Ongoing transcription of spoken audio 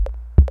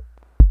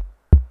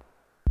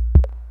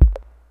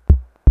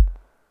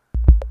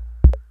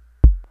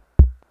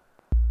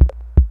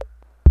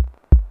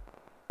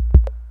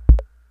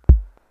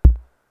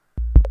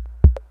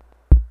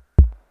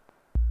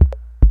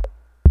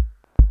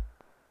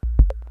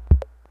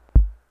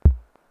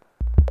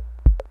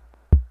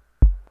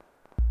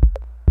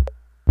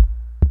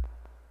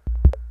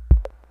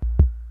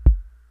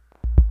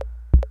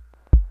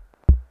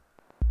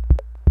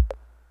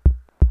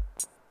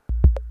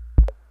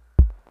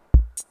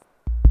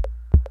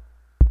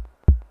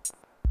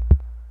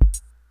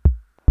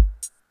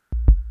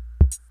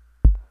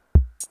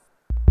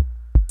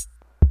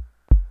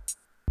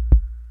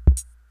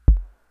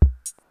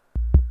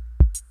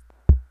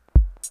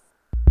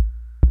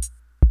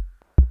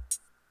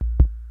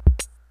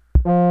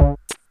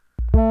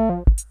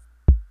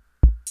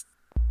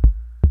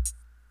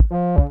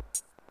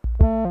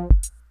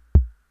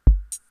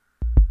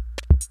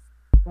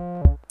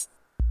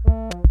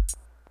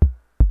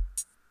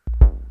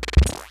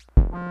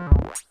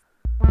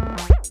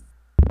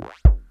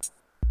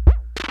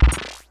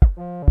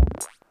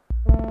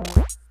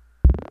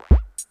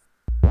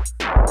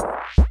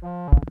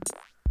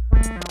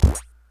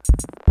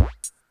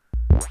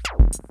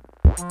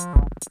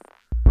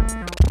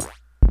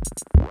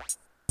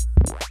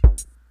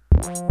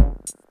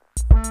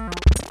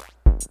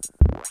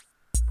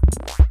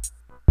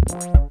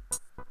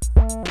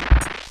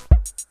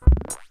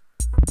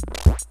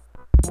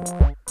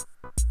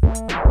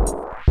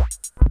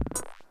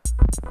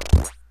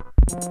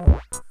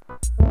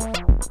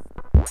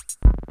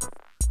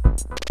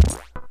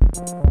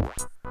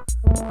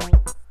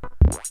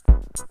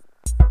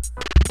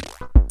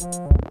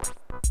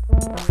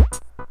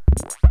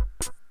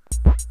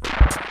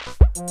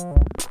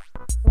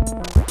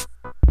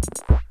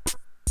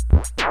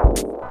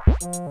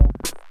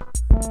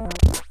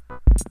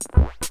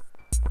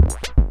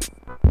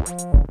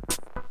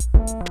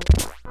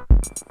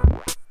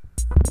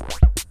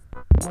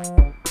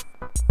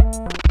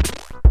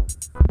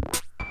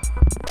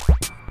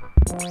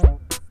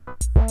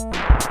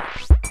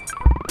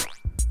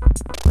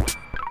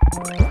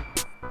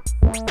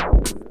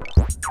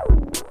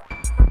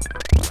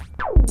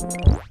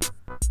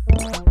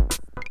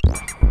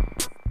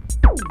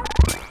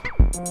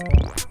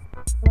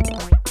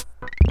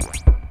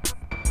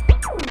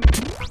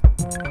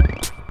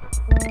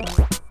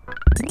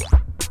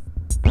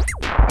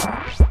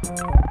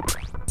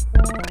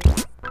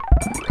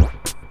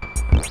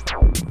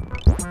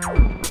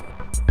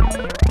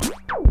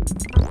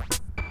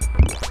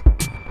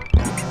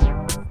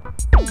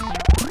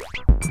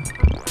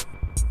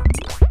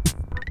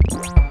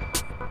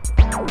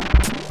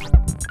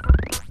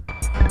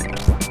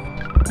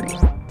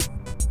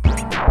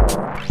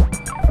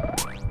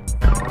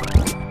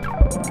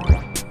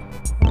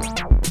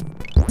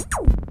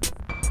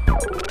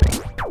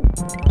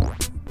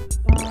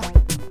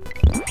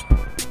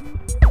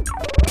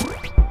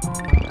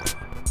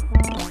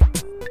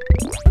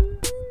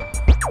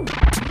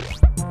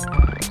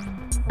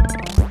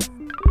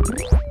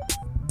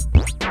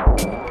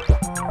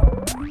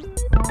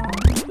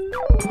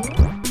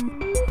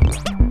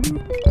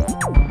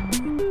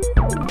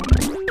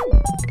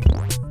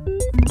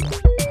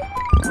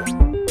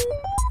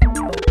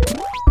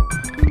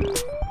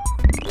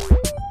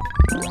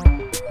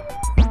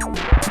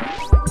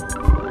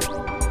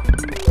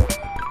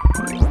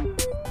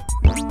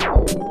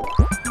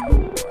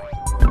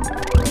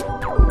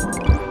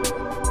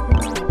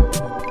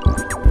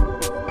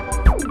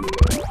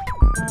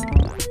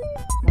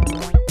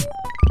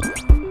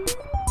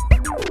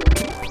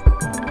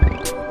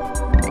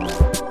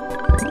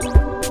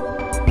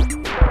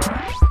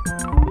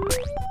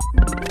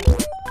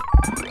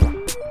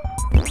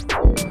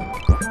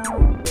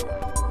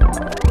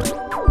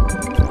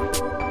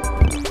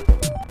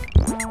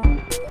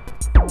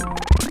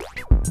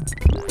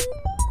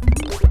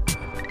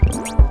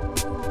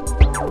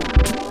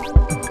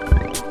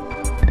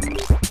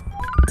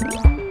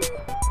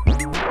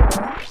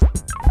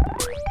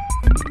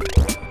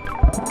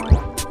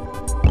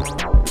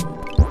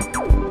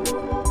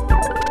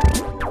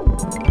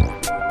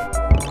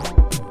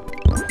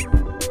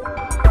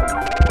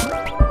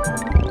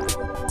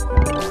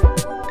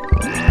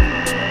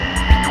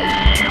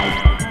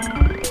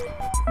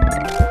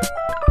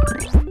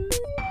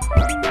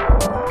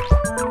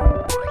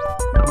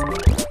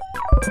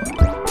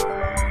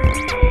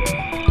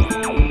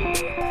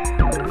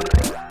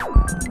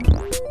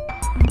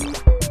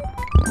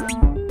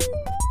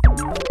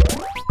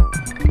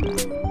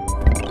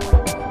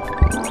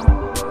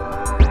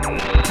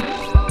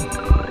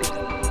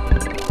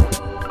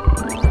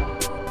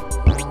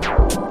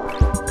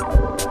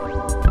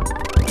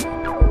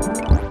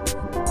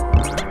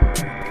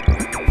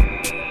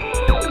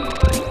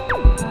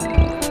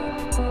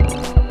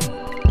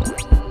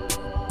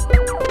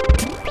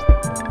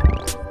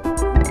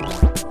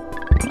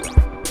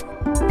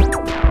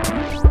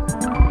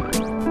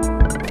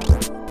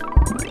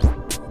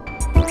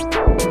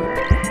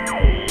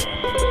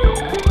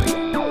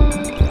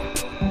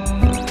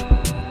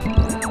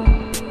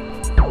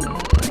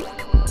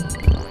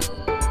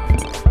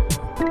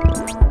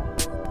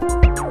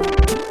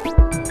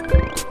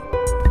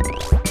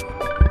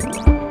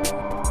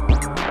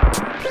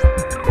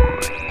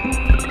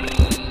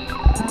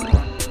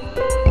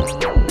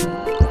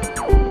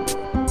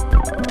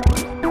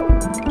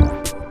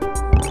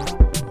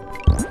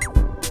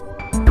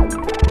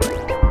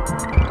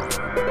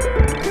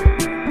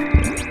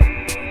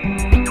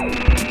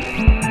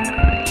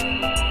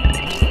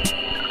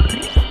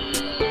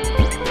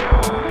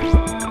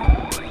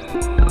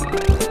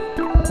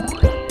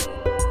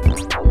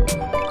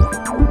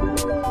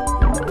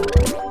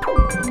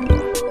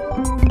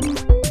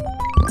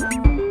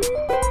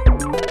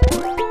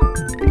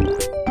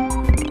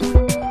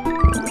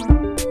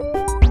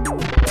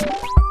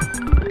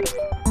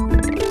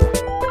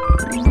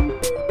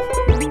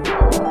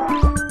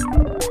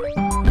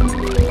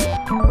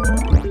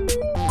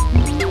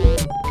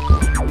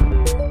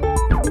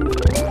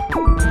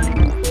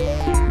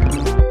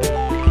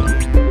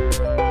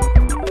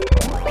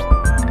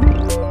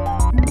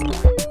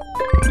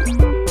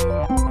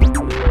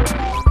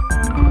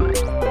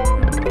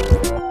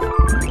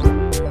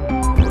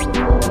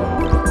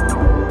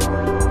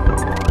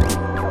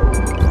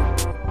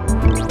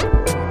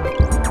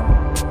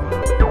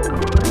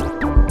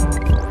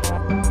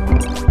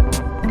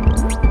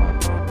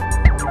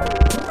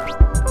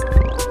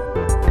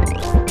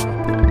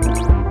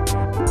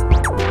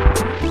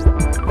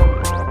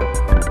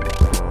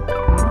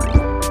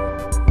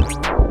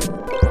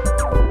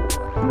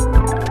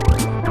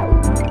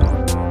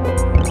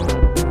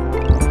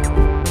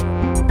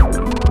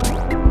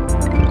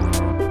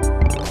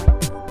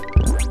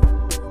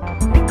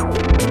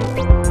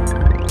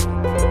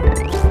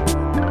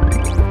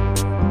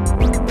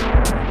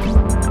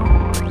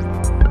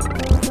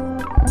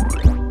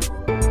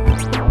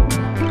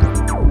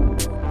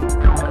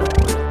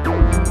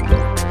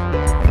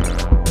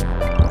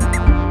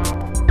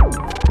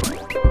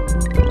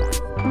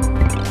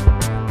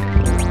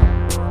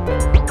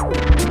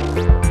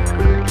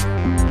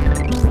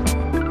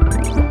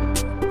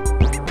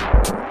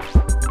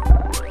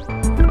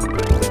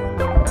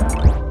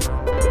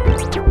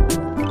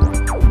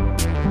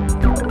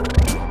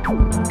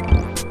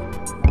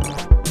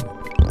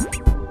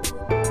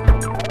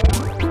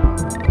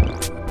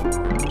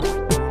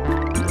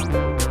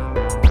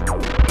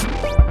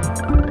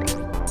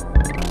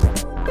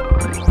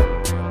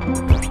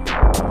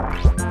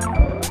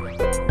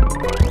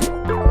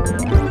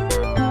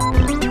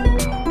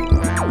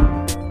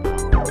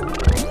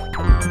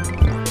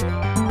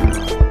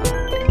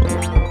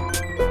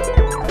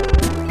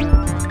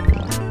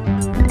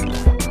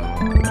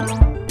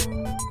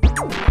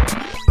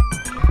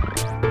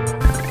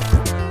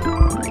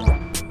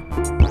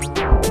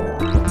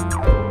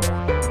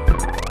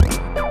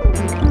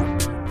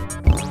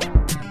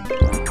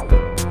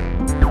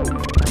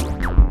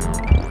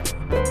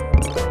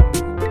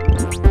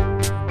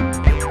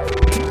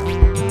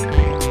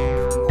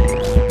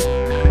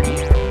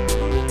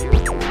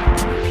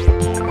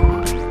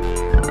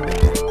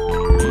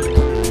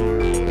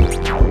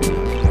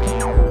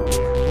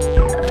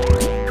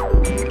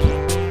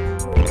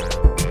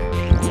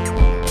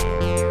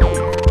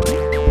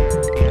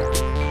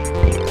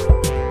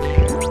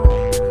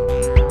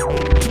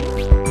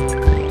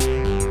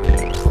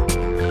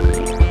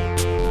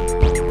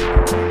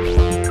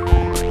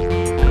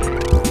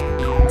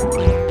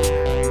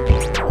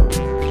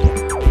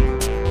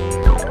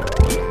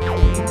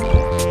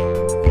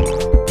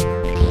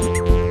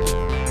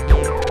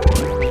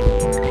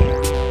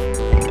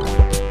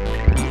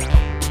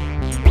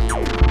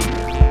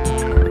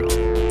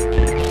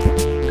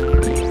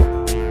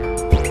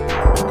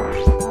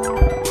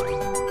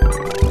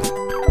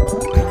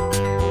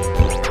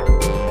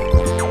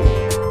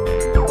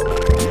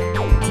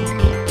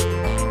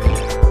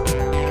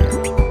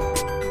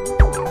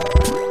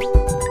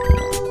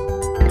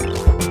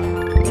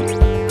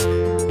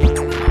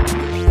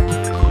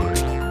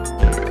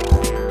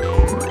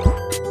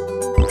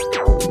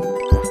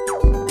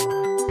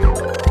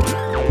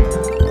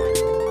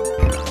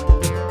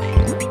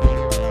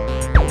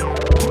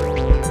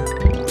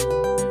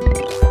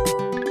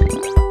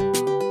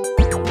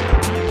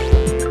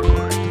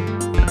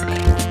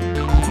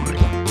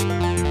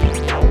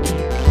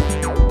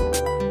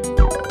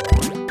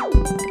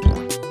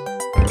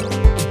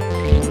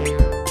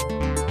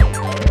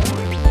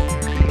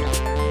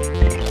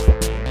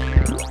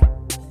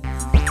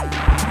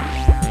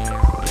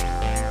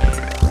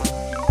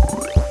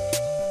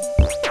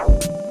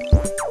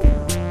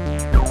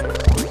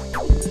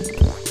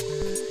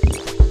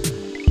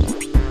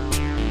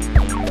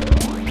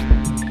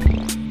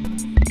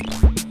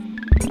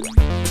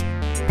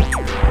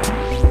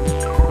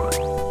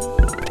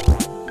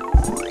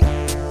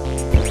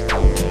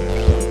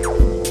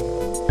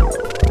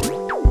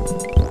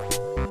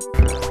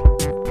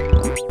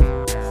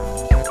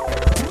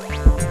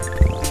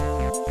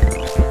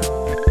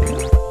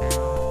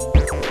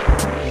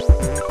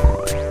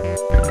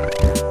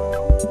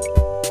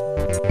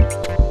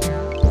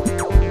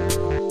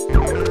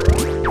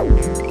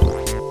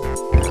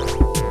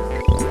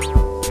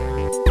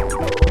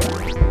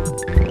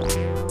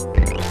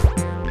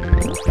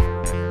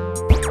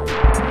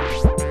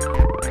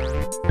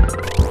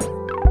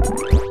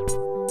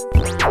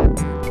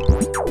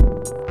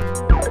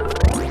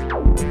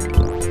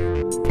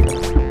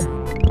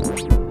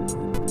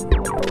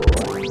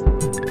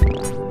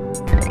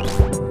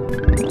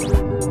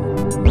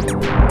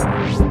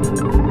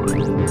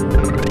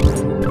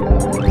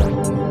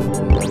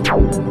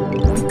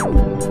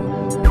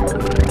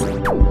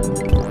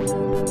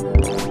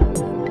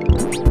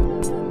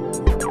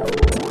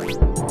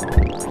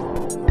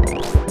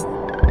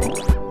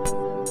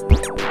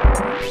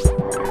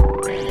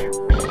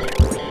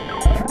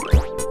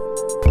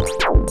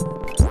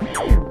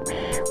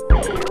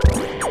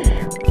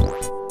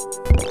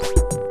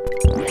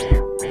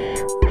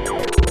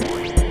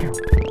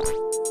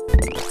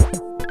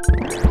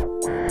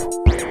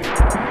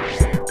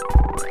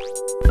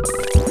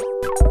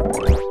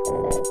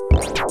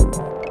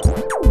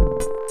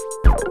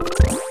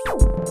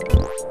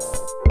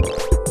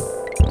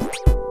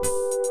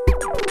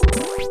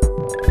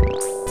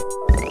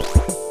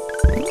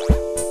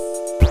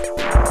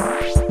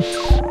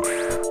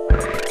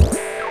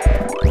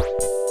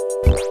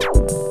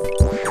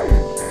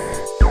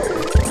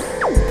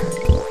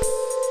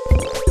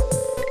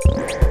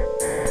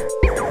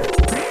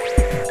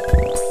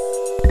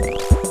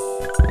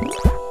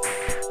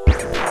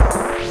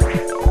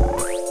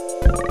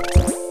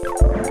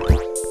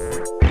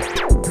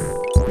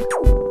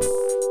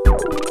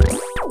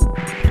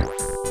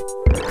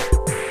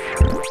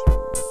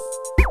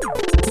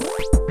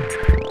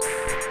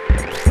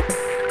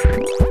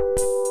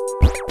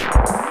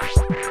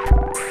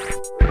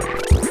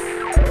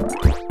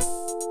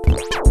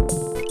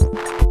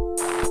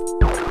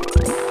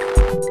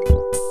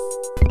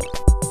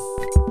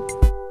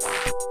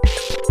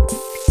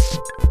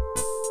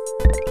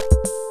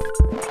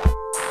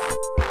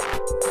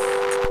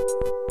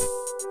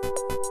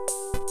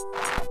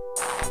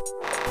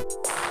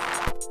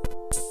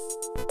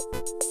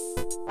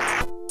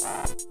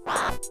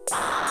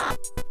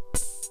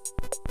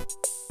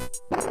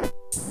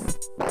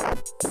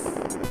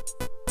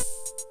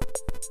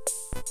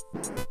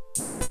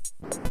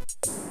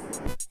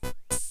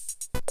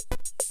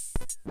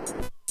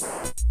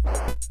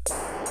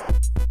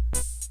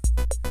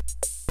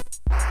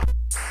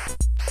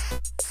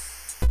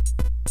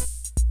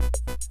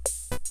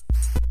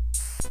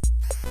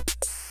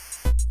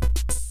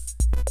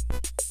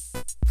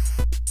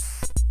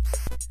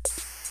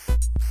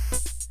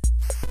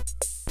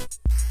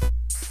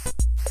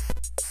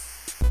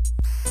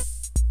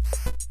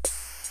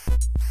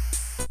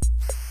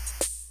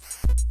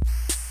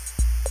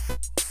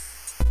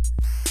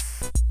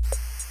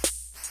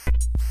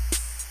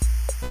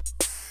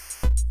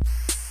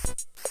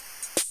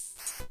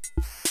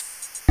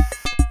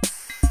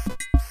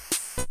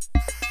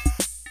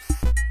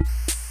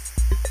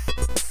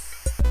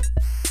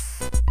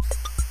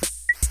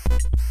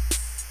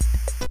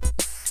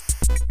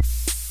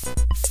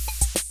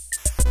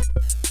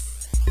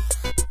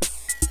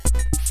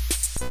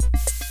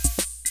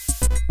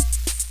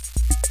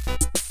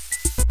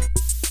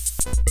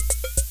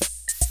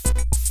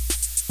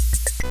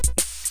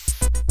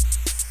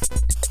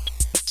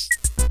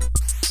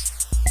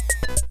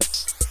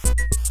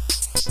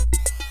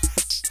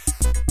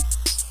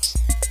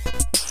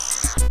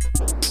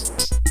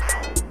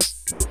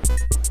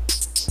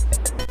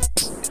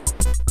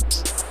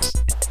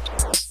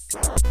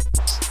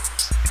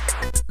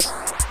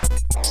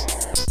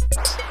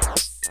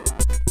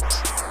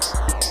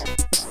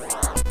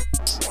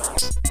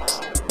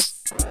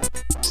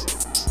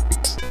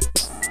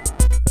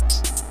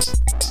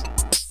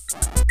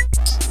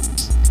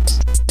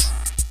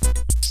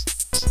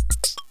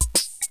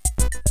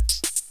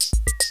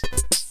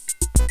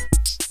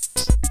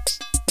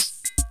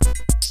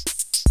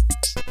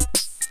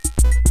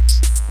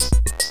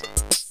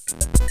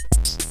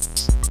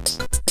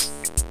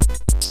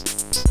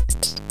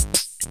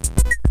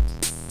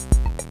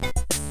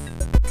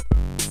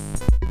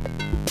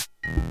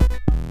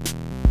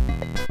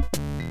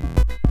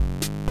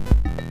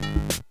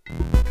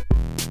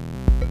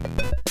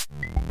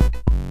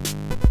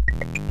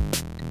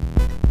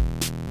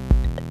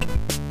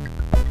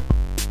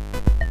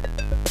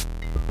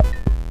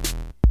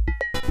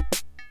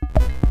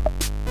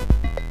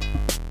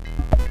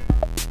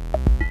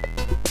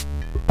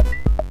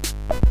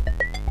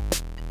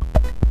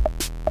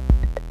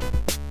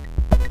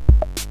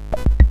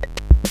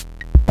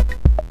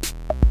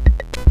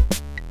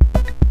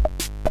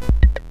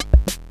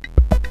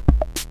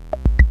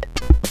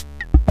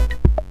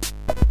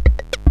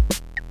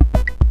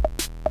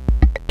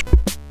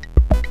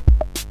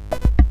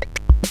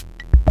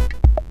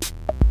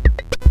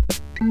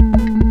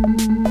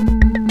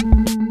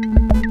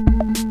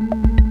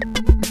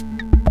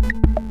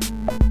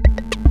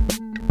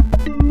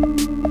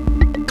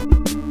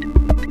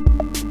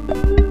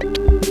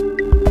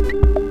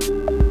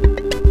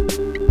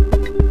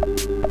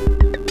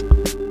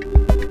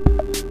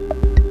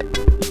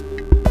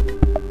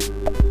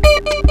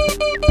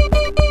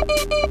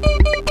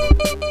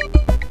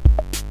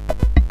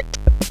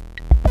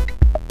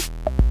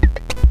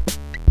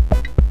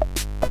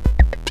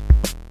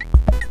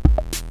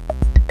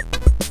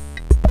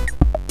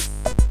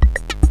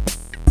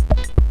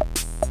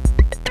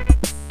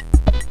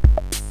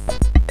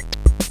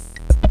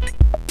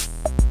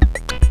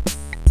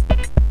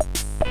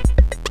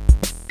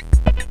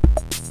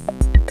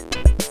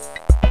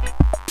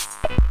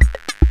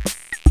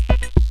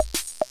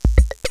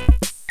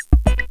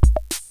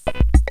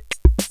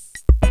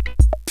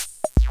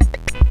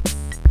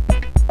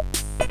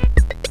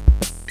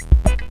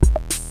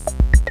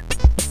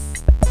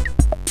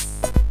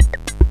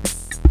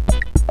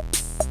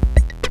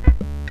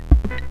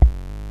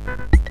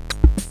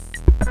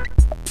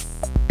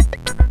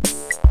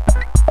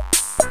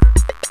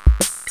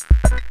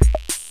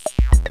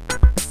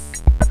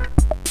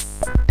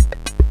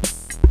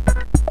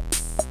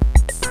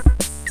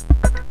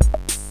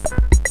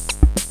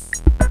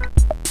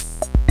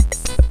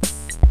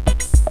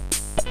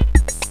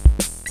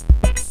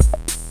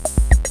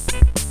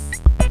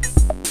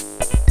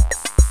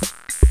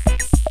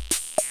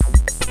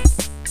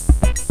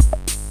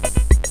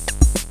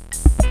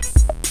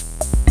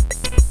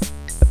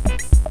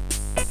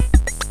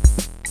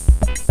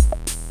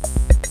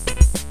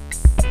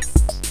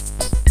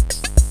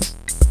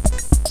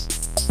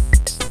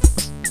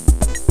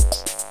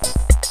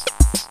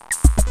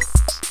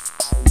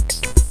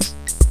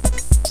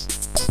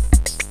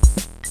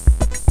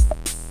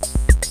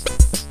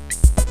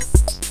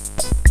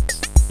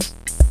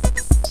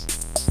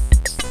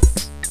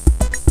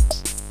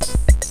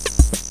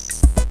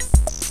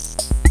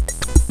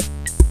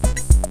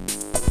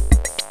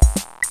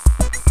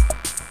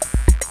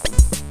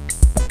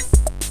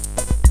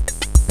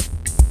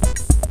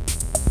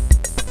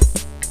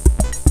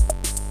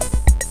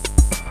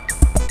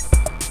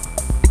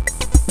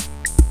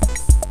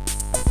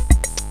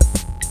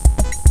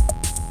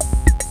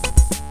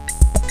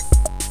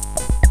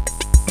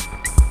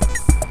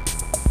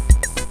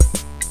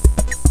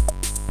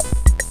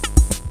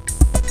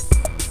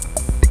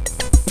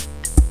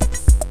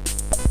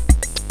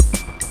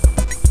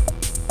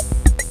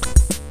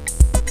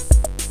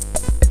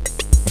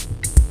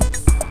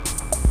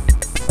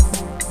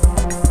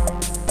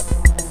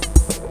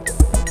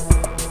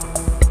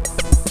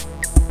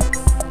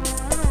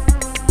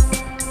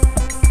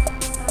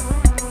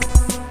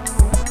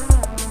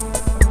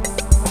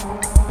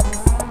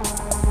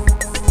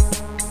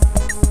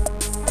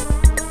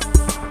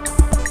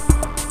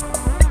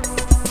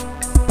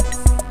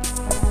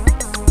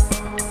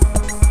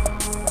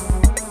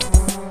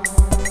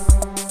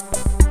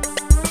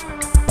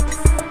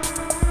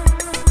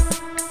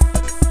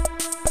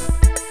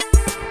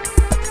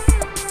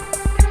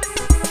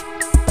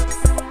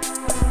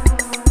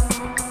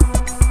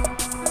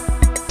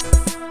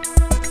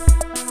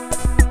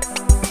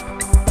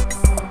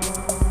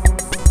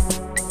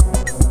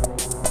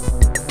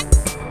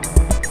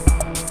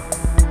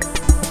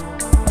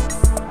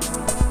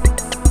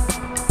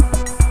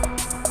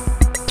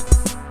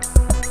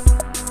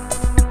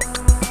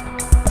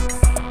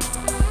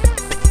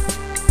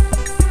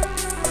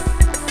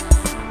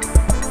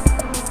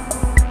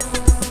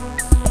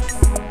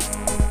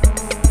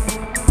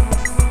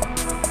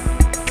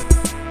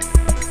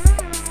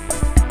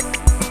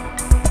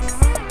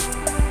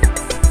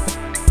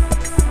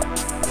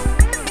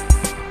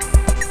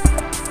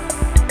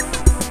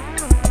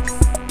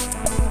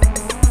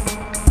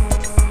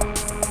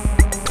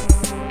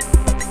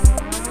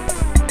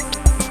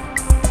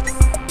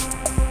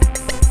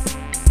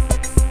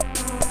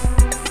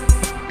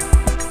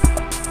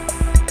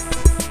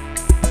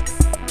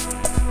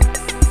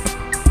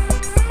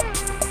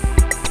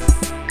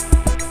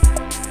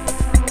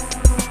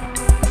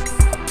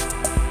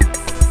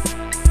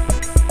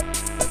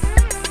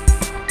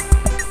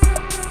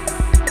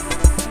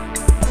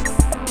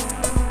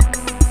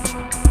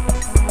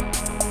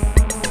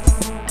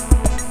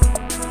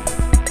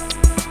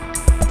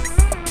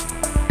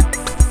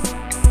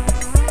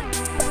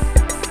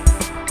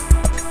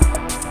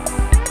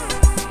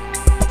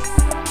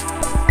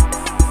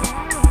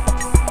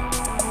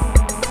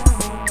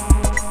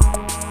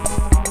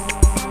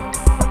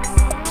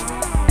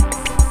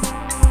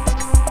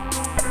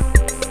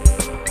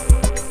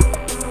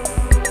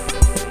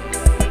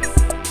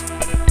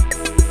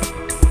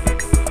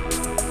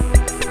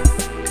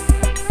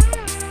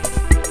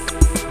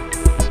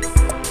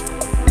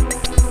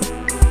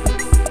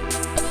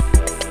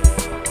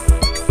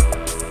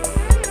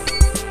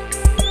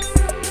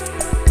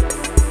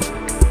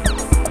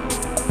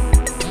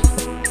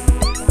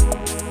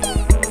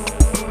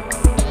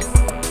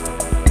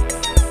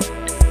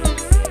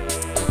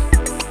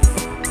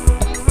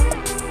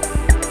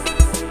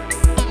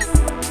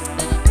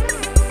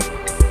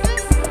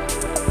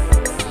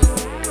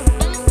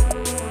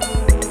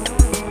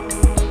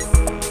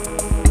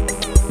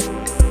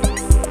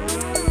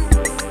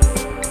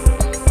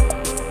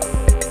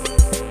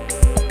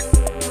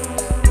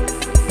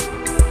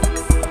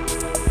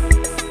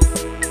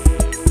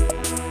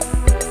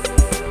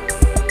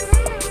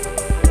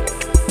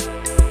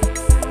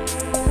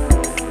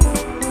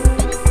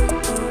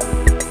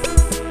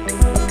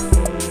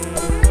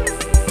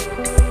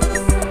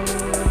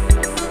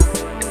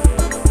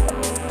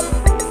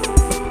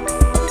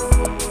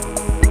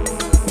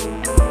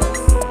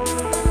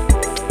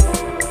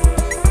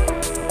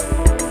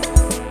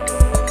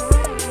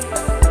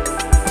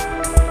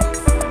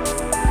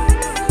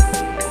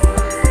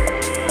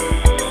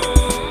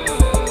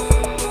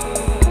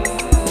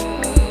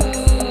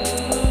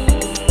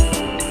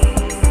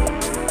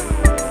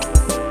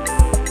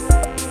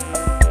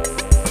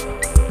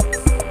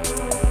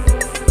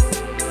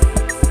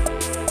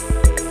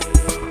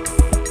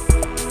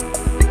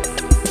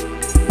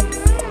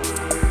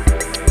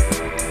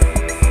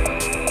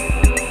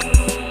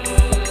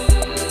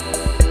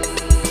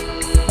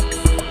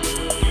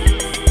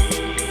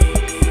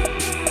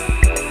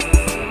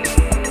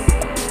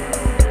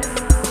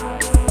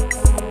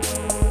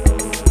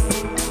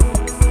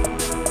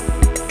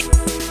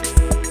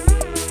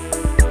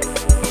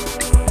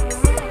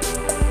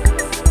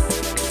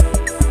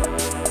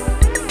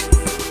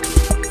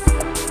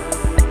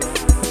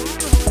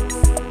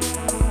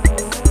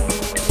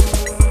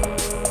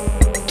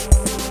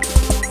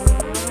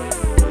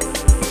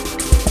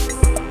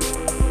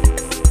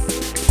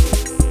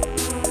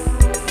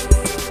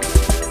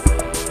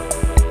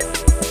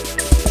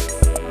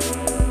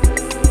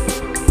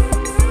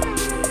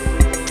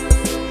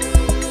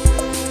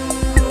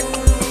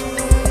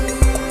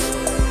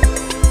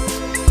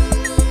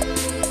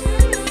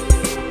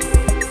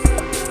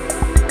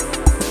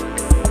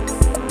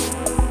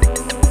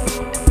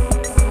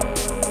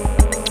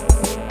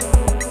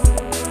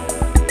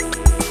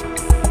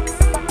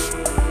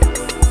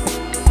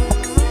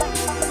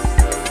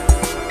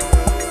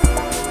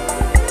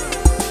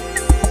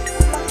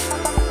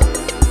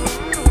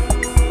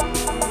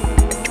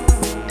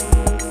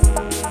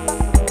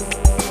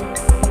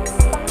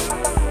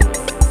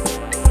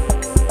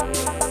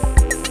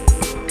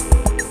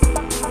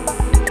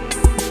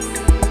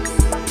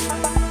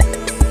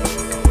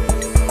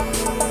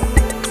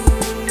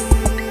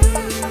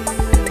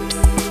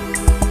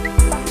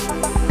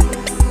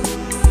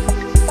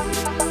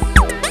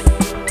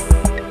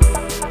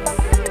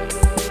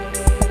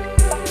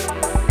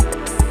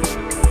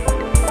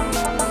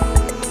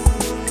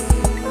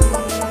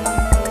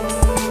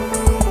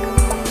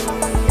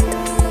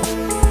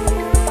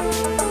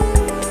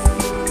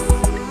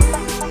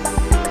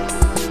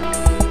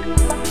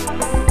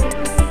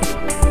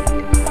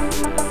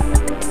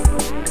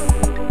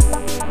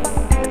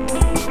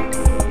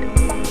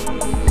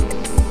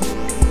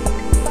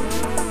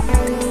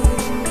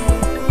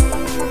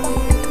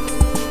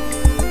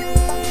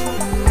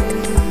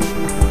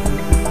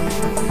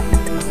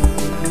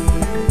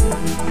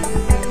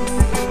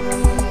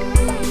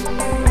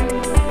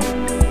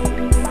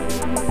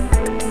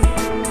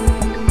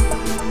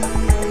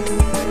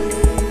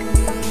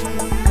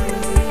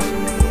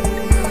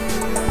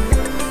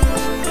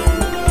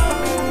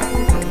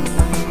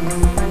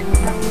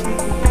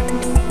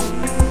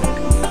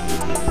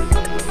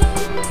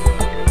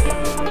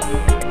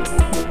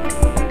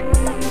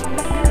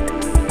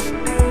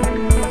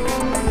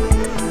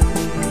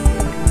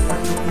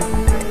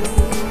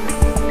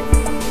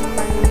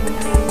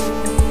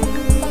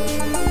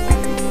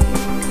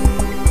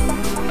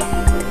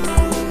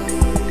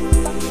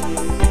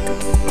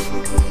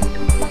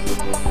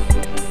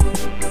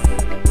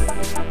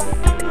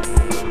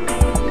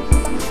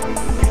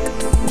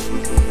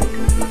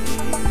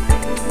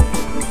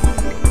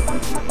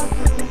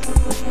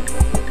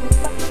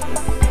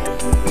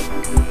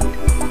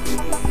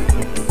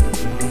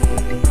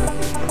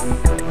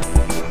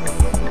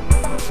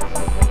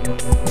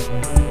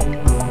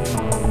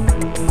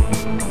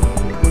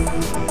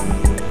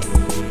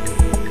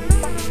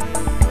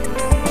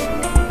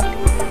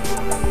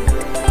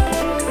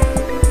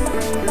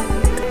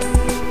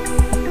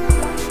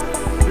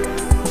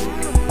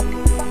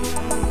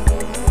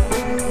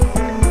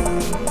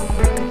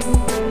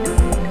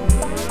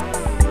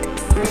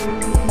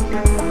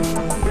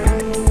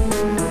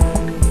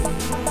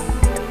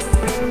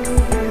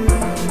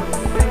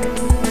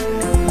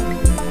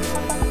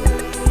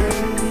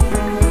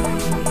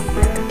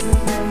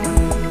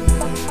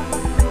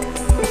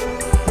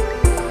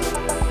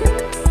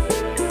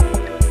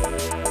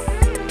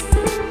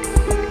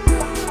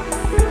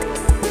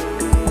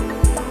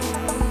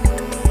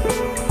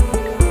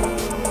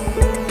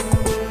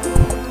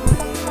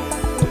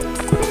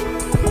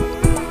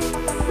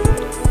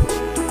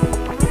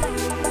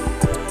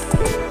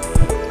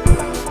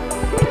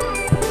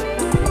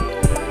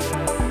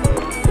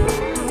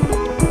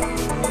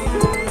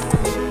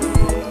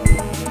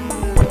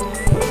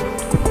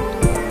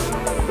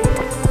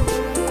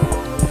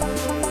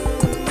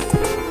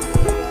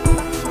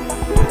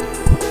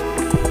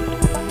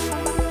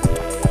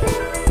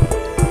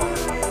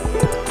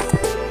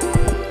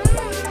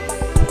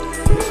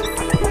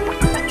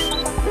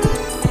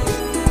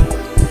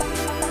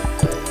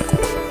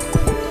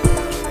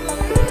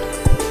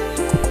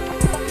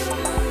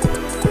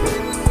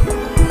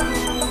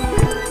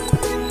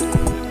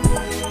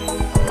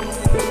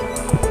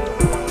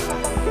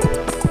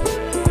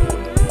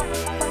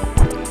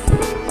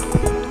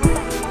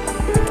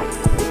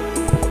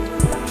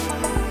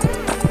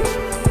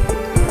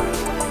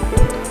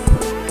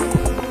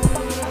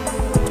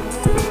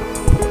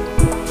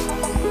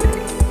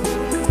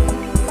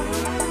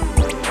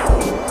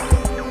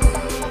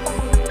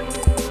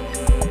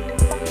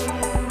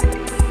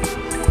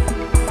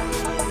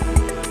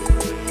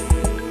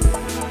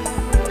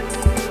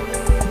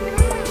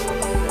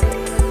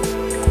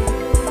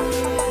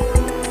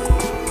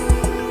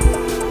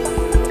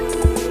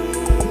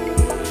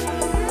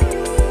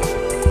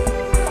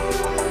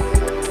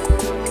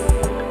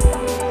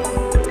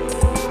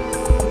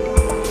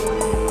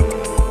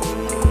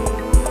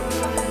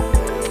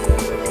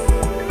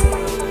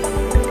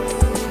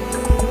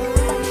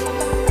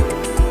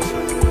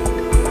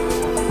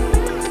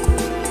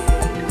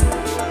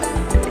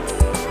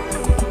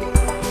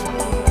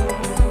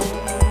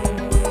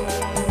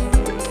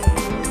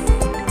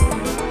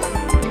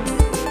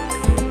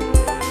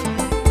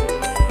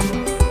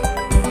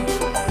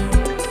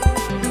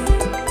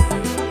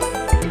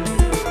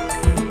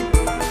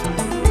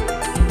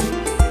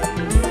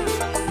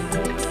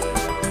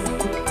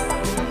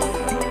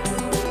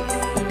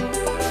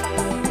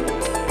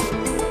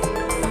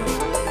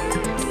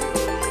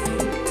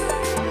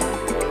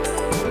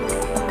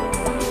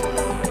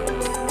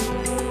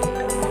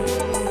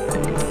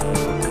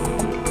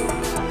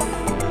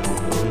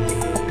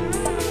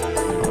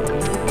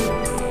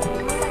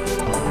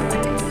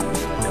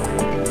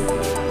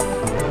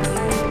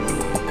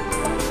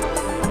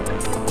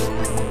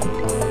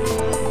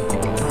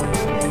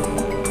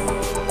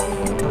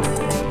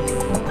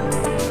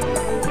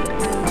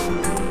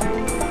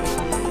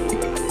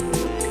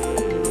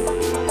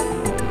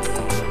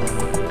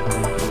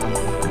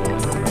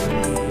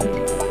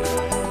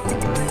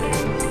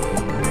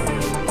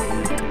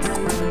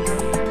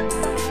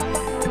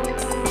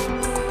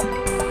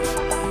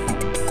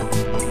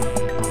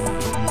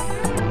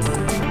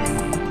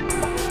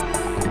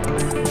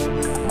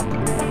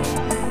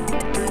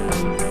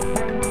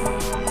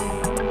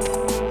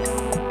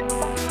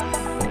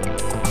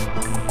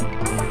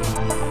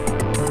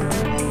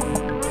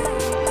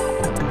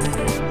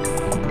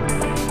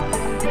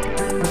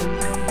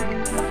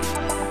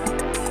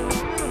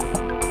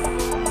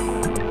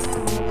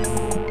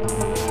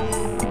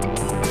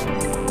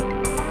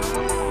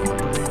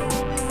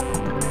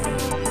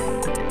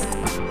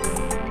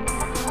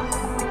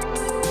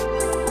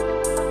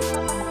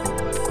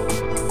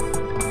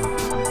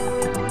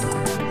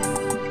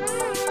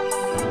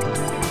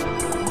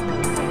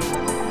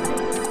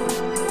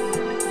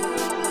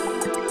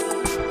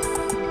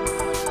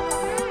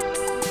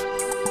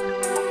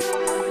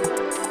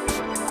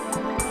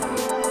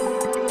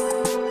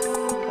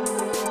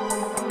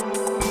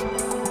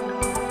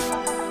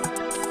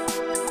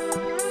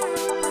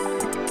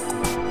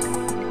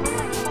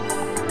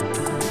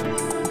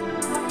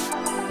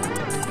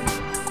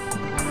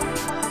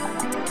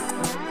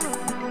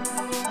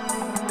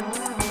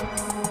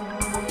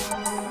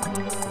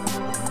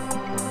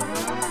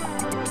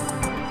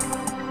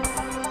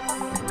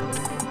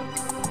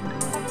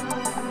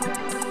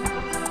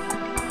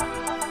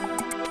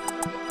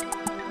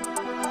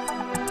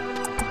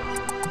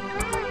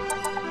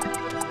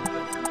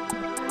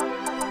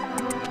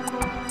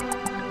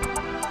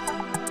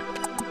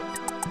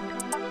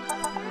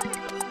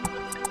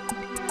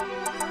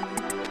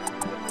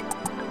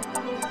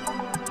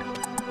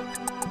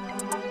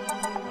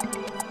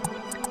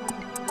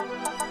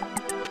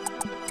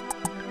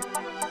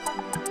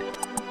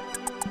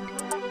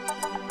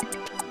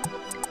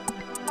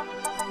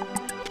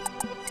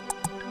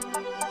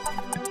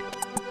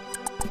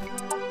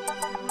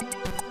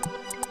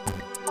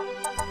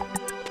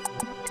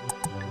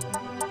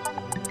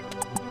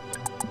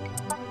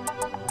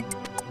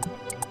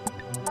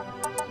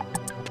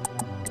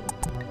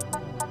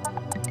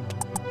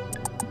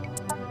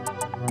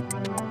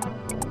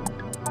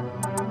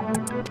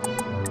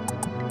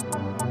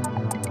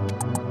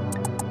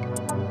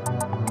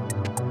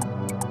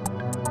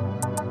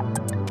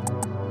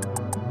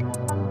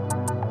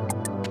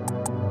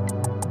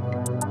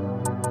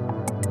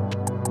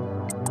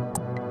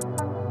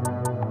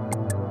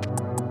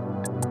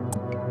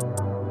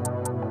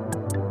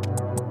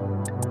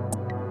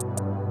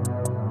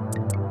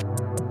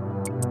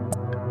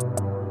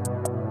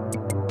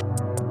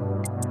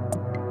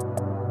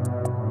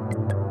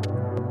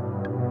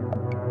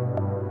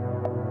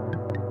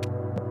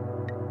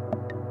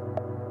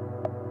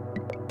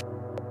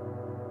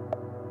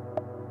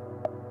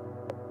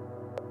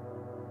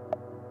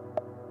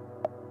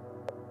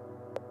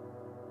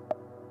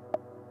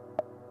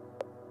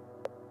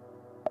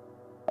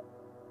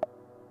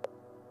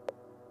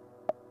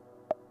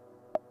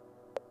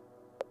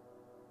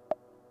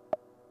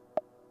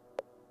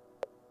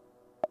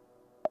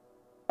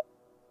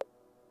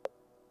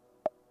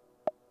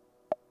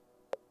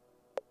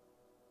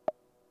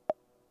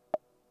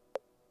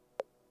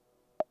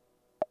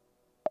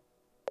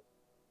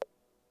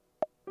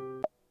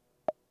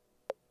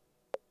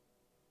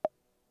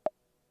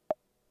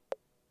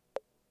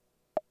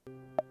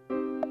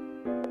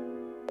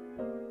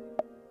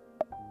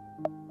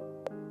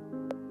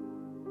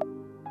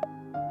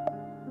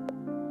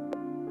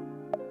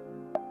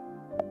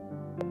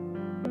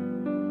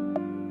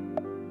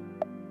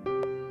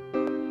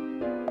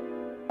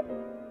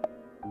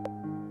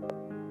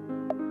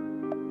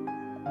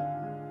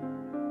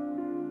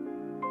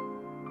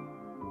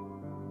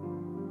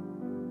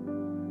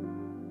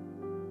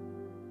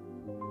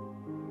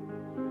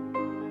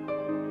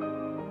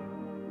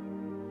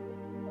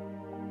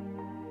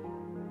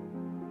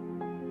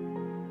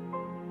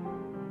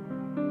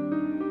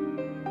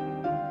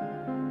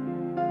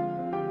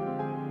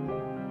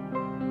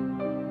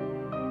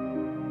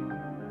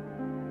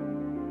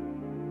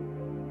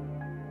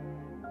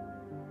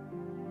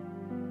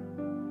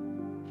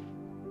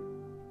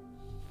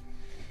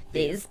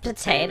These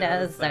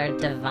potatoes are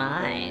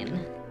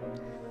divine.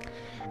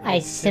 I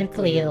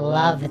simply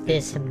love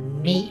this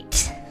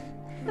meat.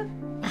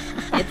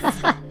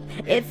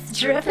 It's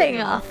dripping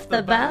off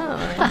the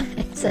bone.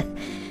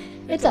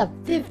 It's a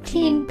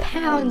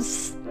 15-pound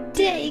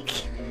steak.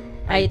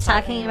 Are you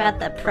talking about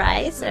the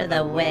price or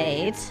the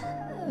weight?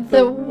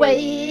 The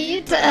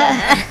weight. Whoa,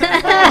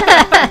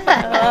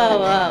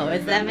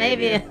 is that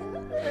maybe...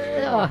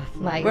 Oh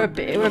my We're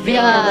being a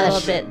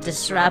little bit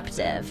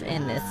disruptive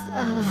in this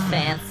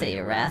fancy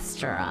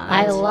restaurant.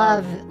 I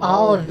love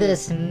all of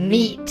this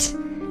meat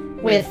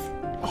with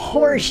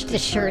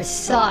Worcestershire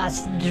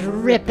sauce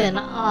dripping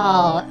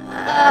all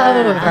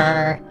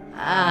over.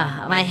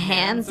 My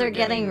hands are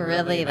getting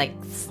really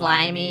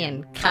slimy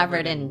and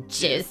covered in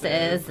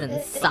juices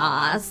and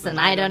sauce, and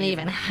I don't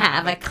even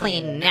have a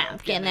clean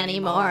napkin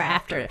anymore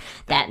after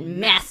that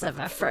mess of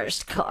a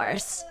first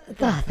course.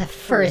 The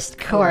first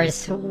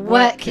course.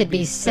 What could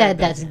be said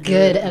that's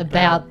good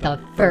about the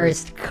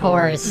first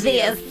course? The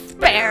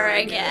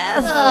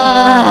asparagus.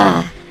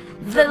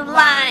 The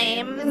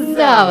limes.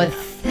 No,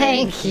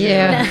 thank you.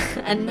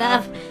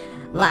 Enough.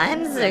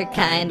 Limes are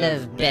kind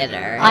of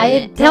bitter.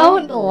 I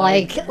don't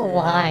like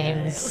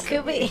limes.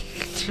 Could we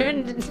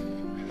turn...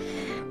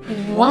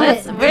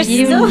 What do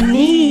you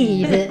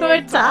need?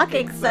 We're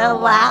talking so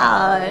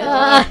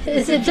loud.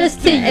 Is it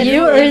just to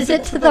you or is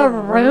it to the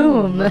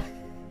room?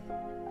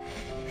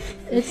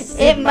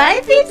 It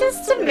might be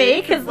just to me,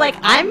 because,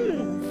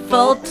 I'm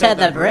full to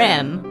the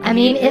brim. I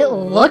mean, it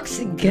looks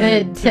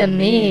good to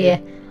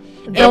me.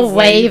 The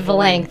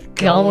wavelength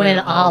going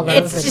all over.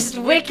 It's just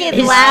wicked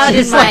loud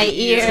in my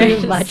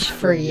ears. Too much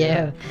for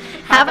you.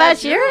 How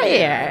about your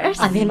ears?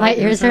 I mean, my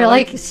ears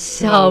are,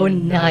 so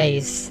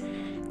nice.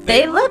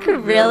 They look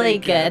really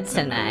good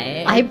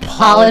tonight. I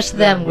polished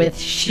them with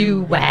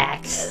shoe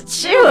wax.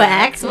 Shoe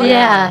wax? Well,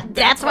 yeah.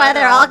 That's why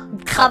they're all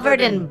covered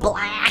in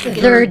black.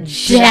 They're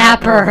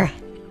dapper.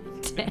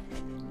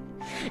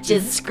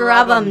 Just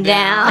scrub them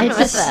down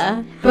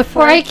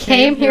Before I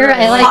came here,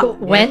 I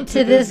went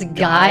to this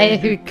guy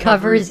who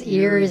covers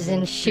ears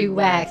in shoe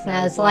wax, and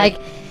I was like,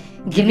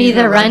 give me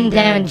the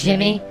rundown,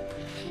 Jimmy.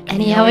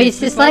 And he always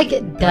just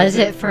does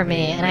it for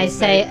me, and I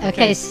say,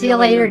 okay, see you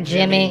later,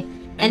 Jimmy.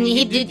 And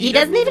he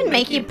doesn't even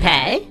make you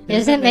pay? He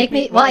doesn't make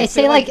me, well, I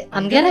say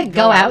I'm gonna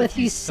go out with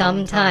you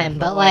sometime,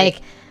 but I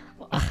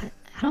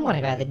don't want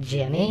to go out with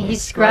Jimmy. He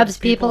scrubs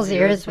people's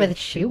ears with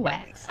shoe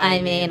wax. I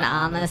mean,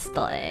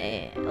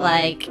 honestly,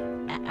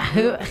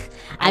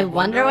 I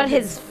wonder what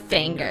his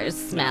fingers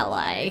smell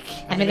like.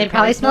 I mean, they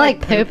probably smell like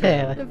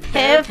poo-poo.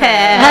 Poo-poo!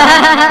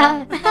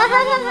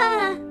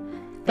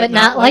 But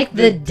not like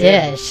the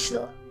dish.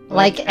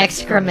 Like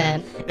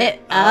excrement.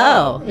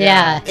 Oh.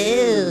 Yeah.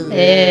 Ew.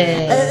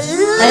 Ew.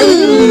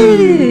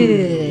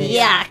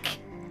 Yuck.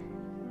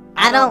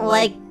 I don't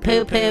like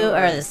poo-poo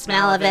or the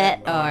smell of it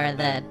or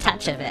the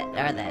touch of it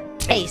or the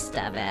taste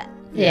of it.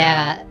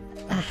 Yeah.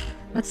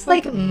 Let's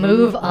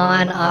move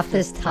on off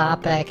this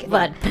topic.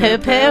 What,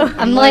 poo-poo?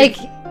 I'm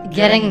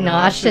getting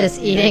nauseous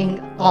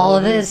eating all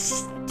of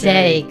this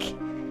steak.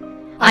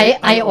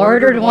 I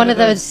ordered one of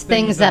those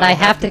things that I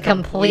have to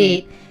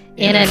complete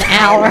in an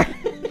hour.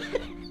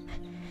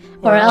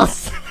 Or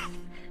else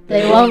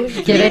they won't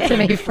give it to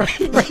me for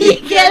free.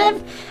 You get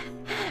it?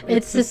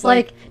 It's just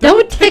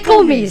don't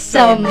tickle me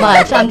so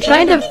much. I'm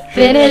trying to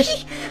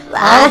finish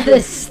all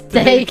this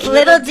steak.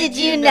 Little did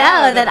you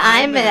know that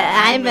I'm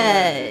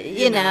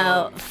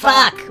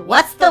fuck.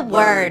 What's the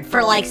word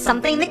for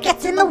something that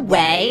gets in the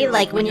way?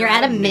 When you're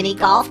at a mini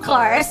golf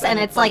course and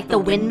it's the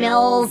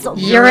windmills.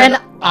 You're an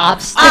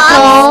obstacle.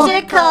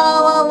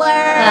 Obstacle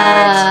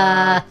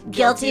alert.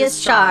 Guilty as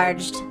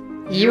charged.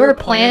 You were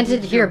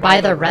planted here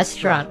by the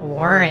restaurant,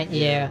 weren't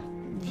you?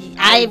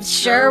 I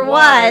sure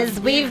was.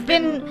 We've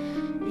been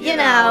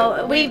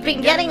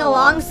getting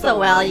along so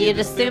well, you'd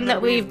assume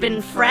that we've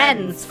been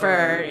friends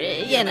for,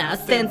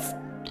 since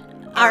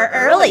our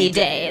early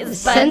days.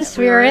 Since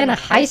we were in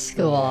high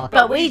school.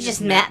 But we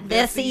just met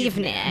this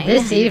evening.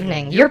 This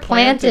evening. You're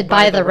planted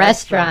by the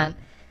restaurant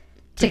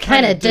to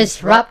kind of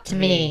disrupt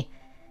me.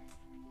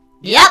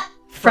 Yep.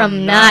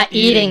 From not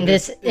eating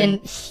this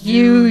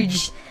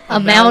huge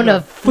amount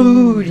of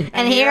food.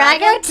 And here I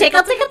go,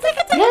 tickle, tickle,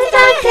 tickle, tickle.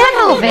 Don't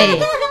tickle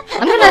me.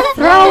 I'm gonna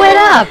throw it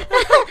up.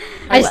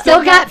 I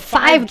still got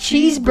 5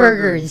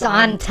 cheeseburgers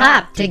on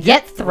top to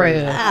get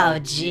through. Oh,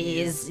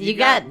 jeez. You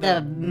got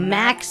the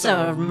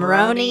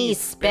Macaroni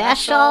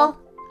special?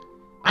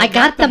 I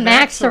got the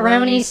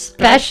Macaroni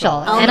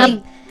special.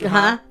 And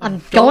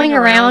I'm going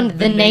around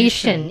the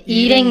nation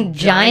eating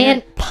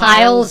giant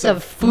piles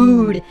of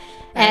food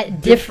at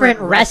different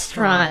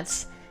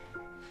restaurants.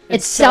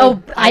 It's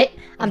so...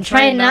 I'm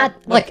trying not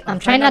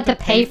to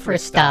pay for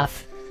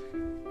stuff.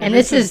 And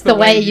this is the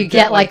way you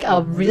get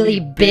a really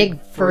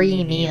big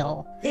free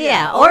meal.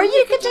 Yeah, or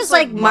you could just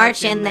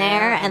march in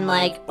there and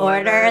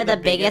order the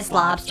biggest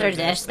lobster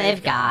dish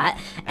they've got,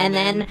 and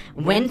then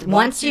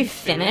once you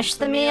finish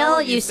the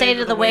meal, you say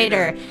to the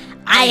waiter,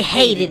 I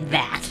hated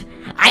that.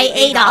 I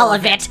ate all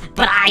of it,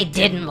 but I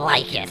didn't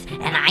like it,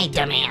 and I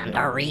demand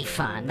a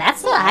refund.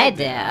 That's what I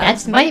do.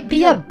 That might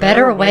be a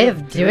better way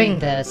of doing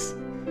this.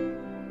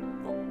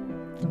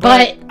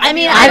 But I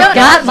mean, I've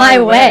got my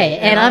way,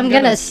 and I'm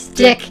gonna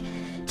stick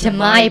to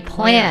my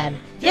plan.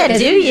 Yeah,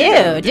 do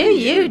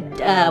you.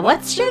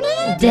 What's your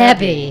name?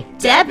 Debbie.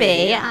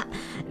 Debbie.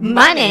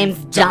 My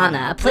name's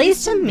Donna.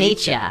 Pleased to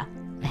meet ya.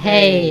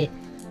 Hey,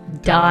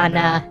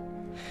 Donna.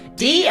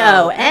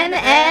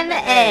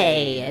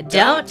 Donna.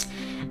 Don't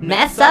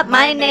mess up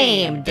my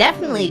name.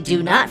 Definitely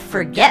do not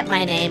forget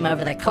my name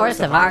over the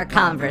course of our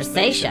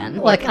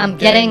conversation. Look, I'm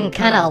getting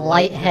kind of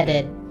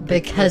lightheaded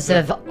because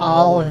of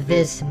all of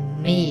this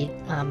meat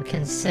I'm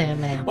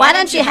consuming. Why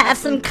don't you have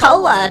some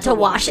cola to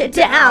wash it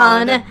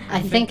down? I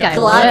think I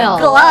glug, will.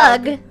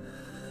 Glug.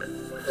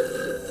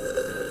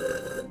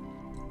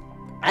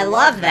 I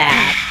love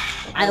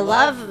that. I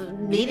love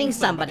meeting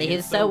somebody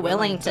who's so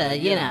willing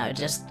to,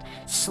 just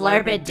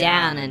slurp it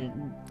down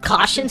and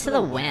caution to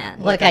the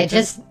wind. Look, I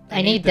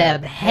need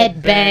to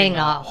headbang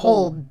a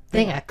whole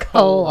thing of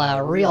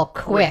cola real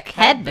quick.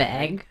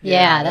 Headbang?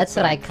 Yeah, that's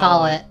what I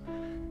call it.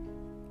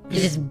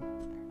 You just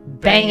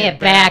bang it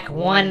back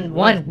one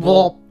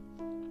gulp.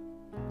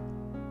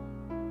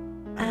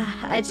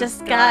 I'm so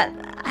just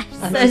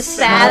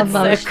sad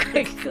so so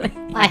quickly.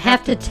 I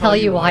have to tell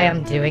you why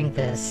I'm doing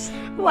this.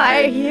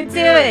 Why are you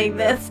doing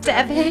this,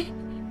 Debbie?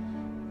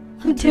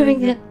 I'm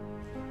doing it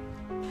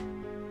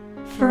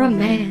for a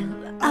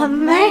man. A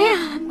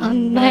man? A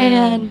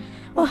man.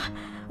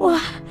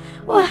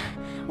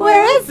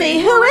 Where is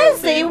he? Who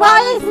is he? Why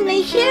isn't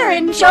he here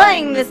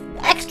enjoying this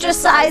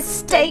extra-sized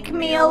steak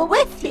meal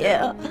with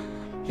you?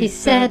 He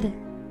said,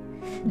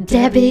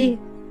 Debbie,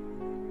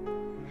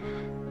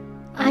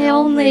 I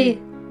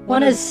only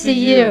want to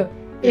see you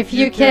if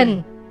you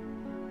can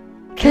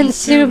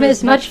consume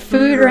as much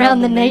food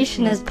around the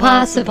nation as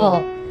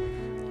possible.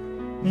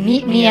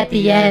 Meet me at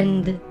the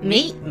end.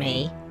 Meet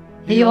me?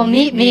 You'll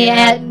meet me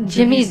at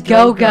Jimmy's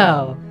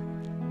Go-Go.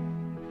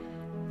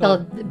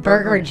 The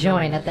burger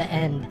joint at the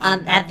end.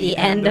 At the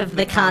end of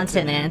the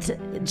continent,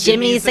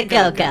 Jimmy's a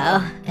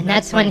Go-Go. And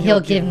that's when he'll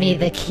give me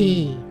the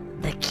key.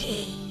 The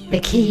key. The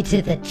key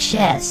to the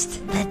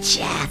chest. The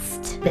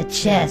chest. The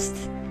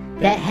chest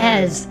that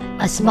has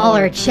a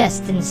smaller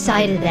chest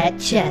inside of that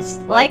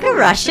chest. Like a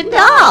Russian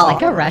doll.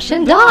 Like a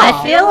Russian doll.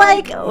 I feel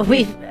like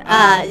we've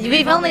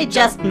only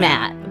just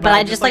met, but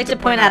I'd just like to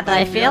point out that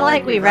I feel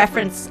like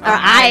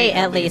I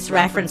at least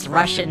reference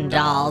Russian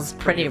dolls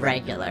pretty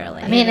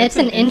regularly. I mean, it's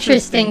an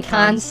interesting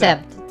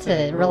concept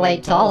to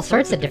relate to all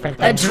sorts of different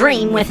A things.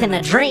 dream within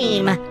a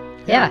dream.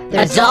 Yeah.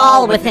 A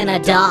doll within a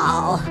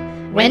doll.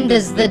 When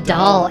does the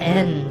doll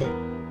end?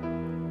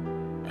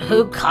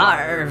 Who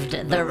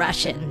carved the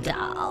Russian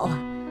doll?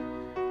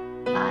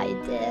 I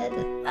did.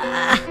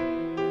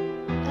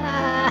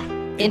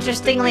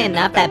 Interestingly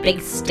enough, that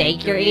big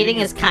steak you're eating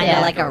is kind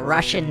of like a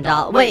Russian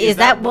doll. Wait, is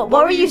that what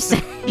were you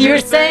saying? You were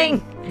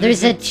saying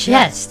there's a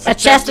chest. A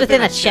chest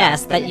within a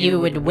chest that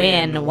you would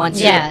win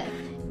once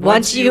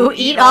you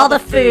eat all the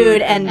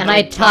food and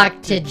I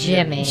talk to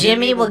Jimmy.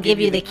 Jimmy will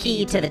give you the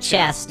key to the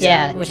chest.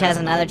 Yeah. Which has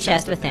another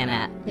chest within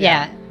it.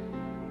 Yeah.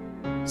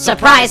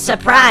 Surprise,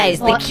 surprise!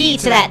 The key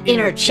to that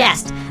inner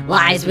chest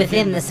lies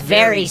within this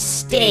very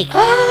steak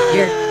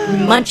you're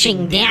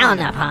munching down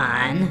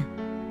upon.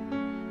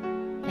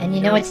 And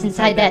you know what's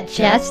inside that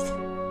chest?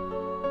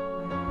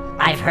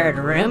 I've heard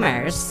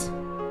rumors.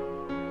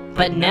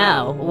 But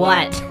no,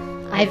 what?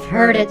 I've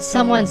heard it's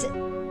someone's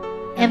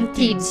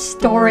emptied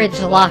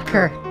storage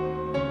locker.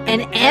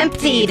 An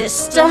emptied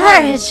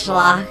storage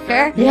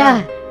locker?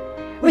 Yeah.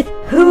 With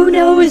who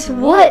knows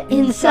what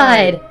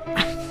inside.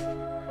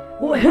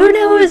 Who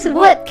knows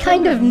what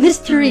kind of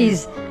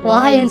mysteries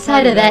lie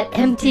inside of that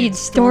emptied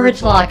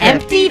storage locker.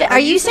 Emptied? Are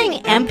you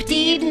saying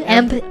emptied?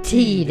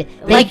 Emptied.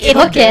 They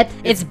took it.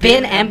 It's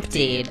been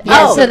emptied.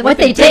 Yeah, so what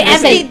they did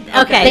is they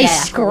yeah.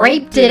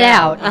 scraped it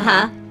out.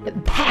 Uh-huh.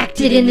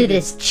 Packed it into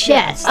this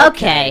chest.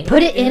 Okay.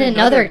 Put it in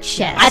another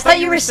chest. I thought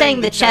you were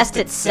saying the chest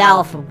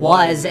itself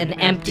was an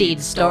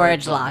emptied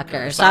storage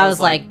locker. So I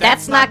was like,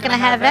 that's not gonna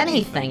have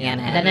anything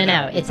in it.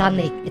 No. It's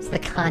the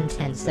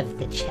contents of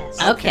the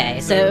chest. Okay,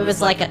 so it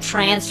was like a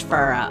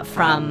transfer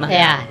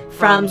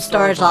from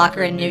storage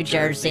locker in New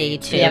Jersey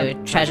to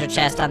treasure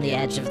chest on the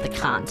edge of the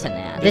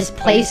continent. This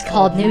place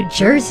called New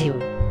Jersey.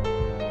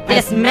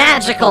 This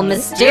magical,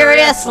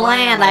 mysterious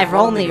land I've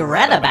only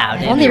read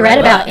about. In the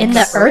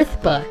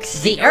Earth books.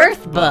 The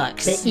Earth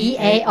books. The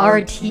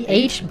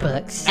EARTH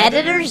books.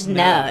 Editor's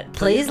note: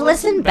 please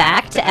listen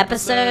back to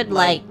episode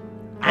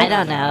I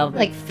don't know,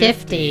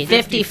 50,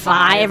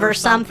 55 or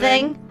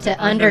something, to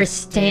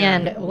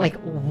understand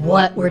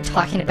what we're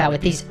talking about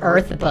with these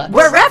Earth books.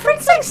 We're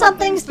referencing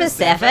something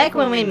specific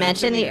when we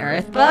mention the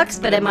Earth books,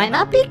 but it might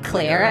not be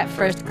clear at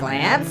first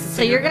glance,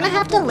 so you're gonna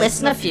have to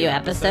listen a few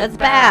episodes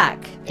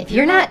back. If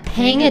you're not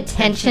paying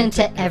attention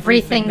to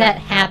everything that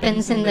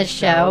happens in the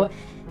show,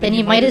 then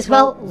you might as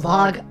well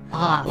log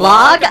off.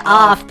 Log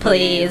off,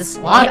 please.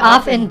 Log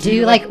off and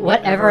do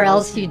whatever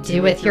else you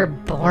do with your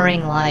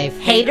boring life.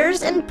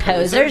 Haters and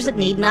posers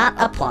need not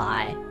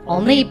apply.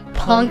 Only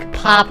punk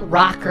pop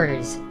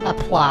rockers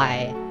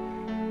apply.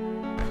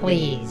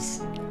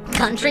 Please.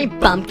 Country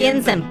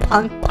bumpkins and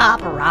punk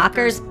pop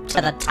rockers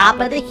to the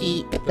top of the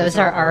heap. Those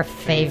are our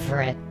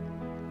favorite.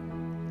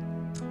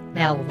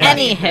 Now look.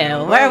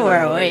 Anywho, where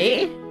were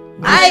we?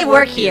 I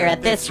work here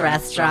at this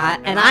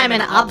restaurant, and I'm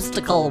an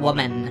obstacle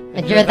woman.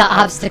 And you're the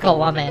obstacle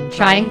woman,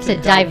 trying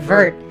to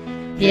divert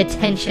the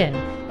attention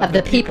of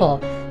the people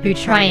who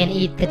try and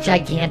eat the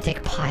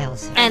gigantic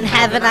piles. And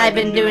haven't I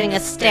been doing a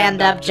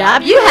stand-up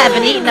job? You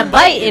haven't eaten a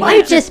bite in...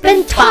 I've just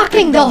been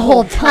talking the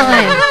whole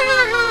time.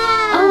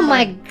 Oh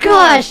my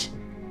gosh.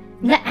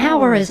 The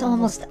hour is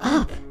almost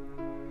up.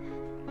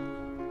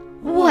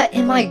 What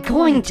am I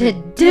going to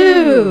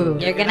do?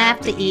 You're gonna have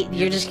to eat...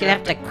 You're just gonna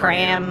have to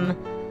cram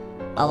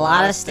a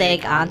lot of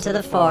steak onto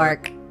the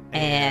fork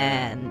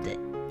and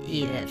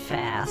eat it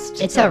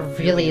fast. It's a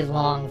really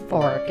long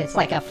fork. It's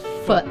like a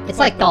foot. It's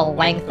like the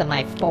length of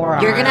my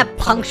forearm. You're gonna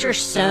puncture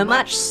so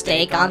much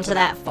steak onto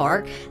that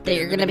fork that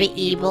you're gonna be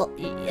able...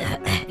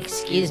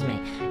 Excuse me.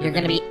 You're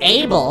gonna be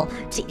able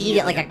to eat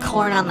it like a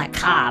corn on the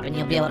cob, and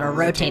you'll be able to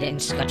rotate it and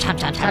just go chomp,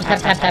 chomp, chomp, chomp,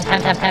 chomp,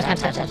 chomp, chomp, chomp,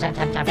 chomp, chomp,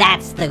 chomp, chomp.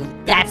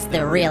 That's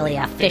the really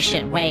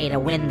efficient way to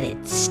win the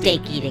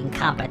steak eating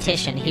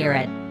competition here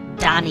at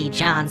Donnie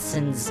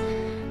Johnson's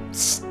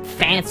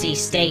fancy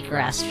steak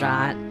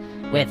restaurant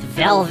with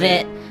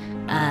velvet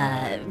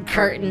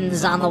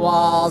curtains on the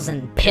walls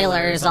and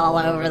pillars all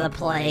over the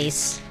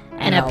place.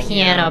 And a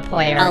piano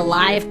player. A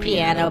live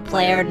piano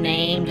player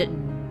named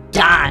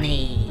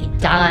Donnie.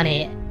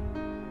 Donnie.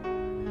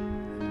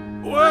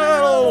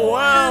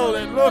 Well,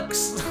 it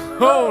looks...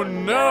 Oh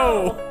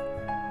no!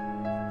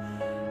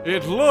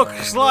 It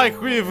looks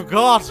like we've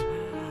got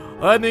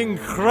an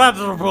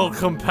incredible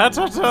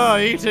competitor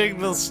eating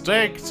the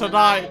steak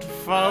tonight,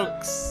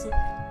 folks.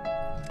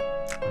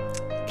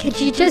 Could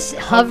you just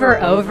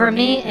hover over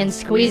me and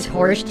squeeze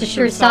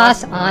Worcestershire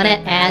sauce on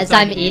it as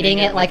I'm eating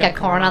it like a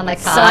corn on the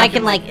cob? So I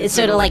can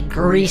sort of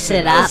grease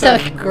it up. So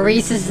it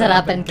greases it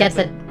up and gets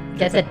it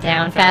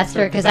down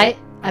faster, because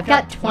I've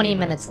got 20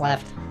 minutes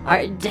left.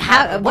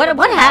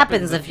 What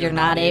happens if you're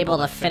not able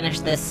to finish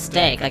this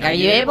steak? Are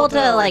you able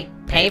to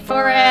pay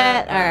for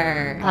it,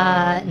 or?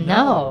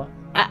 No.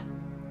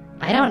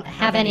 I don't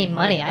have any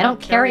money. I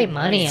don't carry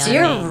money on me. So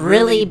you're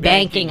really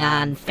banking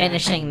on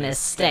finishing this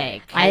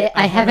steak?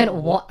 I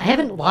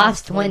haven't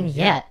lost one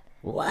yet.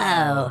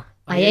 Whoa.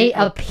 I ate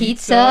a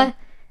pizza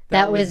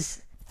that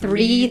was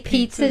 3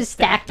 pizzas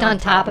stacked on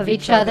top of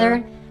each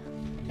other,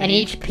 and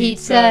each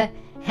pizza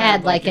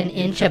had an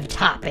inch of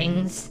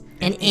toppings.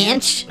 An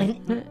inch?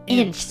 An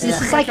inch.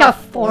 This is like a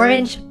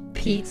 4-inch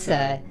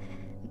pizza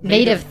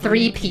made of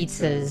 3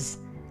 pizzas.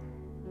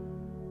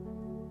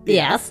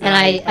 Yes, and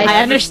I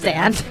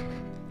understand.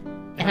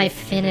 And I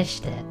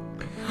finished it.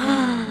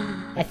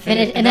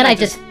 And then I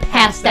just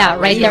passed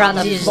out right there on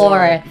the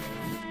floor.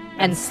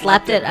 And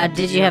slept it.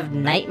 Did you have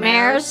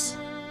nightmares?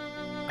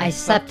 I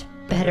slept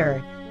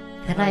better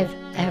than I've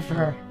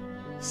ever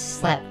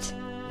slept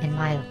in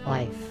my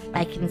life.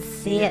 I can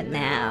see it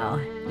now.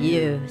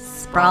 You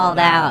sprawled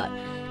out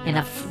in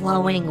a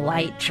flowing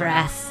white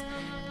dress,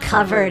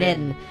 covered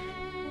in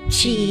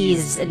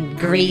cheese and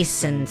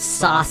grease and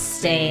sauce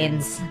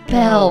stains.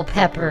 Bell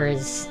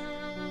peppers.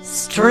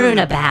 Strewn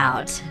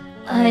about.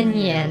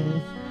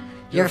 Onion.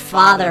 Your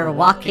father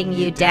walking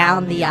you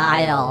down the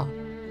aisle.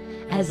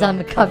 As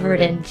I'm covered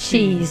in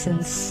cheese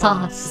and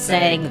sauce.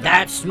 Saying,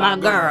 "That's my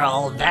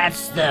girl.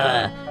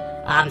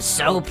 I'm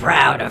so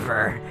proud of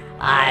her.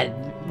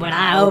 When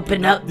I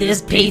opened up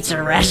this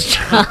pizza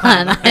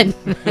restaurant,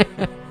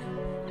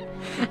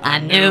 I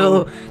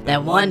knew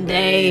that one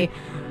day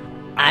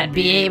I'd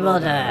be able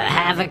to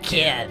have a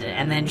kid,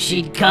 and then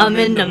she'd come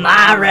into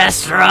my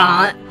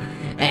restaurant,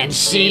 and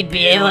she'd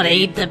be able to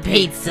eat the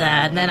pizza,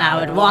 and then I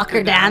would walk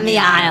her down the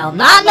aisle.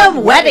 Not in a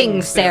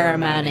wedding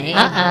ceremony,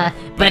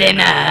 but in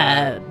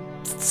a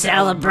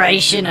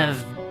celebration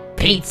of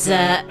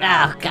pizza."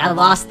 Oh, I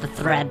lost the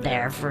thread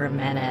there for a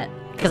minute,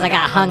 because I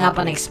got hung up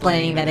on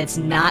explaining that it's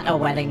not a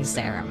wedding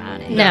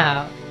ceremony.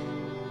 No.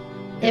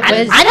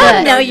 I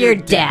don't know your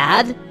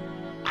dad.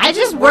 I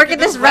just work at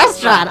this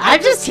restaurant. I'm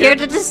just here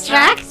to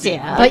distract you.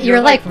 But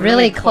you're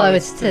really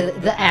close to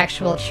the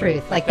actual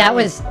truth.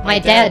 My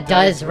dad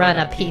does run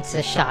a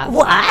pizza shop.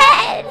 What?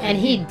 And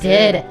he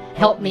did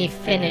help me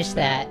finish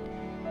that.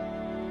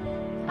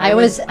 I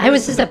was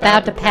just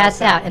about to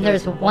pass out, and there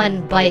was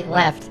 1 bite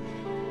left.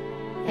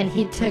 And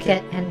he took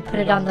it and put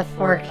it on the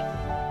fork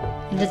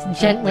and just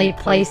gently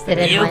placed it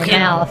in my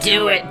mouth. You can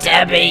do it,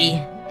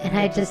 Debbie. And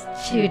I just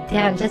chewed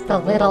down just a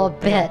little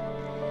bit,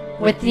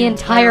 with the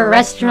entire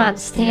restaurant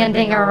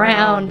standing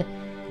around,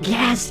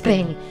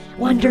 gasping,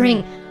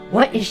 wondering,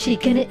 is she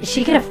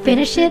gonna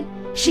finish it?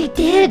 She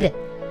did!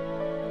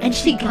 And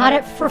she got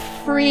it for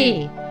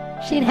free.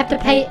 She didn't have to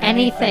pay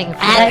anything for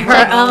at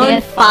her own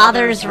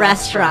father's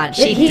restaurant.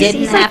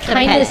 He's have to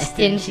pay. He's kind of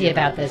stingy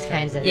about those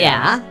kinds of things.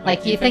 Yeah.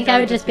 You think I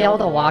would just be able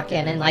to walk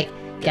in and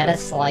get a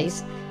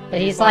slice? But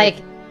he's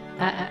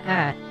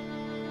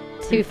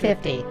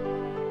 $2.50.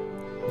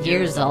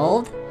 Years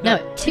old? No,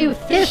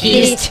 250.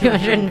 He's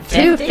 250?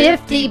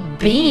 250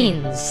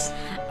 beans.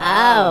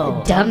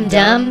 Oh.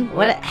 Dum-dum.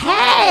 What?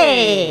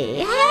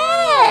 Hey!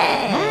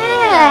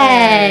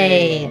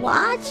 Hey!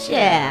 Watch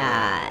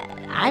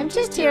it. I'm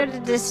just here to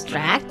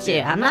distract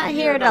you. I'm not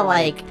here to,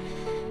 like,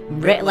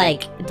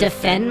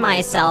 defend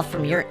myself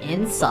from your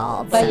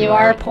insults. But you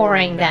are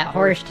pouring that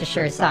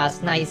Worcestershire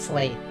sauce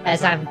nicely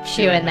as I'm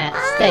chewing that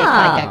steak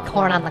like a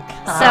corn on the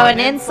cob. So an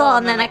insult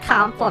and then a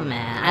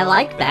compliment. I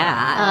like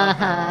that.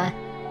 Uh-huh.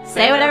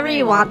 Say whatever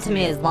you want to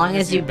me as long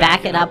as you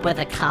back it up with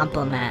a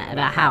compliment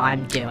about how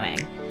I'm doing.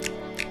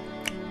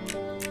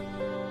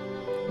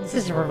 This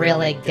is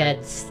really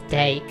good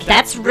steak.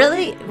 That's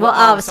really... Well,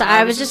 oh, so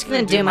I was just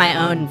going to do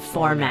my own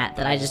format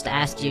that I just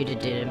asked you to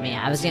do to me.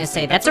 I was going to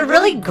say, that's a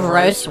really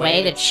gross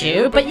way to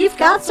chew, but you've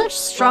got such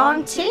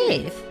strong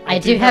teeth. I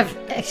do have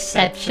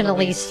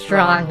exceptionally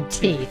strong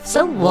teeth.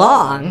 So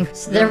long.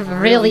 So they're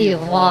really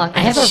long. I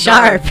have a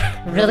sharp.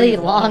 Really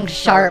long,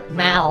 sharp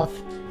mouth.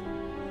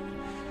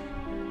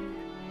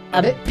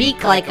 A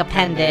beak-like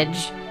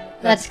appendage.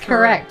 That's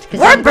correct.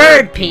 We're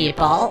bird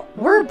people.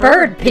 We're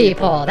bird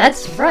people.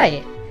 That's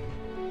right.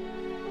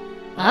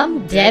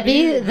 I'm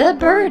Debbie the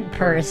bird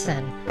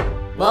person.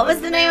 What was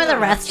the name of the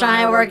restaurant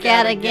I work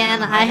at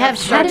again? I have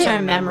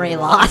short-term memory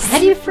loss. How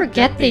do you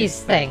forget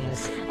these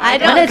things? I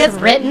don't. When it's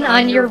written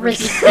on your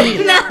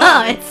receipt.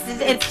 No,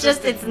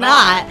 it's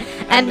not.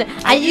 And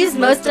I use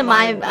most of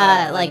my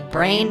like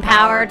brain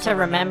power to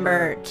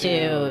remember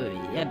to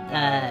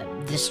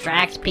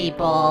distract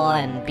people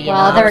and be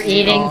while they're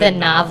eating the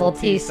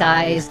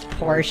novelty-sized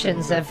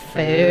portions of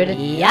food.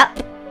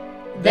 Yep.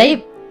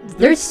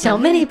 There's so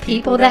many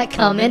people that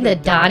come into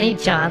Donnie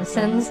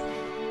Johnson's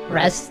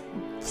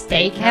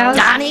steakhouse.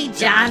 Donnie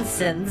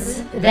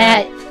Johnson's.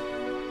 That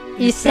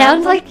you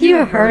sound like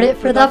you heard it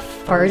for the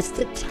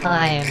first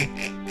time.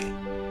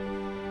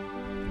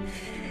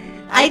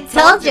 I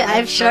told you, I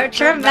have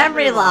short-term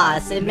memory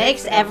loss. It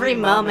makes every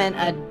moment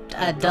a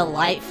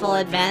delightful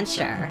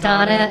adventure.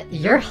 Donna,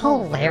 you're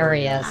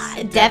hilarious.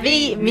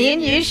 Debbie, me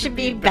and you should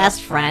be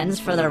best friends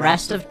for the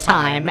rest of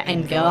time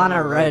and go on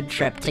a road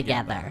trip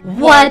together.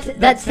 What?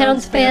 That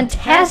sounds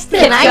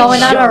fantastic,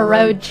 going on a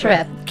road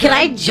trip. Can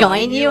I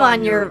join you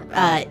on your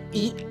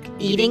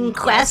eating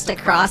quest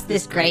across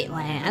this great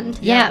land?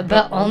 Yeah,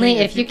 but only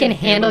if you can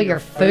handle your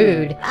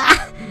food.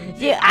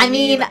 Yeah, I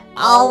mean,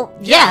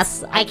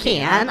 yes, I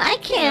can. I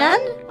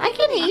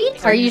can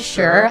eat. Are you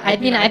sure? I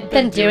mean, I've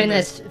been doing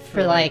this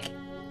for like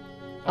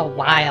a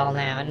while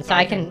now, and so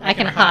I can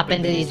hop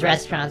into these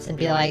restaurants and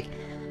be like,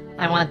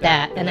 I want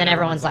that, and then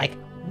everyone's like,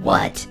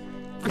 what?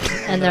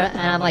 and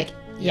I'm like,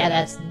 yeah,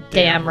 that's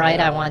damn right,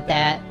 I want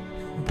that.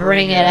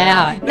 Bring it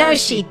out. No,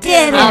 she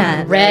didn't.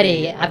 I'm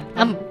ready.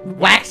 I'm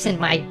waxing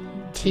my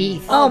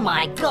teeth. Oh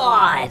my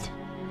god.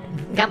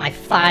 Got my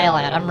file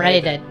out. I'm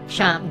ready to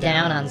chomp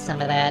down on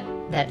some of that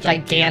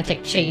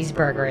gigantic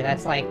cheeseburger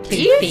that's like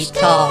 2 feet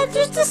tall.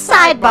 Just a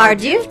sidebar.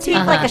 Do you have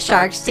teeth like a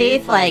shark's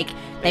teeth? Like,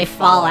 they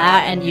fall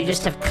out and you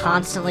just have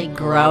constantly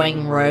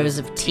growing rows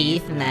of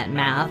teeth in that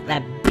mouth,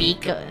 that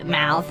beak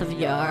mouth of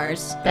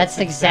yours? That's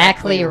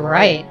exactly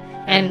right.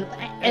 And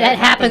that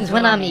happens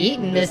when I'm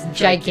eating this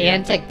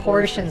gigantic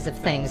portions of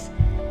things.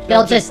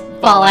 They'll just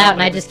fall out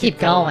and I just keep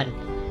going.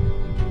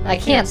 I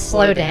can't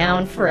slow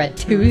down for a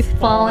tooth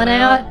falling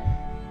out.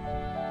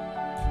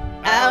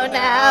 Oh no!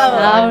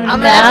 I'm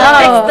gonna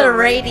have to fix the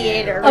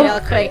radiator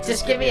real quick.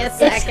 Just give me a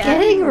second. It's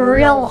getting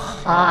real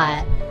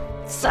hot.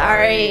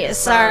 Sorry.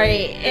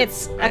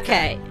 It's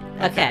okay.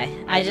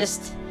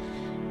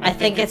 I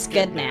think it's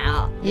good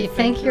now. You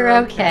think you're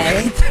okay?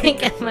 I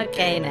think I'm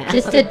okay now.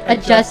 Just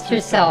adjust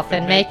yourself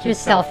and make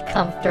yourself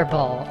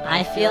comfortable.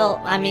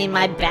 I mean,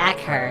 my back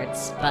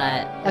hurts,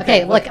 but...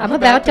 Okay, look, I'm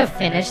about to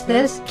finish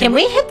this. Can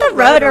we hit the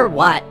road or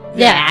what?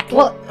 Yeah, Back?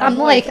 well, I'm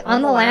like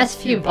on the last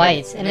few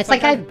bites, and it's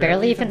like I've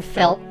barely even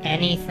felt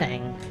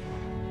anything.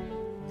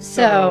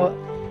 So,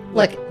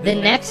 look, the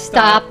next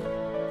stop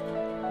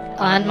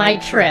on my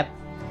trip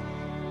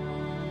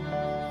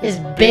is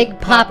Big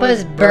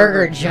Poppa's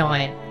Burger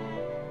Joint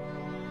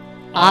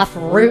off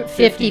Route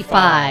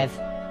 55.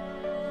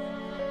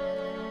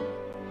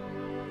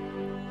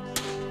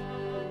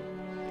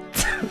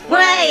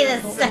 Wait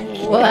a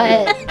second.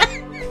 What?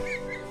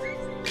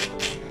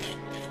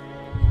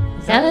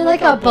 Sounded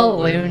like a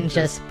balloon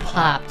just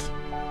popped.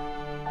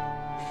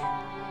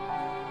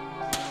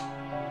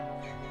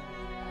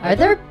 Are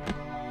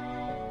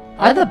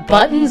the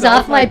buttons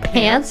off my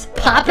pants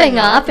popping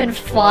off and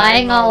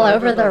flying all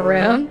over the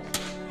room?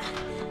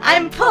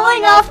 I'm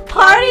pulling off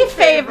party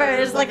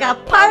favors like a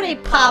party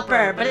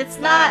popper, but it's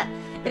not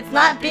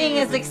being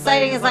as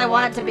exciting as I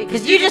want it to be,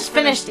 because you just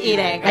finished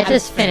eating. I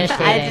just finished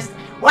eating.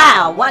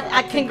 Wow, what,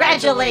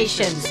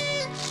 congratulations.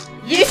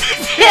 You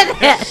did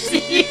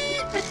it.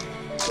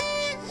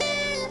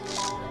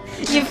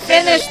 You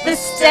finished the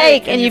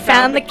steak and you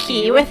found the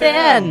key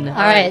within.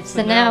 Alright,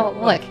 so now,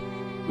 look,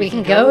 we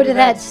can go to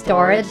that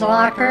storage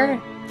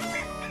locker.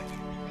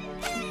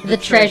 The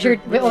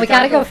treasure... Well, we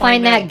gotta go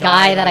find that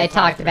guy that I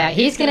talked about.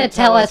 He's gonna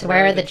tell us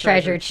where the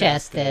treasure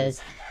chest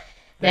is.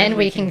 Then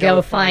we can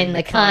go find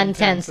the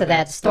contents of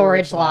that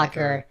storage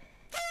locker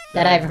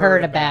that I've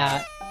heard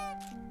about.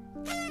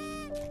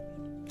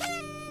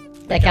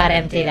 That got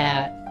emptied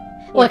out.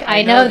 Look,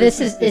 I know this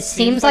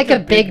seems like a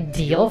big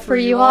deal for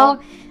you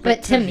all,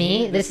 but to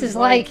me, this is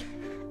like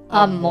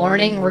a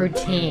morning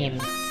routine.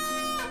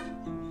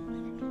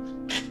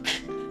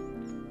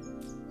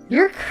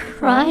 You're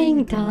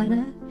crying,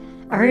 Donna.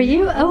 Are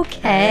you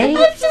okay?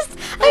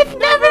 I've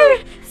never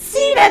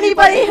seen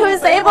anybody who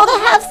is able to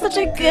have such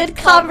a good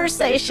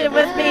conversation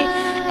with me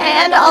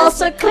and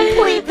also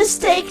complete the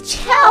steak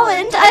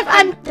challenge.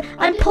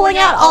 I'm pulling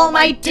out all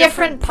my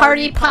different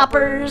party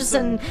poppers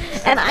and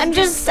I'm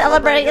just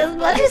celebrating as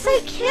much as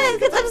I can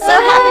because I'm so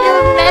happy to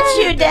have met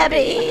you,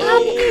 Debbie.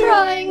 I'm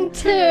crying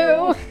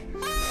too.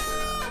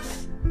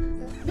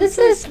 This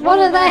is one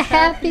of the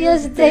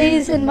happiest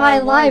days in my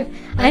life.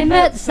 I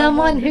met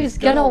someone who's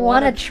gonna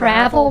want to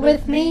travel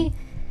with me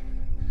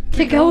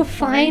to go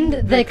find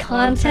the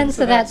contents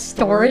of that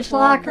storage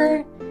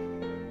locker.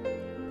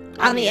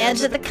 On the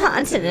edge of the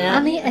continent.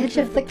 On the edge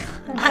of the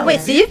continent. Wait,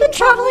 so you've been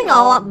traveling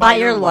all up by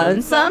your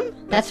lonesome?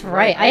 That's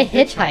right, I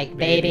hitchhike,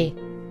 baby.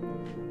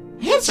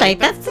 Hitchhike?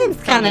 That seems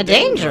kind of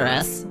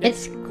dangerous.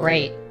 It's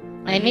great.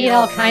 I meet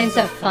all kinds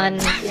of fun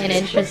and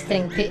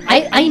interesting people.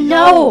 I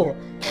know!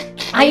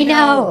 I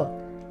know!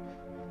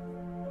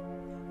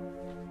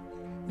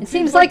 It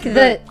seems like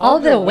all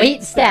the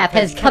wait staff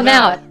has come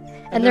out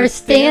and they're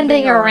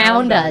standing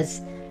around us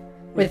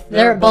with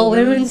their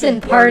balloons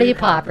and party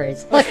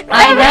poppers. Look,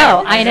 I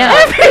know.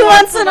 Every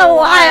once in a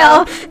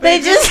while, they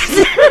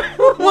just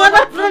one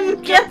of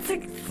them gets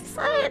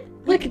excited.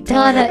 Look,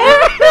 Donna,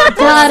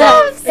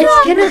 So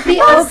it's gonna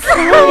be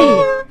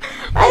okay.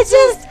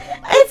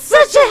 It's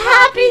such a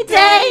happy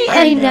day.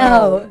 I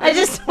know. I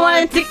just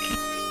wanted to.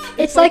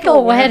 It's like a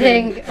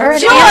wedding or an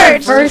George!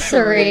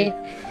 anniversary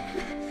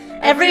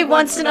Every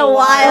once in a or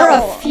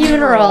while, a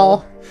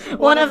funeral.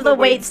 one of the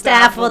wait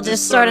staff will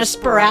just sort of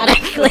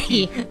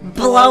sporadically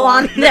blow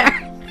on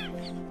there.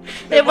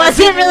 It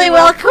wasn't really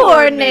well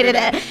coordinated.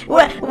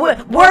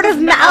 Word of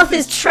mouth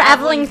is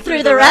traveling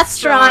through the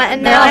restaurant,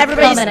 and now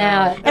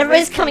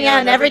everybody's coming out,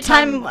 and every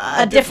time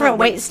a different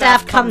wait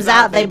staff comes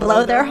out, they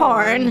blow their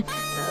horn.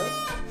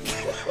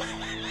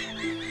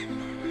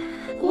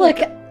 Look,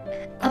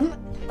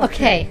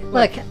 okay,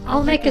 look,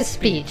 I'll make a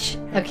speech,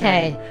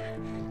 okay?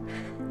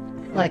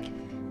 Look,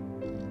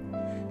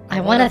 I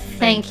want to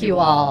thank you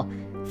all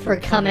for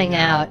coming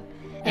out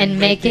and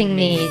making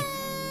me...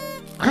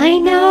 I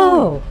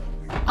know!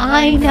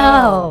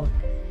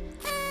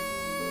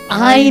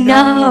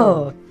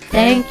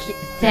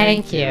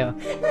 Thank you.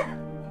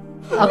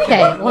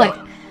 Okay, look,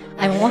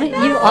 I want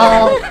you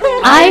all...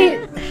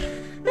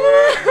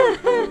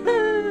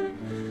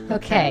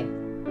 Okay.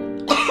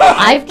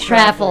 I've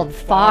traveled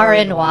far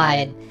and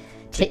wide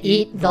to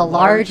eat the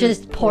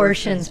largest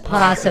portions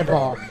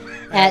possible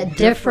at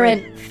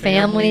different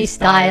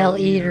family-style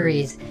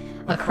eateries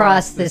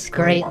across this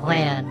great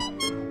land.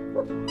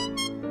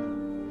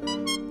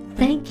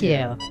 Thank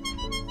you.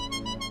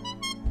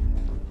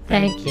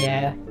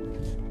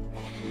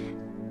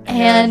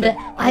 And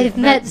I've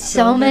met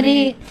so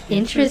many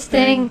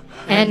interesting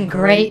and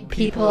great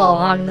people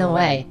along the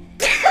way.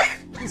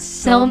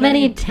 So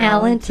many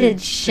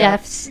talented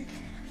chefs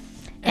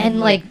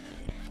and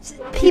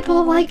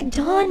people like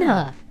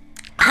Donna.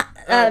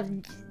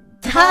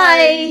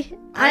 Hi,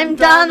 I'm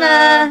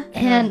Donna.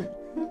 And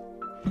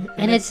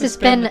it's just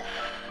been,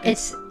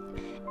 it's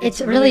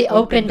really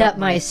opened up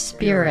my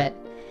spirit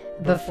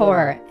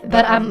before,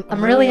 but I'm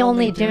really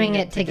only doing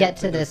it to get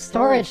to the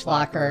storage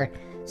locker.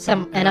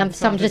 I'm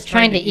just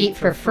trying to eat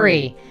for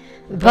free.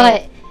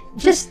 But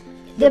just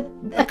the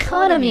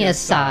economy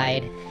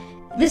aside,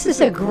 this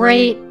is a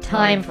great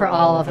time for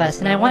all of us,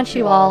 and I want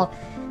you all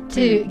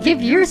to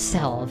give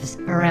yourselves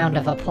a round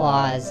of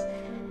applause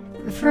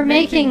for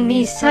making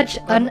me such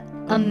an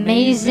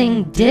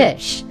amazing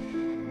dish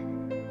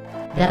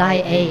that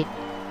I ate.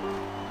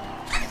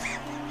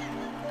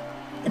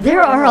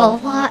 There are a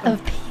lot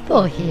of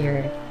people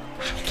here.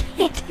 I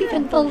can't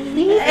even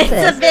believe this.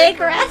 It's a big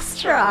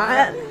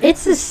restaurant.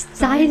 It's the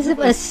size of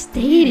a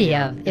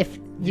stadium, if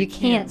you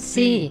can't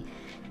see.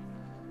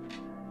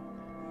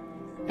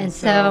 And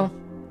so,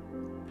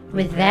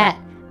 with that,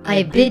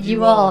 I bid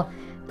you all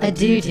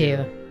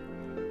adieu.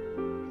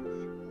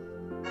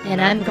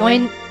 And I'm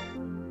going...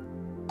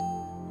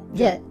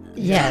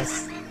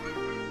 Yes.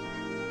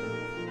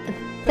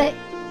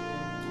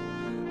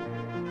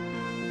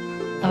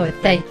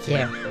 Thank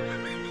you.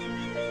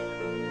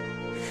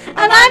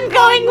 And I'm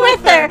going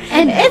with her.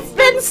 And it's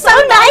been so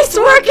nice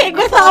working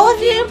with all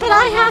of you, but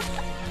I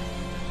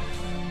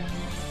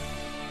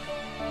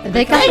have...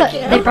 They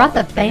brought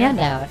the band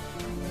out.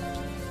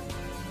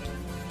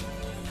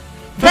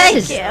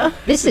 Thank you.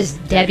 This is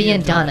Debbie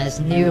and Donna's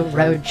new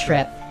road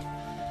trip.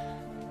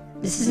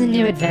 This is a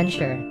new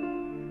adventure.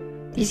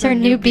 These are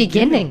new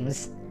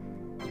beginnings.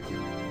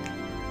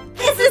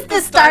 This is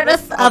the start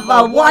of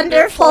a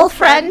wonderful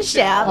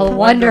friendship. A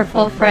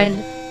wonderful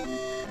friend.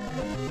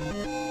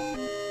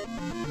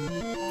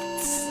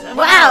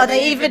 Wow,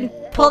 they even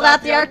pulled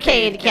out the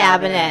arcade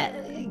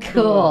cabinet.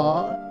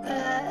 Cool.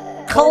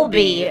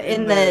 Colby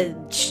in the,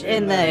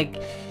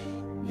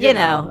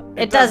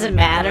 it doesn't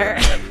matter.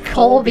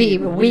 Colby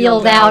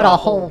wheeled out a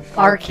whole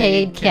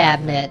arcade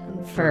cabinet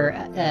for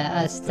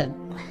us to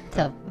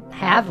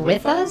have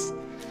with us?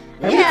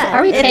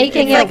 Are we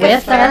taking it like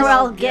with a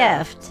farewell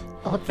gift.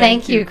 Oh,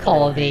 thank you,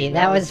 Colby.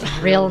 That was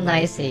real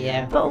nice of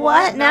you. But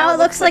what? Now it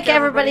looks like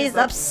everybody's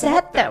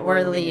upset that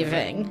we're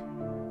leaving.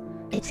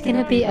 It's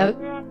gonna be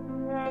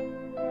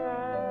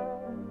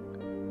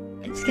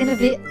It's gonna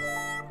be...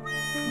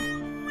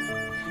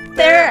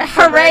 They're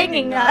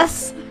haranguing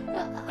us.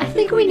 I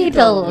think we need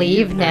to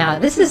leave now.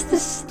 This is the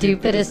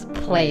stupidest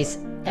place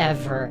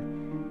ever.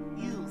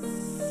 You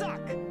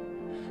suck.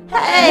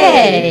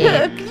 Hey!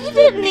 Hey! You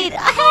didn't need...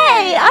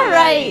 Hey!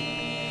 Alright!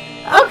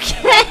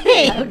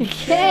 Okay!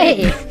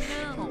 Okay.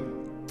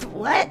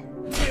 What?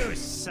 You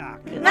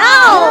suck.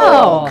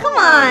 No! Come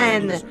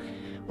on!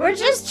 We're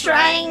just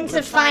trying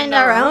to find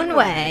our own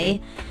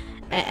way.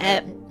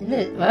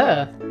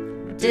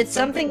 Did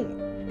something...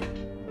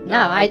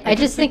 No, I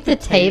just think the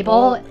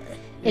table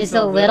is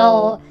a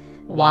little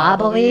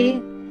wobbly,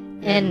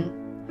 and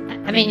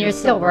I mean, you're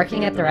still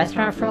working at the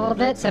restaurant for a little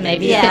bit, so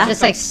maybe you could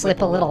just like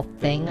slip a little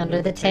thing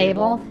under the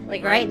table.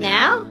 Like right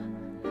now?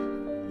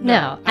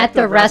 No, at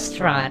the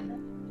restaurant.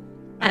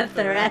 At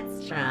the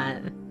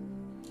restaurant.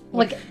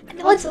 Look,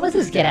 let's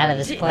just get out of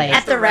this place.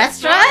 At the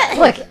restaurant?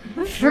 Look,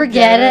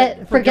 forget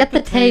it. Forget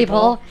the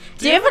table.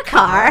 Do you have a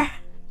car?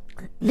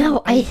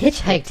 No, I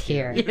hitchhiked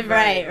here.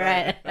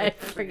 Right. I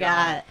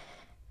forgot.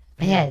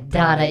 Man,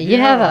 Donna, you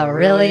have a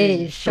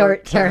really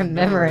short-term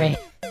memory.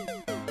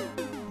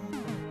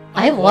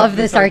 I love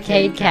this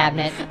arcade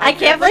cabinet. I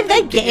can't believe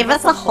they gave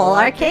us a whole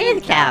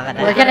arcade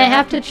cabinet. We're gonna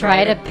have to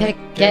try to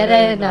get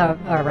in a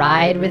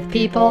ride with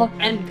people.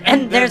 And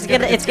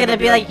it's gonna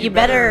be like,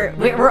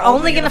 we're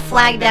only gonna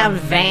flag down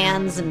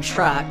vans and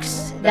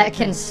trucks. That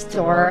can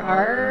store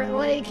our,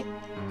 like,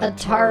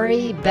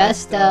 Atari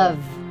best of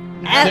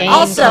And game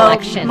also,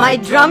 collection. my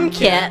drum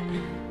kit.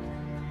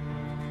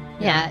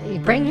 Yeah, you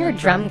bring your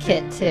drum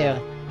kit too.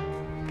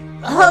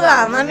 Hold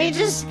on, let me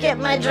just get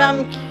my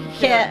drum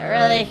kit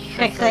really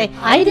quickly.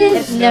 I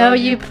didn't know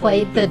you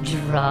played the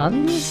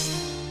drums.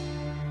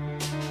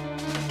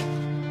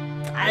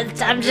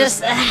 I'm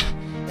just...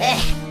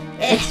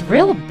 It's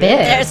real big.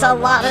 There's a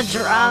lot of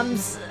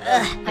drums.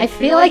 I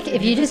feel like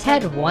if you just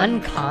had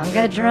one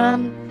conga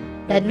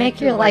drum, that'd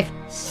make your life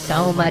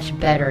so much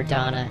better,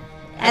 Donna.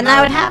 And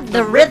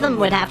the rhythm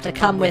would have to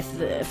come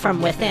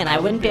from within. I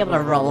wouldn't be able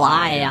to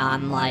rely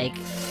on, like,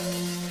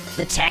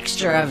 the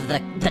texture of the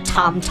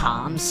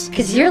tom-toms.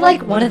 Because you're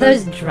like one of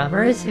those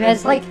drummers who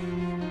has like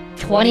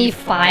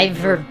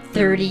 25 or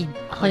 30,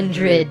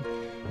 100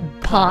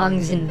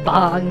 pongs and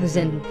bongs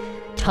and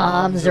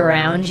toms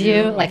around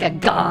you, like a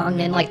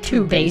gong and like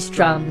 2 bass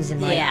drums,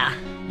 and like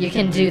you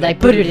can do like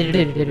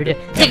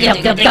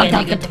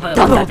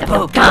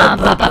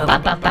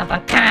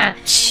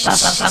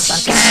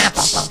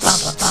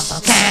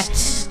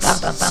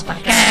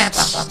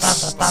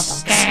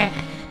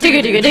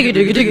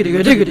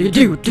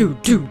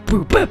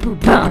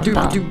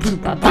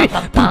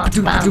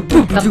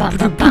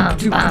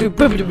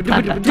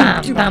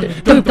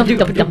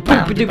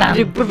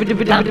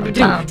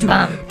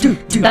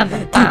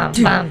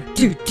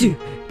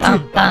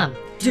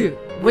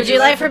Would you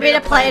like for me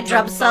to play a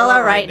drum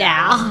solo right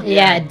now?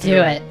 Yeah, do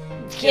it.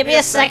 Give me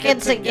a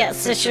second to get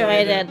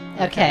situated.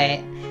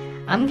 Okay,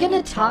 I'm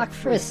gonna talk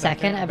for a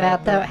second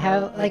about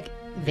how like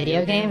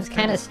video games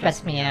kind of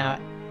stress me out.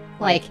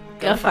 Like,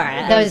 go for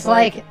it. Those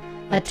like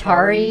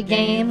Atari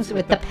games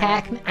with the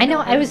Pac-Man. I know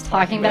I was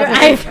talking about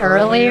this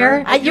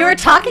earlier. You were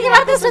talking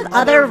about this with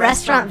other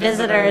restaurant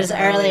visitors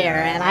earlier,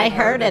 and I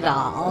heard it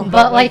all.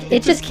 But like,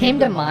 it just came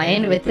to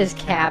mind with this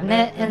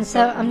cabinet, and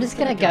so I'm just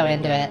gonna go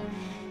into it.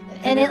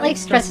 And it like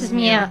stresses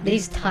me out.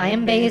 These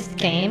time-based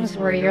games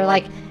where you're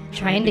like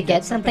trying to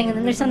get something, and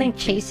then there's something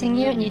chasing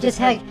you, and you just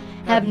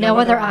have no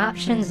other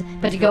options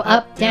but to go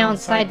up, down,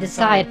 side to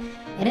side,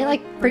 and it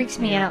like freaks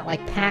me out.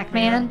 Like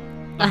Pac-Man.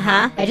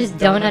 I just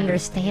don't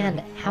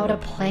understand how to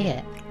play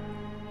it.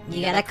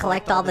 You gotta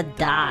collect all the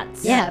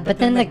dots. Yeah, but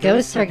then the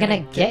ghosts are gonna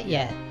get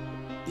you.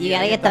 You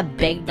gotta get the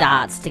big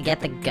dots to get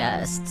the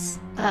ghosts.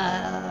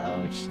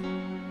 Oh,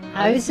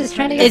 I was just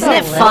trying to get Isn't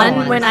it fun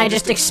ones. when I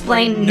just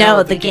explain,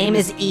 no, the game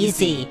is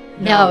easy?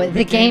 No,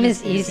 the game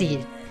is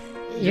easy.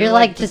 You're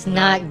like just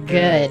not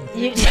good.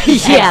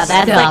 Yeah,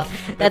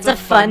 that's a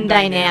fun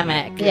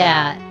dynamic.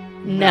 Yeah,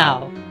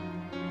 no.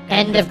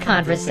 End of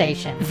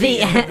conversation.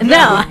 The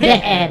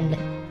end.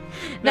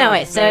 No,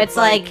 wait, so it's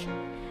like,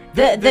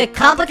 the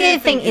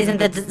complicated thing isn't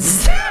that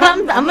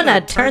I'm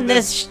gonna turn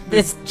this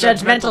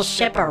judgmental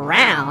ship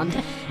around,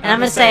 and I'm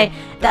gonna say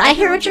that I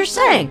hear what you're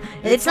saying.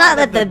 It's not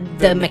that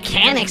the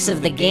mechanics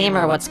of the game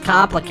are what's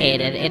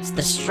complicated, it's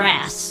the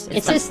stress.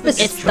 It's just the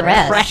stress. It's the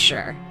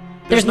pressure.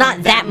 There's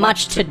not that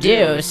much to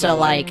do, so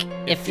like,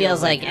 it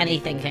feels like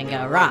anything can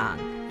go wrong.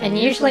 And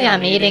usually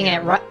I'm eating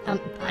it,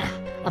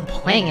 I'm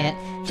playing it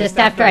just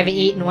after I've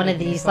eaten one of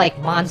these like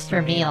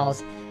monster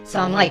meals. So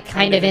I'm like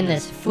kind of in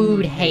this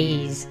food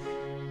haze,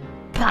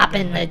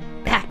 popping the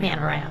Pac-Man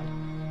around.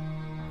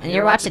 And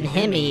you're watching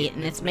him eat,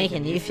 and it's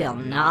making you feel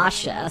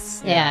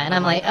nauseous. Yeah, and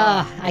I'm like,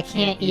 ugh, I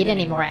can't eat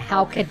anymore.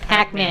 How could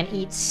Pac-Man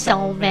eat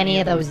so many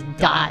of those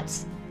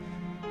dots?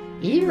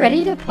 You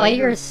ready to play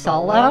your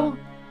solo?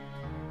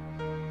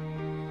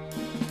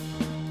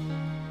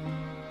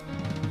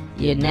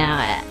 You know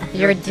it.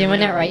 You're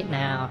doing it right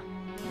now.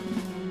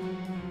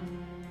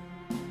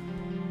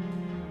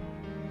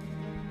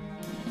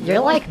 You're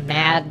like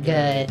mad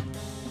good.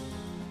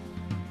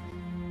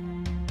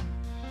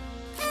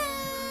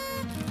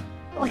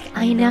 Like,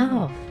 I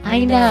know.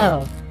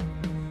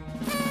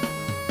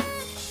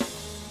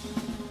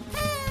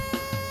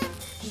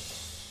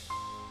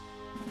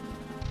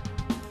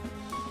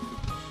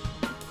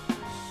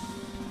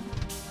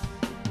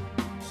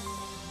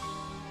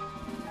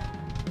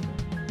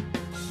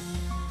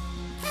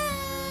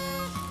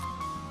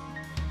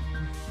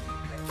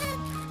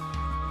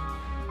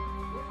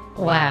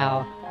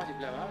 Wow.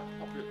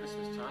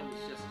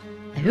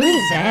 Who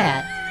is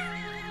that?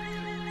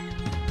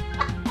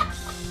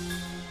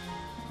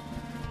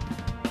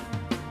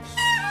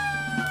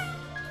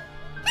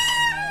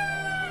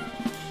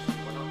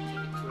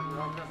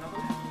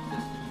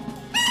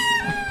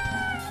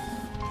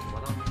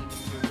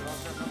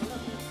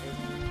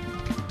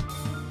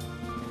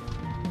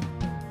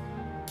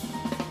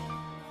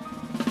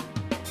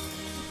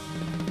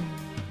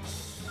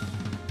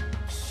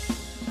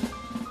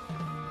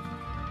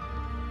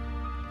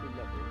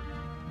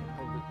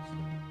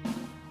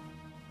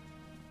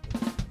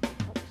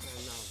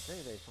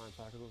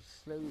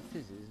 Slow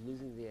fizzes,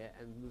 losing the air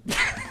and moving.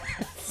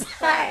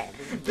 Sorry.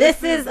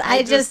 This is,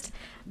 I just,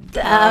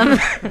 Upside down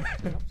and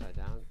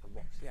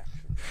watch the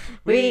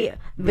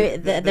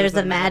action. there's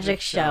a magic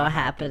show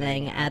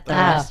happening at the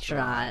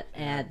restaurant,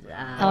 and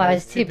Oh, I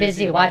was too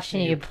busy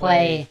watching you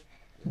play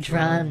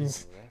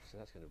drums. So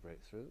that's going to break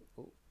through.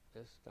 Oh,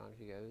 yes, down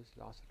she goes.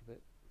 Last little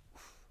bit.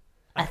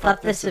 I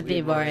thought this would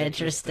be more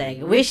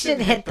interesting. We should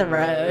hit the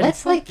road.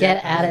 Let's like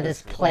get out of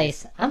this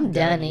place. I'm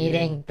done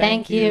eating.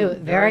 Thank you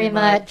very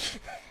much.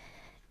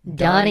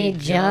 Donnie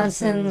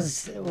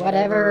Johnson's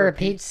whatever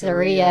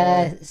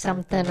pizzeria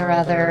something or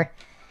other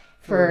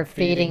for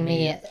feeding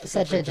me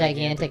such a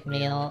gigantic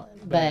meal,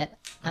 but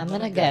I'm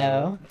gonna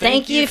go.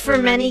 Thank you for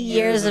many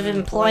years of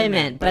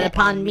employment, but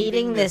upon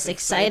meeting this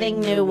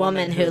exciting new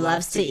woman who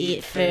loves to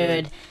eat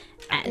food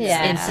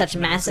in such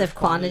massive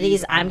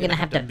quantities, I'm gonna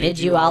have to bid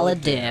you all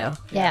adieu.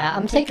 Yeah,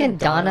 I'm taking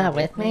Donna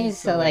with me,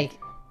 so like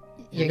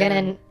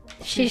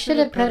she should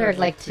have put her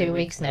like 2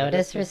 weeks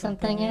notice or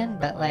something in,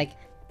 but like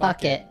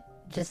fuck it.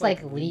 Just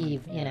like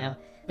leave, you know.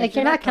 Like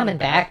you're not coming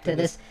back to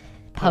this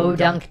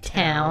podunk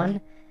town.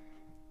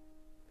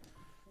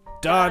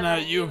 Donna,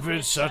 you've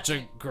been such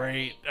a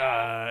great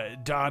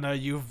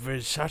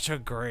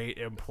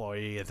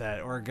employee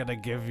that we're gonna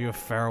give you a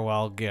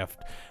farewell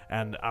gift,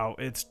 and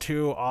it's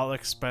 2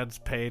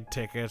 all-expense-paid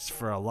tickets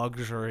for a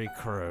luxury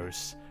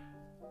cruise.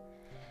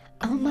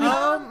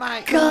 Oh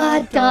my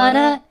god,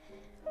 Donna.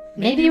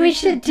 Maybe we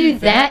should do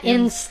that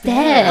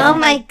instead. Oh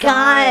my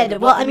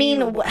god. Well, I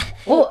mean,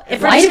 well,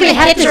 if why does it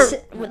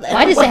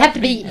have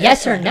to be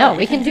yes or no?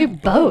 We can do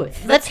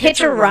both. Let's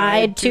hitch a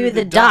ride to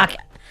the dock.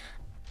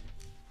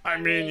 I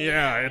mean,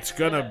 yeah, it's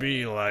gonna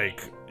be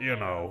like,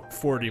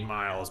 40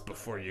 miles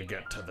before you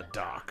get to the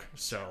dock.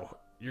 So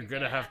you're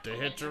gonna have to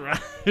hitch a ride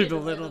a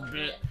little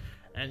bit,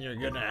 and you're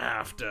gonna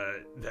have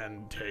to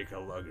then take a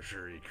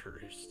luxury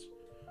cruise.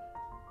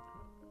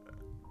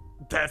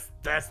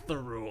 That's the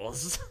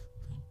rules.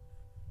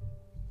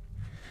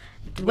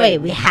 Wait,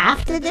 we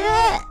have to do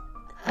it?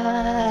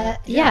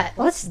 Yeah,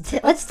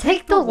 let's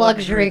take the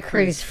luxury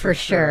cruise for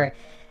sure.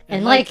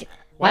 And like,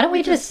 why don't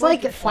we just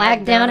like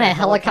flag down a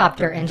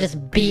helicopter and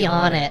just be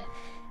on it?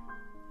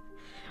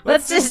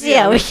 Let's just,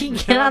 we can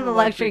get on the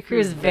luxury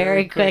cruise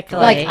very quickly.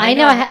 Like, I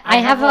know I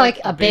have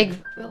like a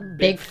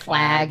big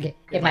flag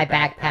in my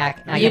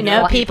backpack. You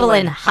know people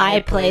in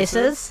high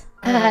places?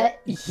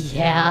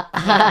 Yeah.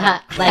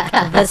 Like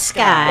the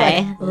sky.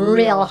 Like,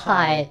 real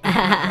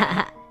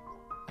high.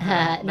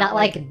 Not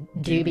like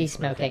doobie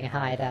smoking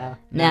high though.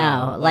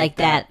 No, like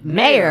that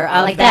mayor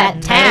of like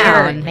that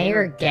town.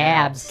 Mayor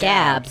Gabs.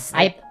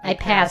 I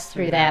passed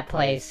through that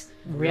place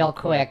real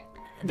quick.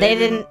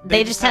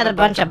 They just had a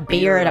bunch of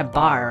beer at a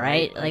bar,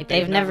 right? Like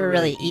they've never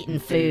really eaten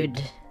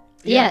food.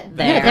 Yeah,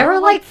 there were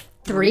like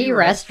 3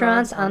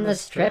 restaurants on the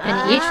strip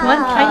and each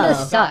one kind of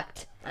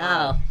sucked.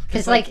 Oh.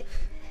 Cuz like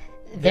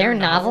their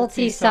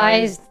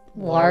novelty-sized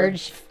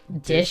large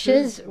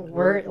dishes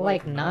were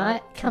like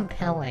not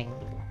compelling.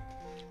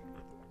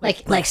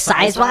 Like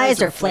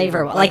size-wise or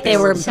flavor? Like they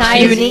were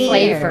size, puny?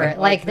 Flavor.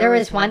 Like there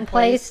was one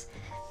place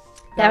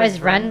that was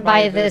run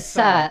by this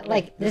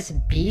this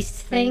beast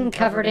thing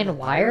covered in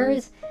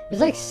wires. It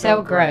was like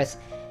so gross.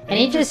 And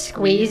he just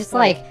squeezed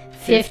like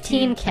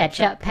 15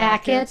 ketchup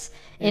packets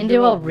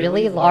into a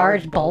really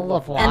large bowl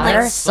of water. And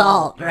like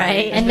salt,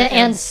 right?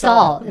 And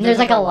salt. And there's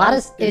like a lot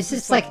of, it's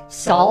just like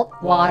salt,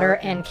 water,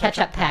 and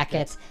ketchup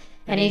packets.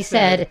 and he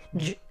said,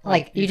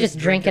 like, you just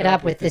drink it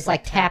up with this,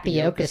 like,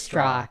 tapioca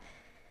straw.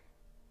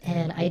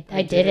 And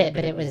I did it,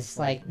 but it was,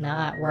 like,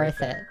 not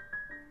worth it.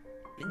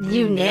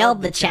 You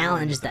nailed the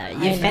challenge, though.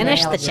 You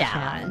finished the nailed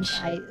challenge.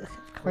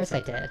 Of course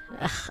I did.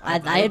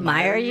 I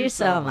admire you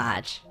so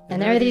much.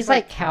 And there were these,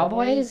 like,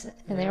 cowboys,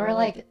 and they were,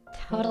 like,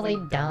 totally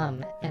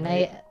dumb. And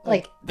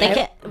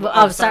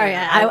sorry,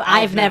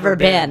 I've never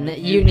been.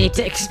 You need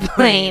to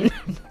explain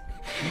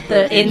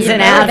the ins You've and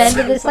never outs.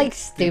 been to this, like,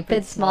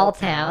 stupid small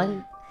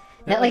town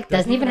that, like,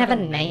 doesn't even have a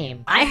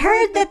name. I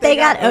heard that they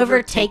got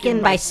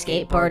overtaken by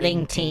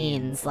skateboarding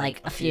teens,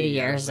 like, a few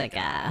years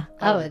ago.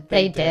 Oh,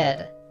 they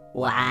did.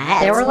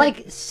 What? There were,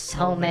 like,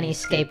 so many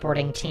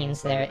skateboarding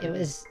teens there. It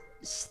was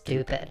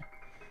stupid.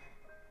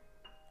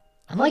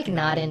 I'm, like,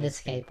 not into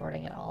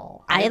skateboarding at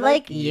all. I,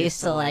 like,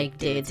 used to like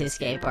dudes who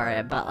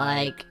skateboarded, but,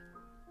 like,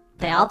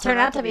 they all turn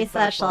out to be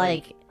such,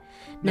 like...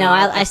 No,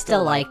 I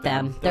still like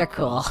them. They're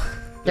cool.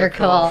 They're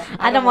cool.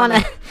 I don't want to...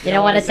 You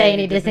don't want to say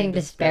anything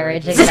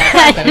disparaging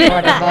about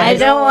skateboarding boys. I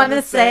don't want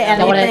to say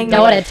anything...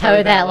 Don't want to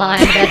toe that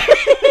line, but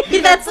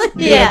That's...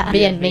 Yeah.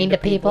 being mean to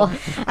people.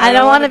 I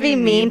don't want to be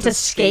mean to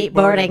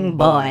skateboarding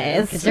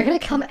boys. Because they're going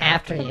to come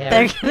after you.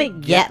 They're gonna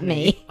get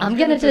me. I'm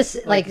going to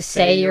just, like,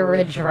 say your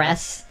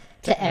address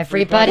to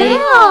everybody.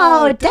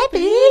 Oh,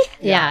 Debbie!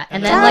 Yeah,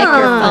 and then, like,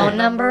 your Don't. phone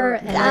number,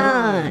 and then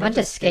Don't. a bunch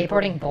of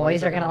skateboarding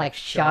boys are going to, like,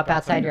 show up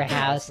outside your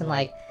house and,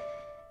 like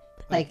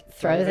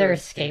throw their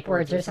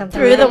skateboards or something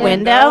Through at the you.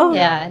 window?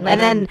 Yeah, and, like, And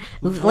then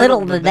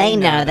little do they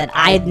know that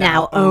I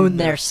now own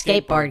their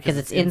skateboard because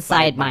it's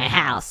inside my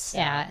house.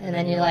 Yeah, and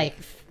then you, like,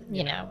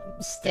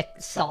 stick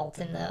salt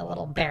in the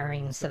little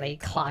bearings so they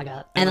clog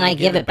up. And then I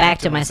give it back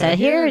to him. I said,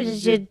 "Here,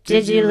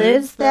 did you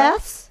lose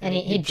this?" And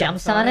he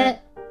jumps on it,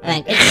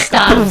 And it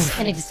stops,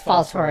 and he just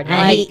falls forward. And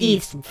Like, he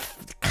eats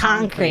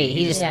concrete.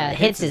 He just Yeah.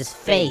 hits his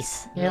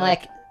face. you're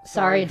like,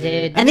 sorry,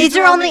 dude. And these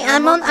are only.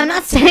 I'm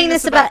not saying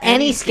this about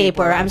any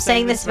skateboarder. I'm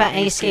saying this about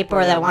any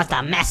skateboarder that wants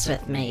to mess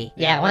with me.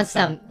 Yeah, wants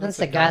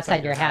to go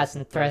outside your house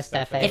and throw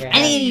stuff at If your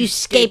any house. of you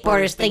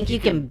skateboarders think you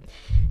can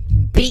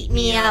beat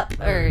me up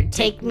or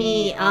take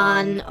me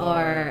on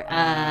or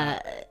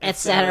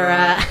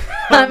etc.,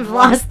 I've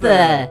lost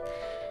the.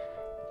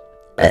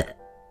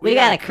 We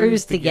got a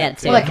cruise to get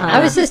to. Look, huh? I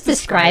was just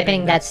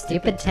describing that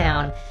stupid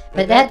town,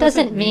 but that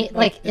doesn't mean,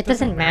 like, it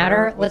doesn't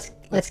matter. Let's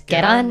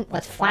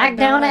flag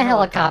down a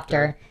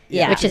helicopter,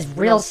 Yeah. which is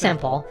real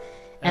simple,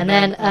 and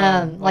then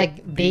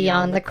like, be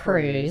on the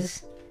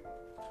cruise,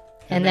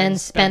 and then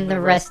spend the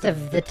rest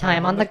of the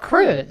time on the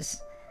cruise,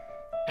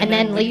 and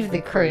then leave the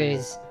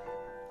cruise,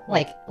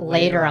 like,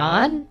 later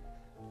on,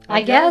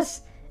 I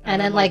guess, and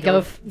then, like,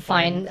 go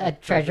find a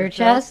treasure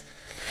chest.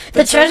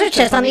 The treasure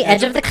chest on the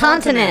edge of the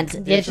continent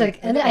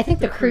And I think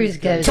the cruise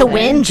goes to there.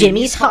 win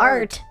Jimmy's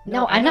heart.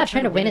 No, I'm not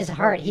trying to win his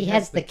heart. He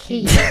has the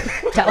key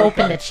to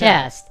open the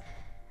chest.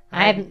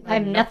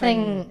 I'm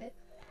nothing.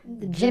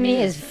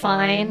 Jimmy is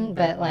fine,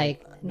 but,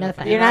 like, no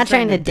thanks. You're not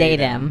trying to date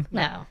him.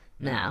 No,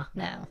 No.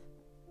 no.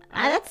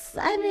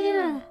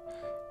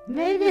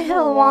 Maybe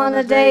he'll want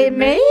to date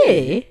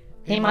me.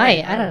 He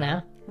might. I don't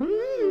know.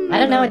 I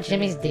don't know what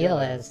Jimmy's deal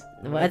is.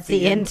 What's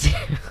he into?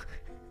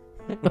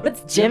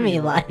 What's Jimmy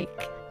like?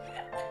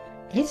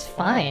 He's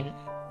fine.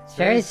 It's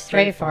very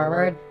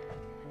straightforward.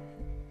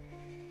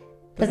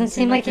 Doesn't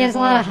seem like he has a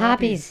lot of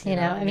hobbies, you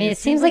know? I mean, it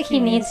seems like he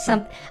needs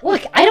some...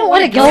 Look, I don't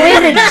want to go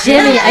into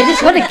Jimmy. I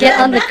just want to get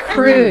on the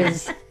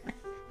cruise.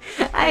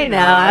 I know,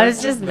 I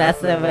was just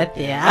messing with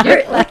you.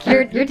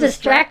 You're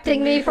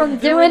distracting me from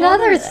doing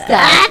other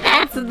stuff.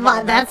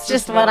 That's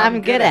just what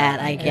I'm good at,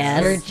 I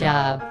guess. It's your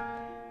job.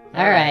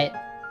 All right.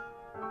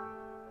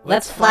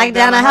 Let's flag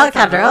down a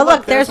helicopter. Oh,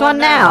 look, there's one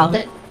now.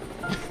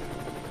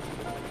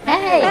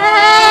 Hey!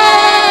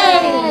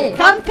 Hey!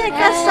 Come pick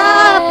us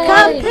up!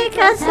 Come pick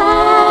us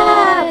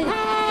up!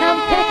 Come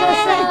pick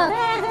us up!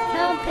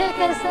 Come pick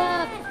us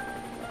up!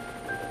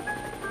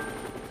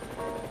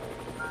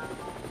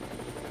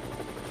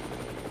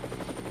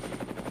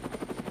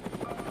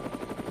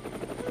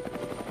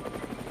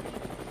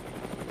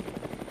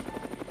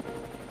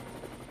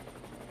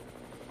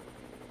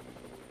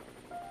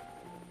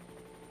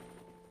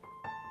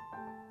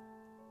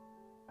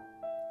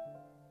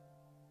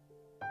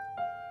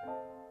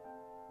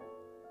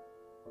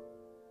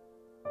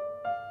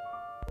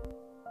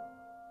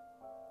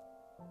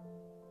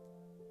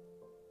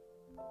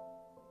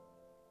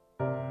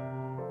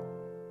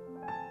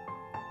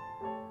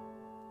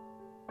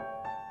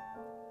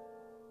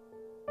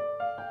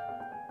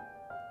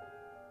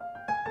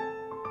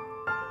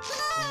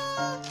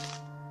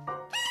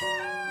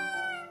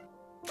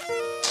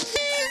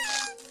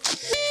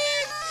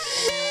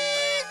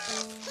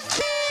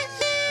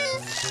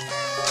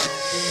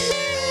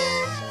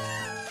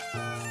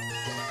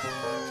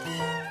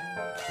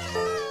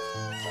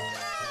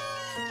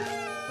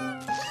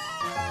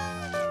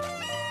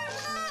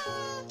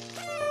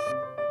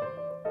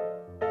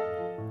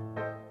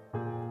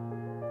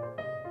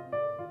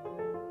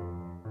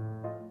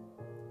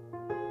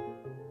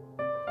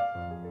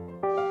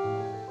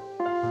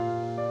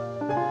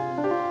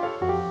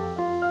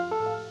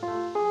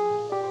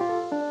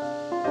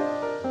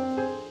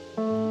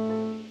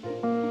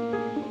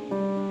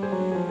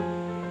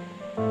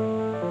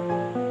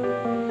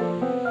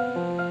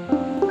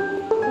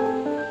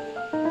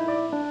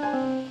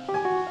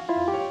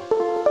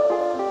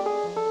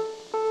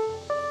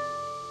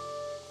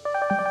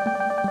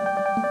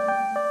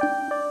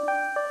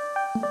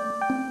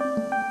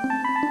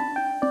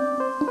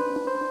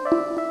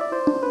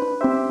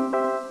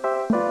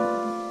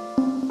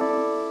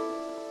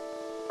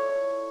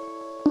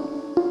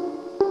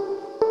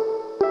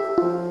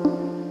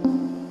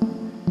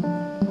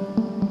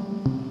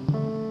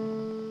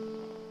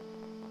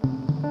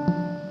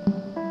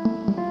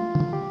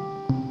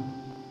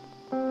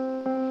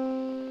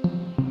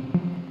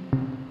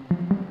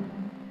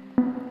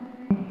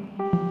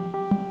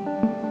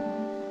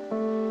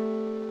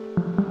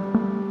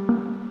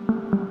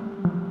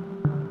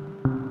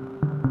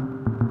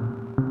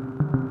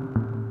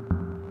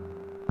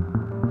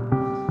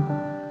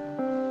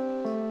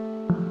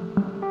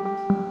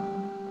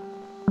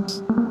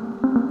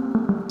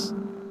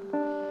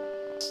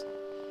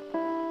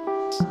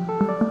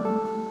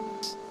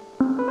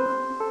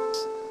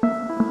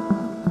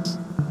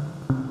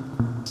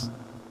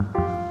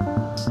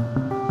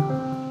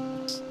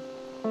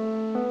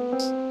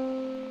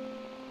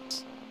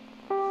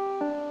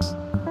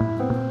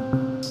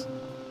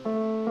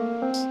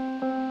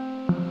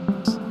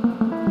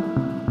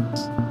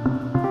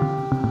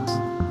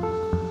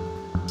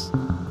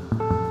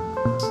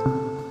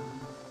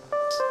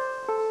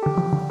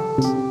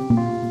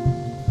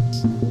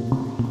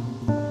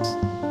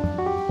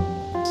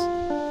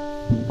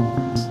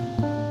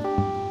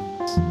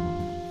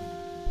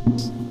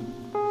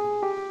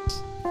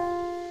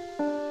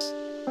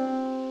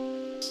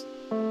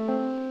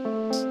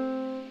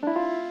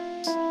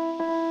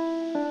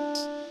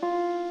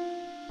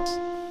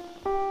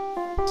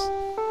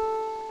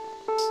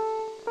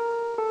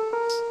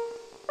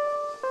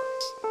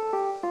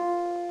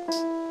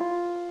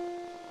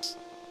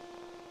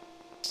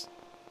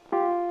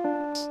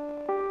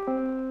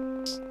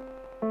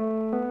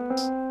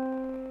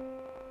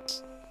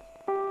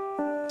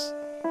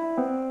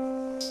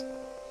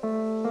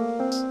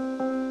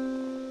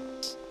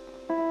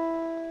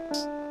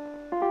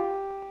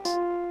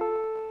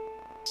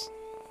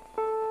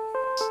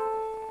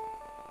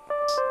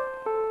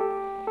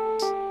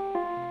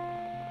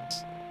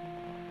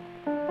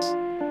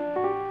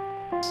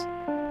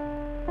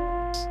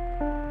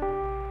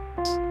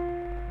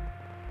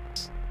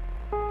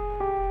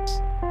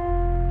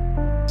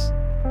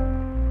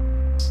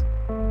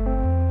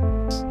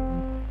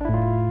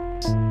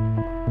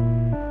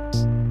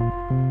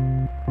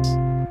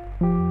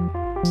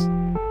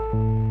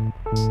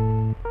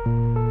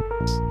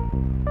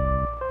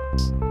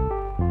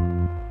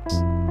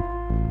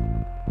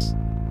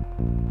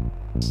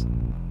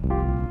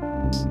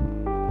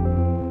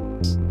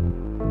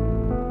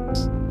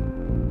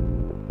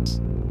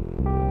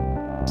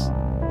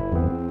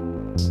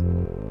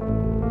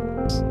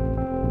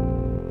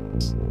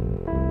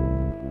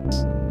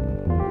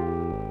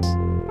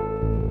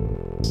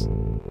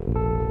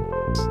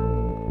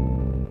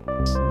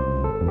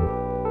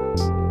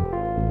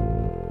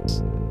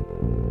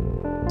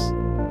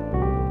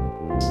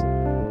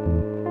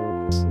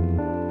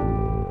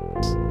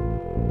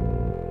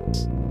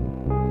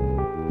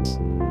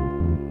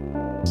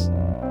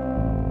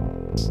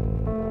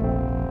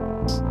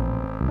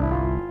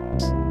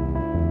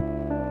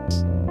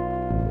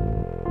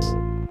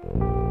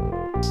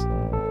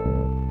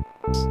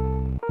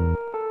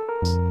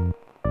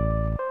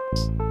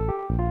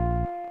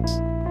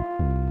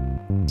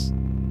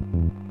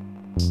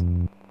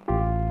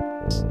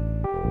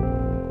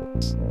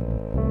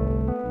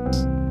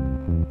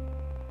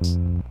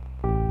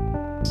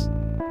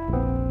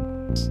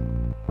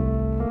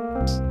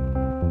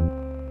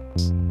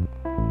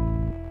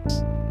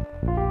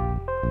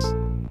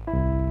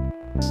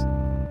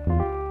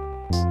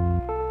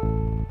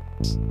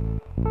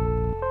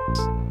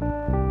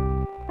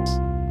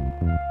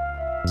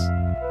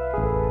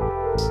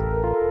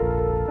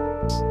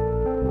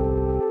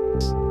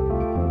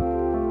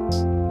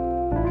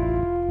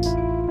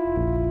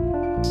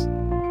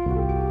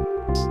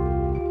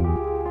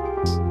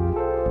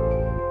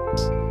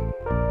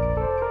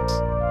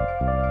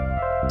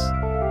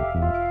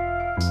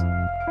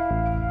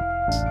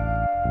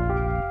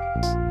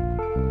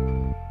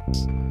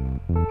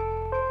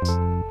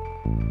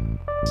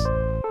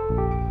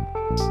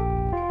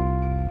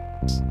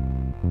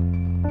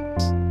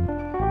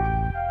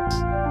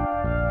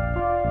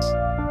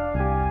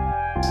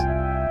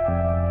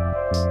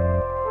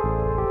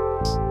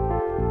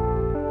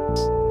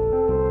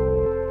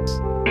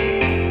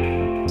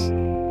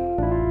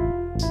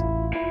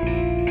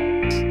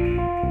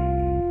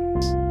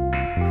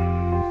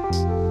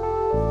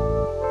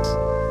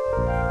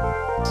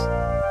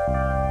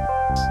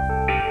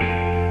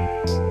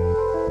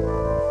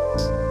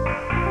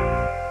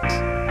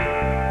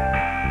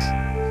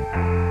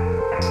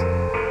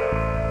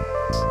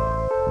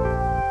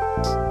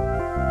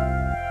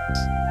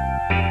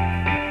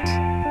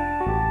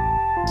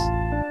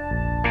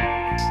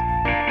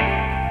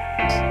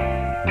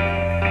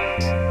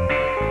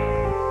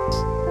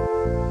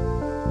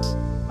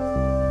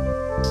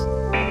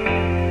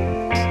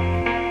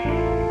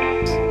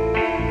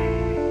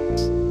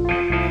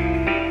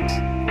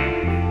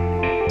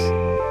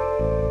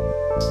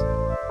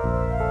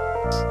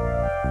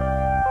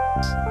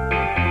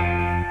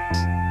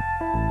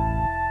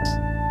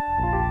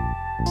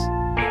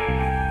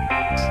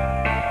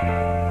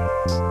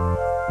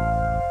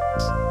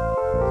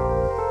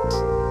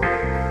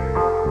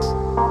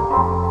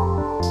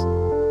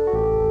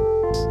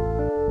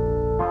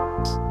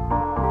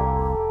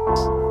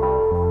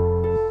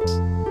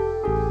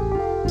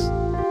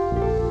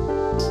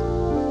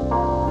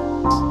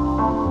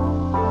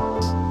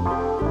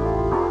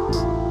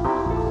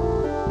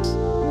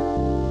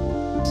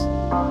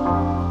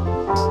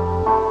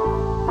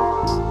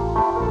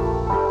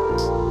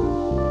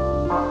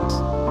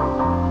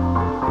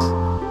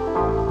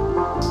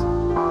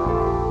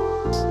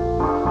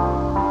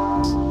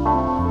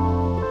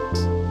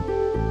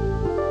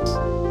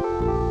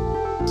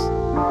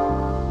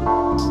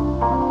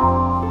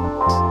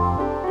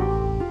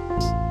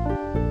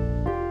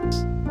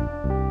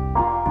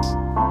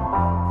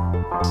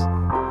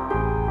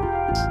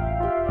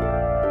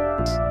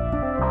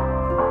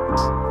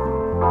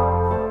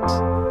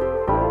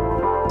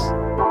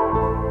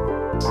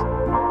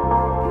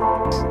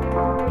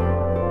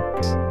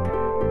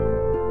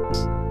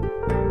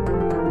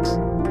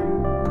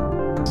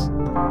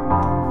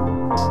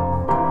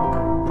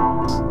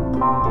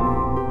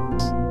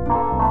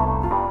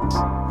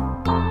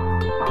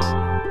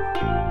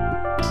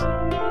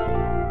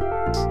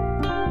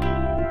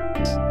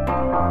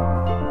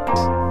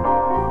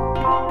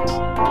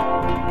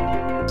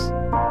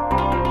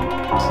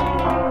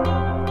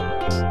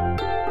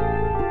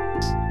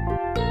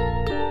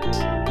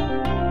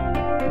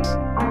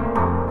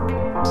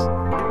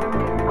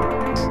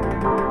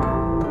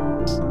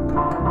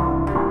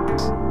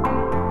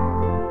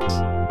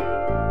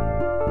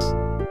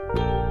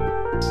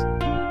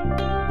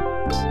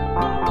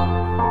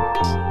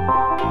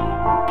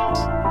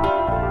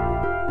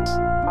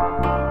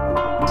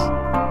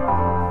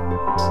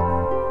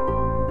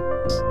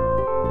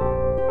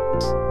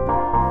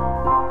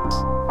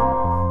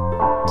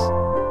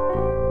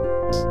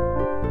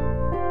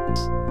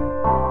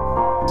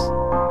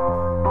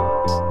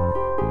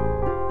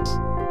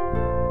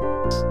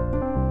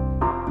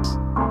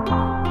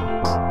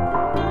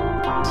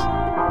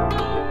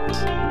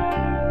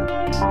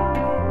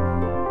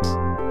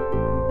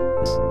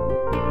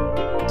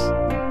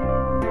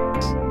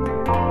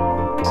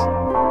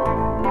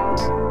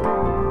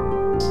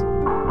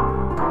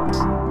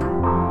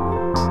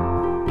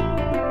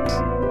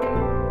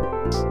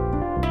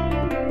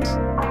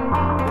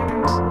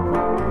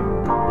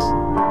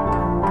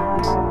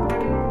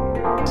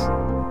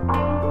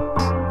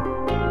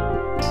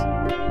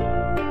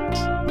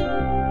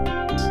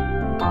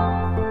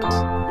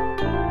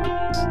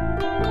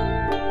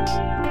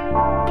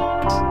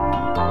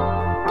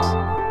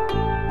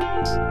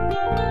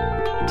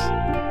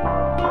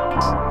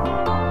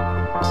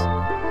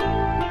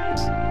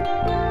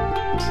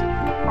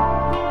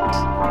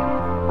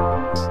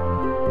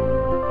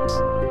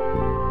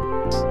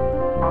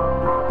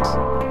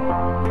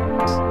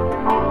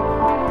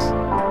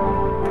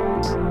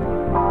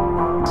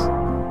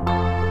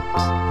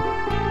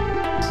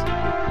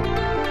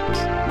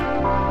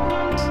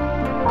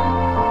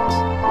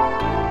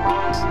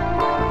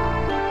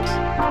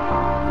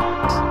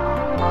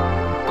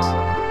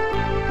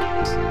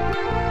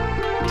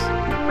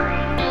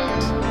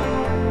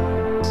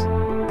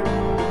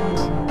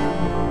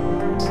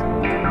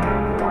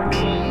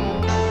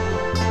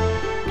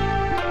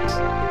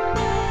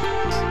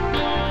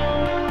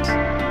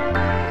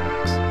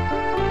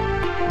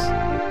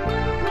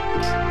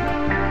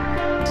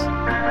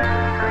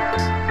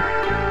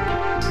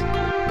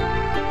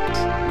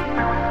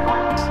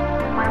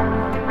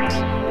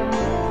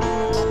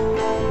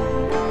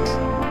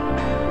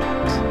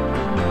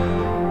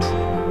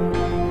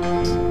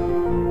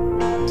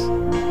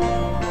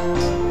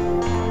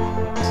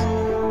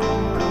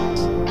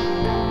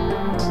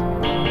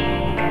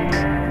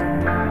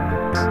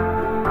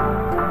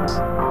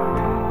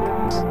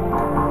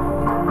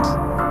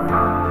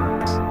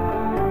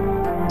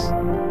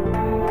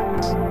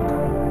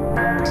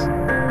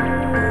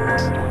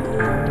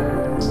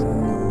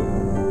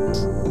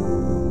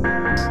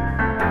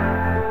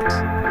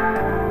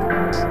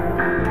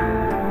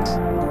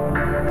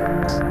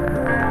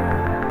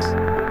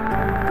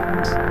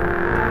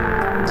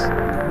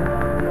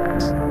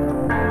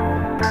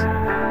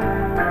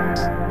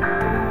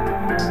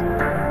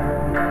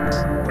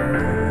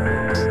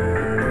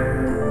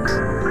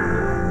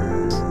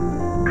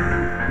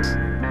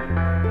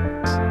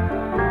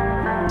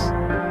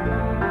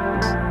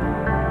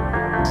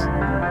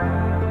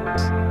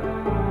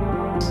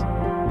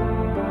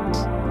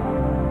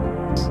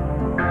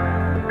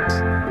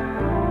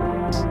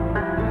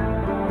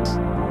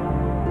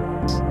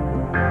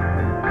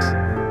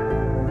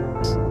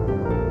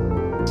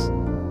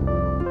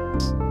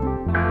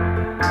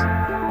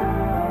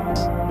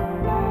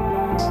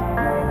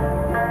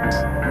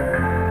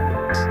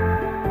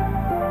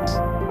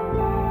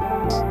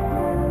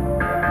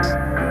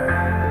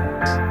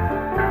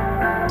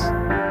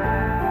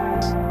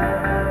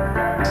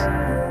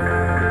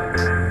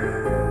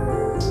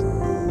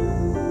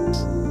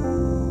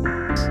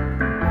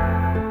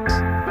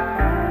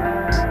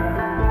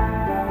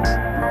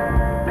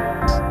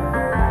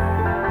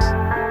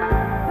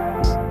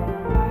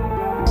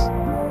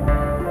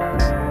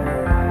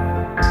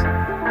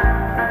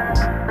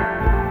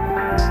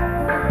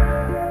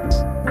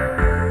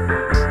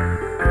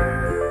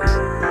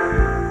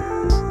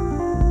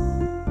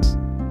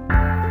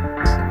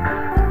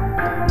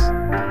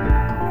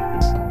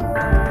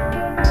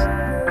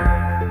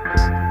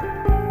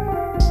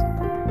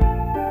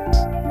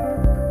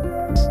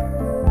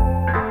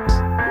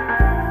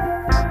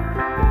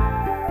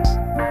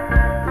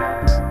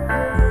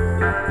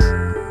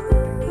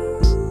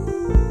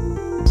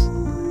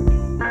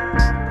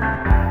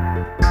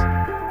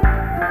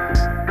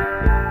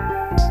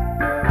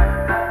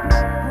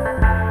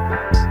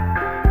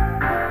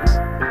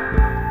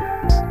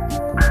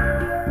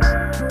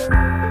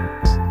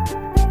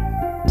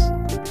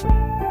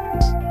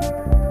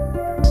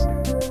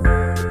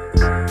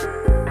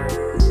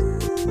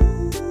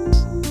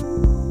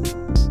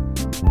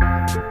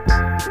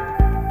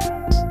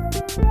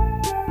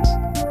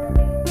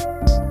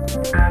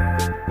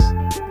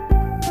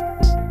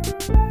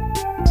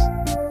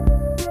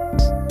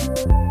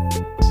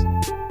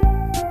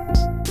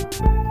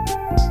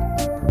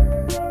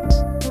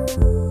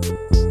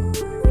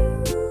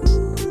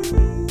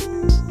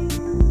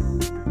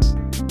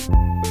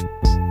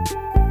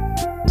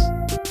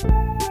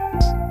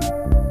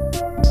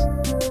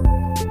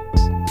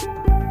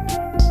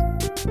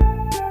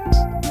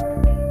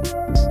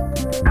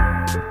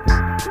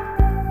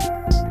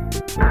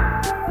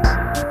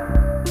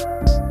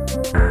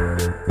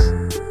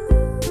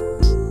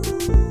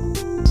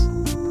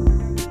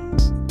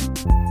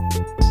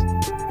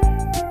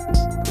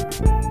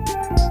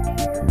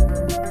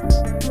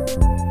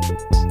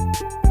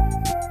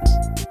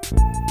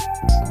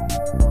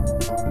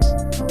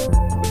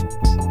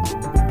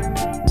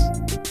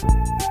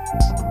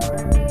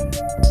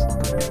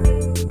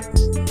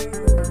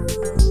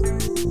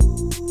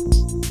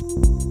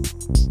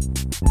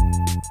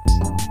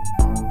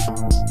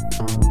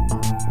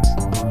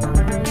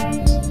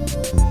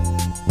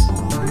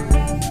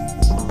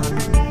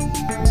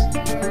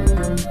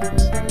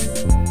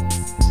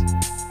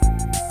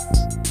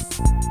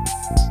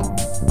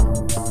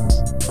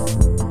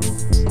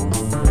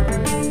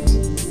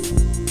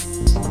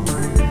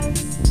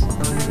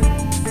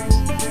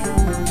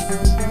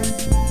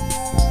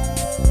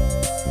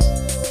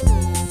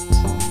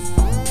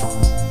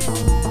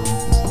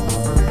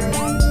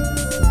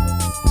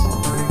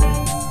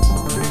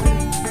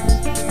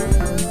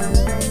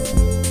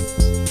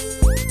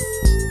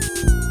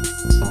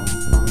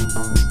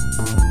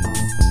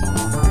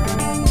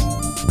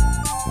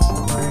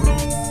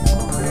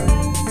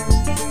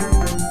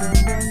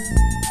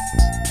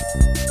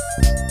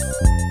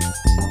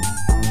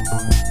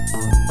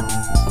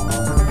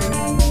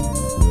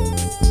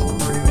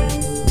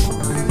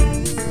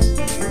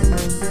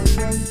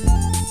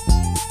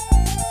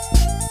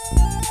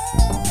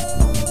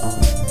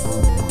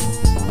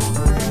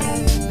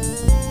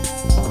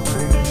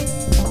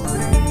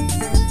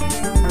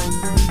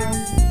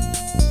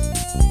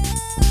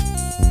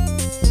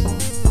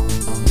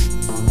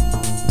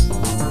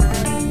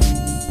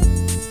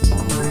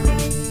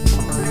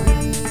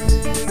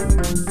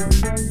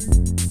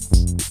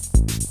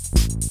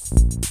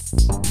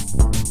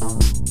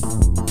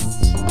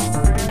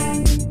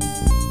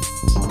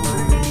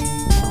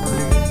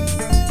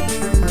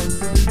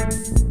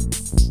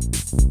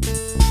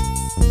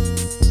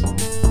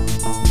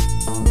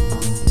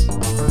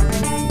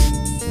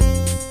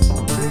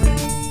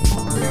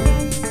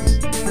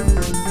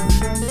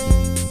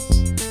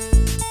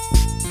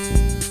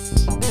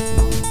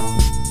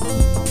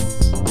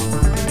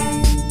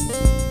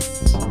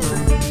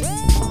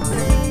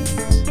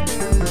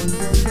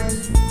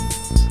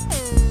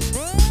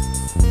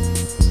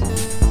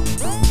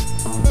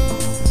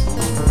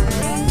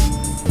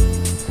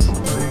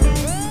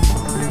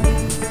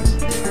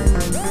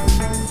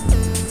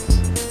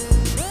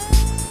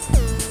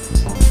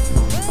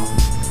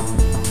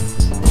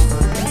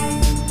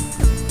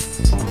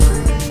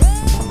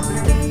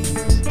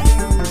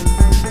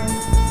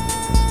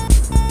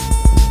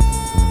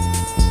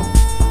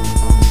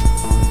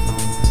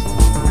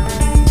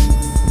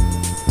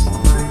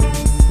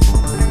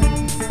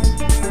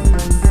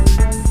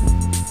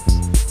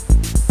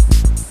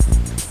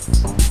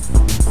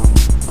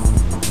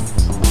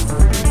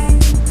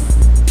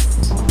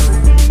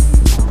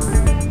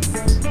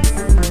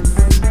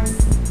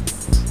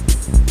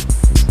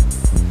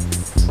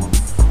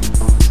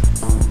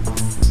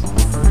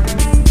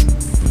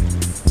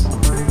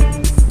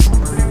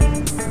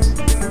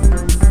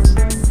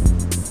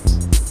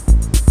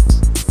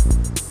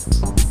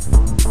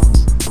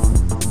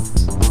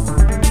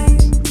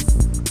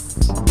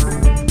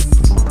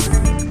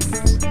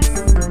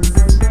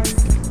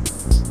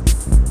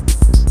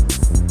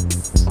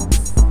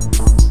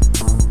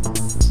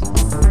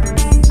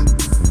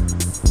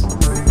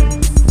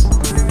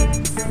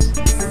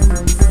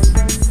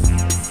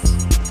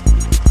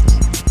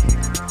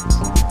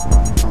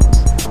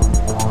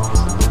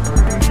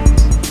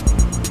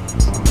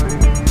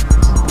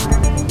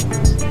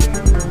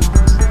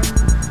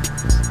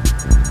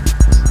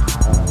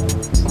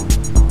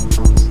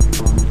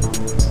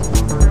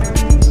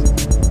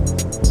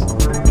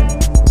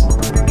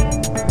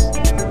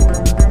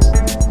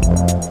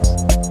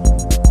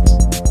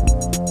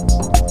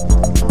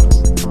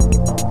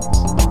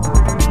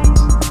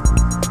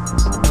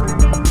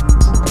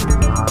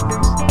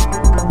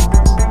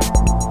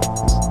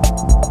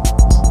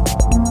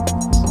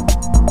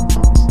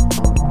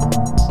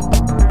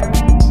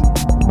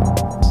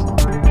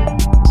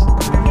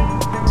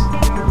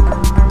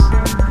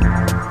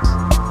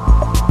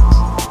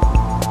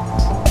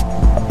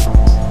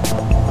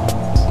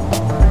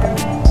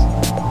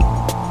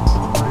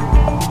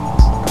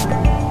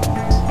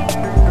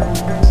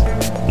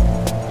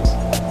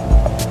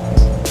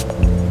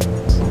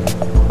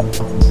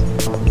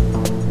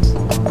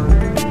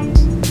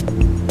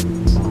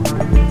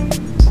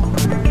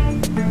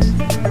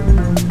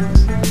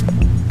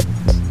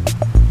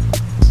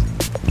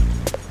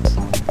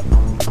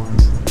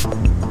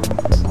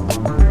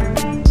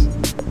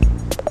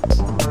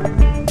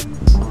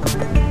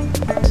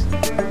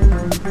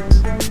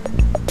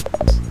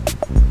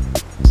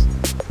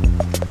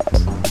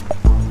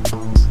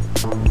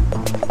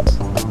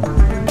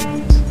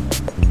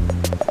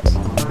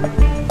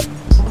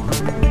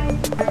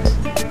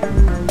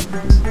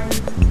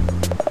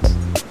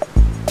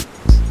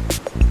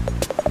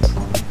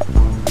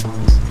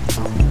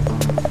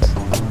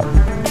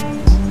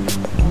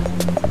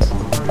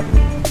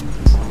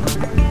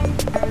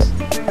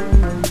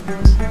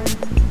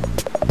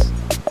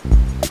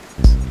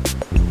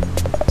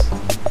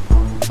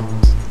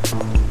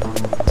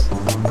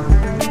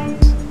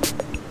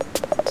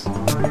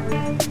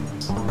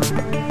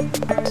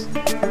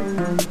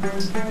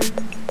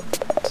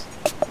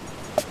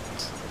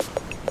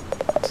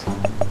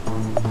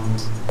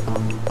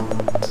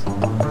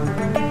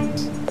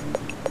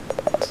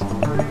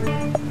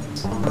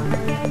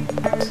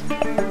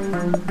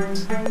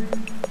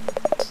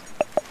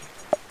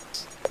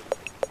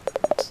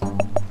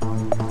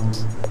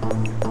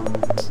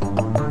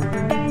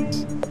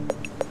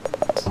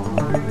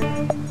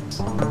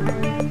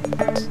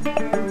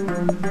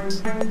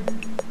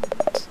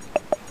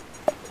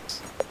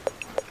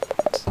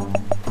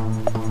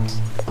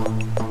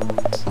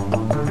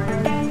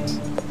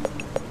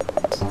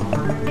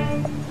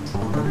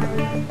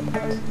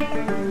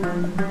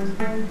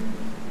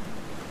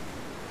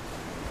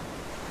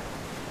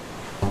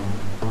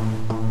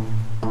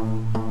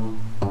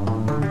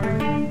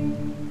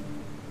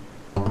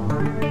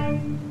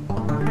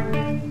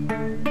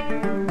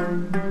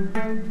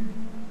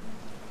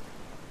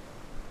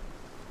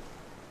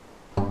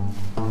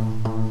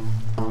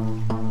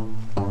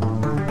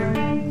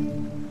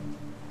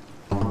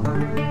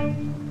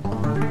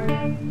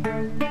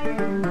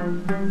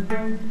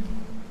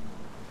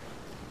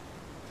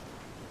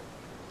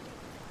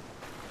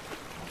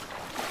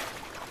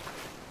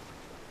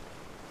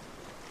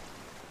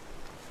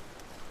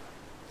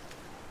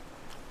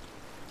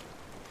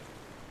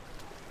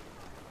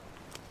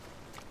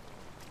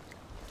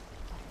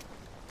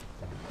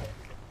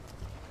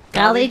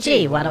 Golly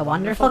gee, what a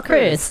wonderful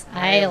cruise.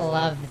 I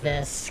love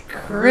this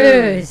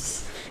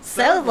cruise.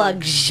 So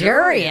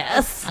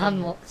luxurious.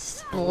 I'm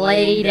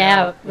splayed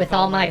out with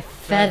all my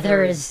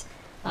feathers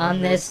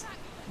on this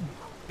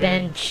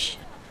bench.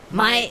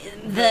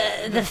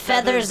 The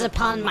feathers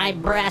upon my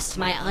breast,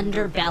 my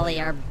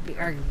underbelly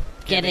are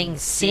getting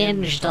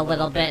singed a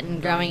little bit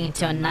and growing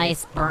into a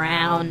nice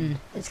brown.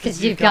 It's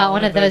because you've got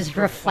one of those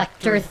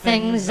reflector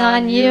things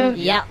on you.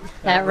 Yep.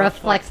 That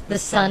reflects the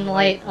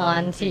sunlight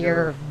onto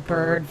your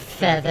bird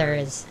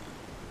feathers.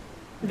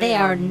 They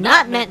are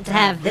not meant to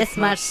have this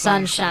much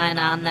sunshine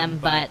on them,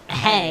 but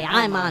hey,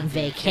 I'm on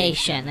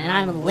vacation and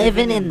I'm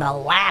living in the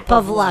lap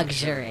of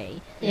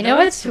luxury. You know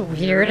what's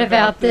weird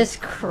about this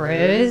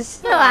cruise?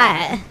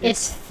 What?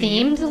 It's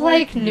themed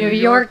like New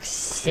York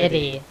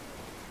City.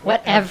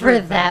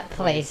 Whatever that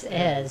place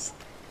is.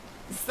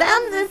 It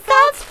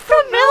sounds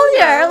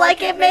familiar,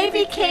 like it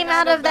maybe came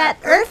out of that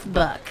Earth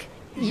book.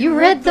 You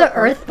read the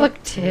Earth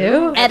book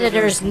too?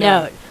 Editor's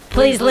note.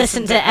 Please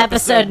listen to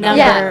episode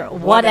number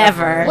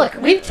whatever. Look,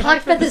 we've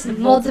talked about this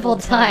multiple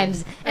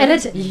times, and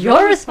it's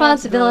your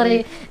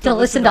responsibility to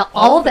listen to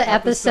all the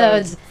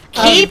episodes.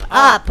 Keep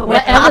up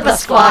with Poppa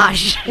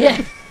Squash.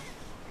 Yeah.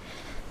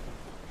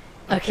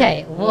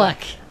 Okay, look.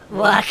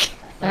 Look.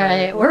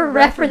 Alright, we're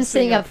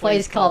referencing a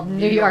place called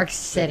New York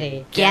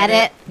City. Get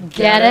it?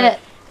 Get it?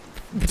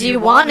 Do you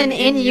want an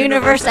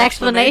in-universe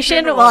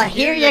explanation? Well,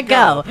 here you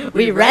go.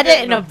 We read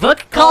it in a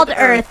book called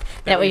Earth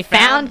that we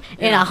found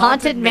in a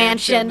haunted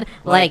mansion,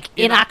 like,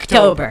 in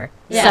October.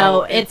 Yeah.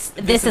 So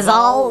this is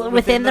all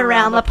within the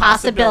realm of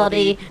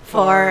possibility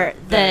for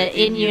the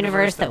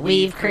in-universe that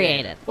we've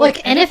created. Look,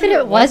 and if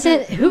it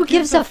wasn't, who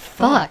gives a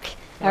fuck?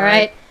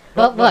 Alright?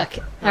 But look,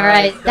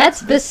 alright,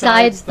 that's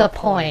besides the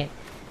point.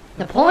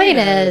 The point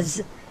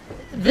is,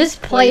 this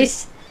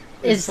place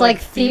is like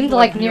themed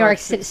like New York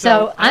City.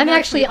 So I'm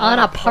actually on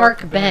a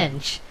park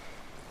bench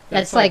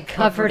that's like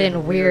covered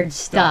in weird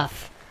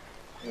stuff.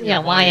 You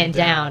know, lying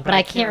down, but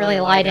I can't really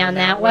lie down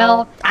that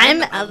well.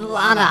 I'm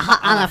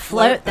on a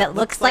float that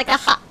looks like a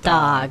hot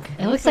dog.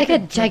 It looks like a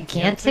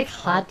gigantic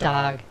hot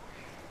dog.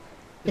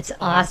 It's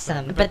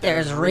awesome. But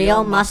there's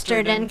real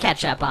mustard and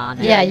ketchup on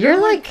it. Yeah, you're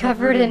like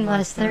covered in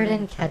mustard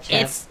and ketchup.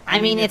 It's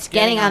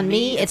getting on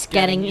me, it's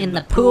getting in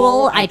the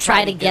pool. I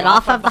try to get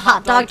off of the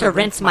hot dog to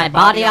rinse my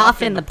body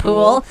off in the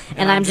pool,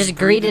 and I'm just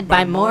greeted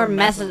by more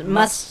mustard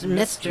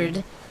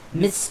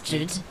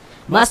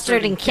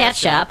and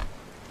ketchup.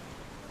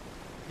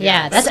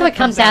 Yeah, that's what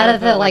comes out of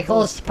the like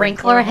little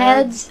sprinkler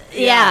heads.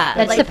 Yeah.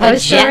 That's like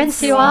supposed to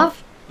rinse you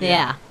off.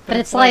 Yeah. But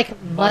it's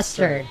like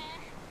mustard.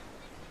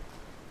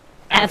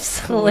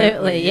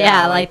 Absolutely,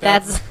 yeah, like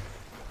that's...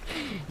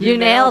 You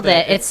nailed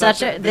it.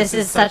 This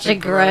is such a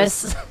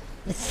gross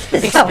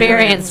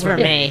experience for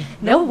me.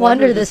 No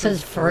wonder this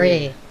was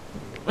free.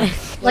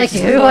 Like,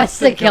 who wants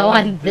to go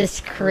on this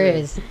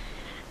cruise?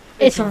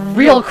 It's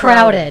real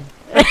crowded.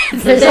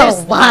 There's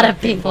a lot of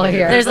people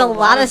here. There's a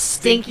lot of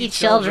stinky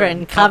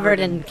children covered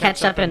in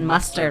ketchup and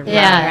mustard running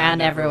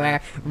around everywhere.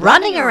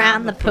 Running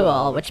around the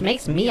pool, which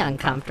makes me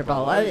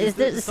uncomfortable. Is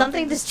there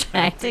something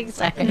distracting?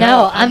 Sorry.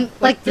 No, I'm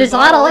like, there's a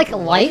lot of like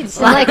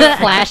lights and like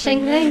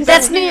flashing things.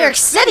 That's New York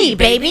City,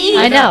 baby!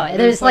 I know.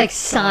 There's like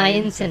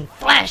signs and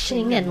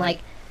flashing and like,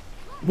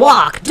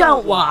 walk,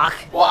 don't walk.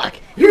 walk.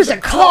 Here's a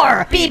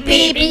car. Beep,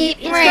 beep, beep.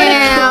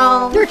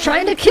 They're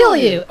trying to kill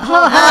you.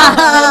 Ha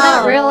ha.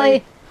 Not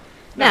really.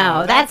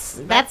 No, that's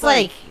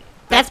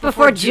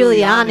before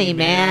Giuliani,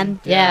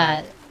 man.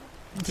 Yeah.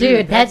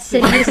 Dude, that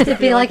city used to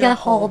be like a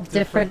whole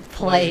different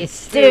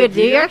place. Dude,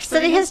 New York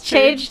City has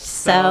changed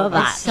so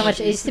much. It's so much.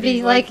 It used to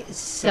be like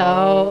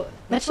so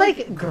much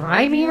like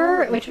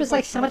grimier, which was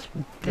like so much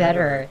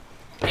better.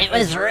 It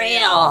was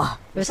real.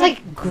 It was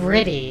like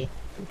gritty.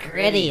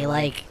 Gritty,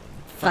 like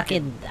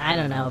fucking, I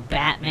don't know,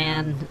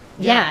 Batman.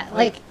 Yeah,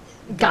 like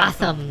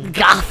Gotham.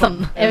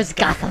 Gotham. It was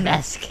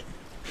Gotham-esque.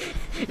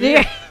 New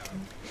York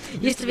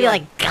used to be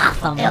like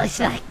Gotham. It was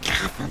like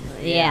Gotham.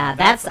 Yeah,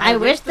 I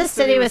wish the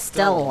city was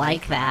still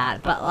like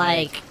that, but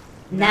like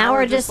now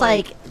we're just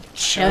like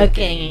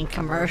choking in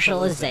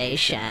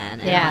commercialization.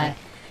 And, Yeah. like,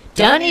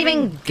 don't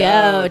even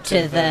go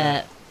to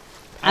the.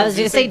 I was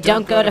gonna say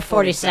don't go to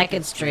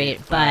 42nd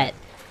Street, but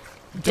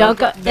don't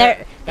go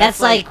there. That's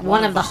like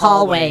one of the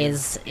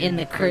hallways in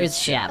the cruise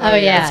ship. Oh,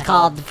 yeah. It's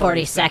called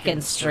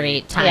 42nd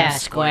Street Times Yeah.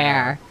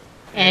 Square.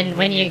 And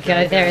when you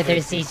go there,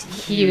 there's these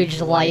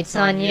huge lights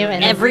on you,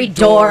 and Every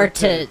door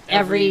to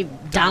every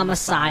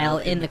domicile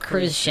in the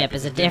cruise ship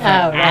is a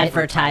different Oh, right.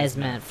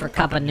 advertisement for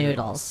cup of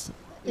noodles.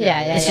 yeah,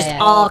 It's just yeah.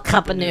 all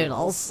cup of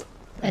noodles.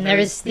 And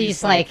there's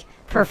these like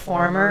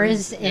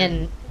performers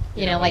in,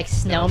 like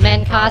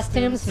snowmen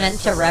costumes meant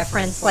to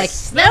reference like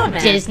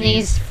Snowman.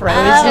 Disney's Oh,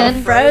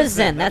 Frozen.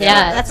 Frozen. That's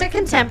Yeah. that's a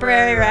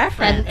contemporary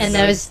reference. And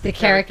the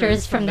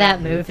characters from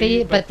that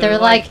movie, but they're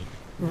like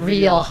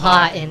real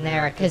hot in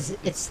there because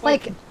it's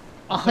like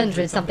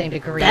 100-something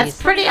degrees.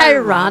 that's pretty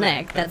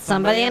ironic that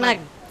somebody in a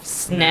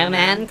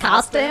snowman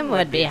costume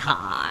would be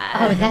hot.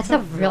 Oh, that's a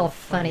real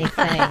funny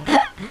thing.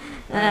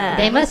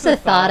 They must have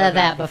thought of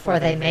that before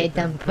they made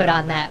them put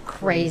on that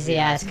crazy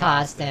ass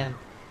costume.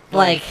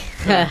 Like,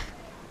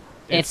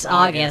 it's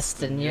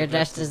August and you're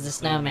dressed as the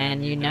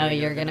snowman. You know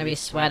you're gonna be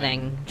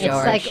sweating, George.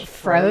 It's like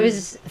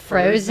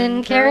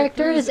frozen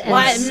characters and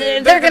Why,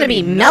 they're gonna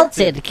be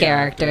melted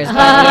characters by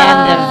the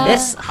end of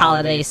this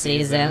holiday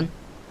season.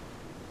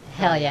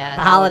 hell The yeah.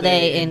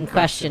 holiday in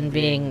question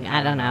being,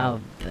 I don't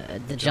know,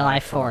 the July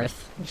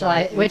 4th.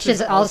 July, which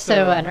is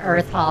also an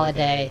Earth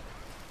holiday.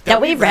 That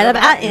we read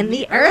about in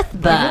the Earth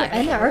book.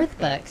 In the Earth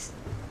books.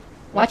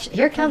 Watch,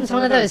 here comes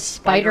one of those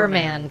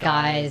Spider-Man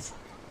guys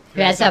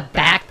who has a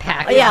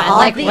backpack. Oh, yeah, on. all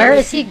Like, the- where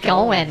is he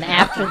going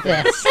after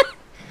this?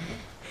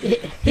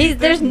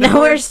 There's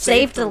nowhere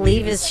safe to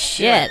leave his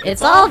shit.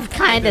 It's all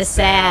kind of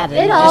sad. It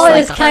and all just,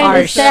 is like, kind of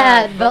harsh.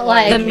 sad, but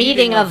like... The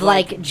meeting of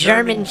like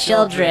German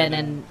children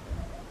and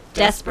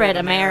desperate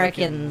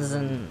Americans,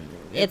 and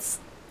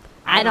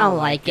I don't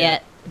like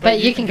it.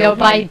 But you can go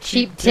buy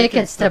cheap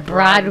tickets to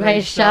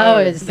Broadway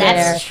shows there.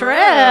 That's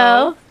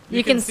true.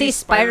 You can see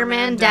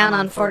Spider-Man down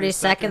on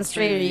 42nd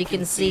Street, or you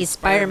can see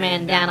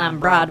Spider-Man down on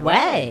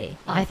Broadway.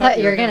 I thought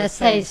you were going to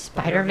say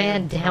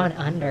Spider-Man Down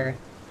Under,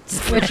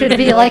 which would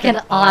be like an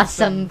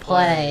awesome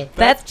play.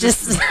 That's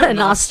just an It's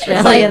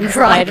Australian like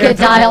Spider-Man.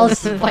 Crocodile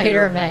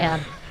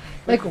Spider-Man.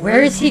 Like,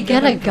 where is he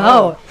going to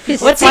go?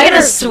 What's he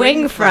gonna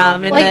swing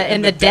from in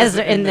Like- the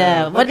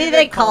desert? What do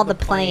they call the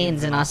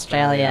plains in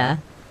Australia?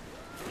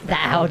 The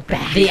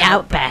Outback. The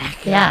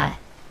outback. Yeah.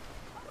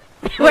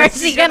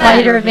 Where's he gonna?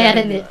 Spider-Man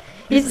in the...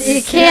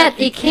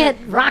 He can't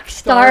rock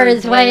star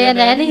his way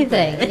into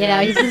anything.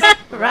 He's just,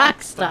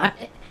 Rock star.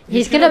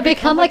 he's gonna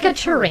become like a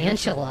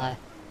tarantula.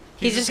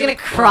 He's just gonna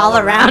crawl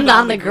around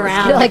on the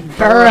ground, Like and get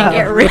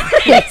burrow really.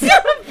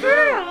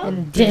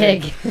 and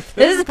dig.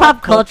 This is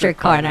pop culture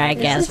corner, I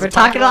guess. is We're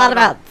talking a lot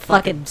about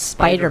fucking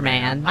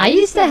Spider-Man. I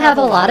used to have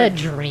a lot of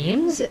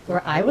dreams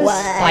where I was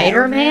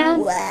Spider-Man,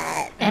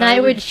 and I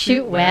would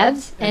shoot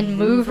webs and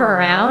move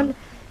around,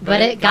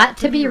 but it got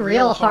to be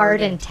real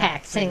hard and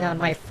taxing on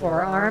my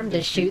forearm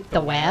to shoot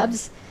the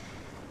webs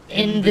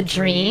in the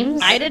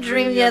dreams. I had a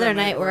dream the other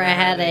night where I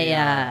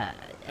had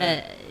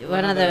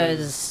one of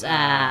those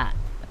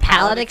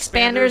palate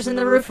expanders in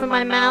the roof of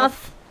my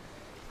mouth,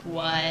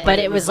 What? but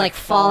it was like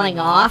falling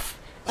off.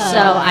 So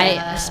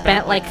I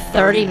spent like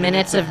 30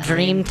 minutes of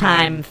dream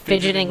time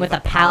fidgeting with a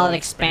palate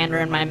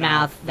expander in my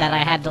mouth that I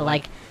had to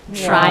like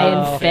try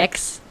Whoa. and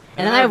fix.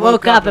 And then I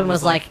woke up and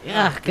was like,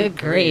 ugh, good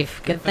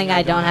grief. Good thing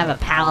I don't have a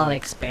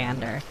palate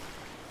expander.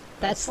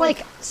 That's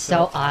like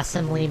so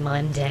awesomely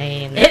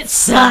mundane. It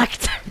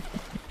sucked.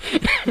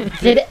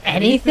 Did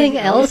anything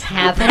else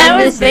happen That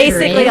in was this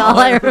basically dream? all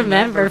I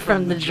remember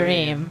from the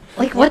dream.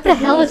 Like, what the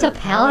hell is a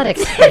palate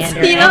expander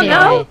You don't anyway?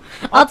 know?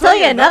 I'll tell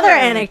you another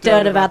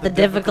anecdote about the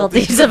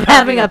difficulties of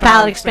having a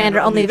palate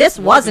expander, only this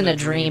wasn't a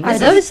dream. Are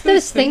This is-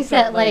 those things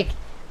that like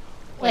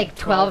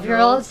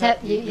 12-year-olds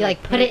have you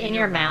like put it in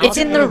your mouth? It's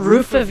in and the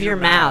roof of your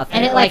mouth.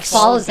 and it like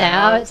falls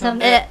out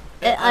something. It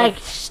like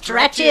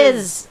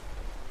stretches.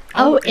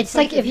 Oh, it's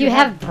like if you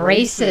have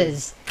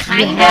braces.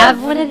 Kind you of.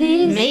 have one of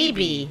these?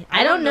 Maybe.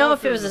 I don't know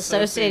if it was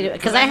associated,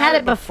 because I had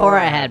it before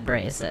I had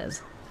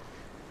braces.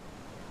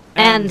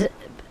 And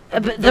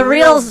but the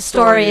real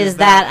story is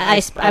that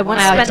I once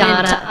Wow, spent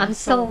an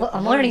Donna,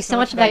 I'm learning so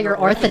much about your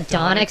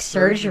orthodontic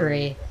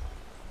surgery.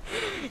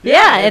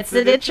 Yeah, it's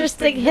an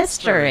interesting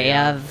history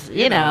of,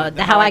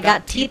 how I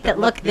got teeth that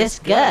look this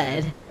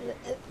good.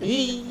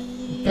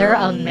 They're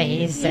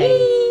amazing.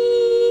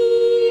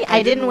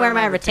 I didn't wear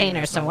my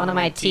retainer, so one of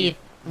my teeth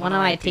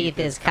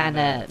is kind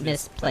of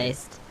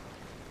misplaced,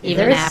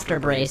 even They're after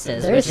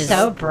braces. They're which is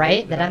so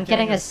bright that I'm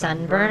getting a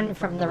sunburn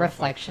from the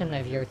reflection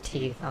of your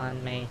teeth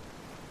on me.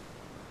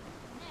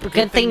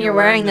 good thing you're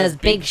wearing those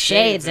big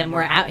shades, and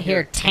we're out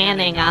here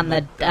tanning on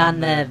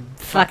the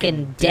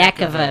fucking deck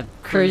of a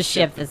cruise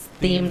ship that's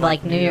themed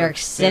like New York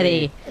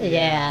City.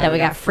 Yeah. That we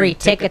got free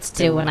tickets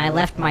to when I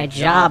left my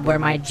job, where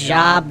my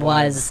job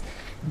was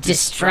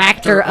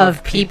distractor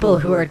of people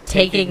who are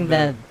taking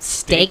the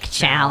steak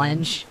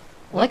challenge.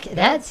 Look,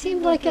 that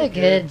seemed like a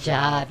good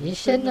job. You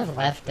shouldn't have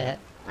left it.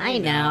 I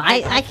know.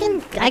 I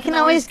can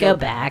always go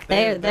back.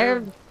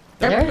 They're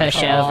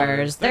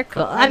pushovers. They're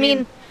cool. I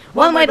mean,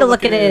 one way to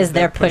look at it is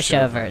they're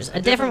pushovers.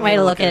 A different way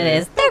to look at it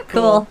is they're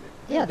cool.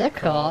 Yeah, they're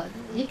cool.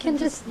 You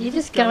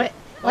just go,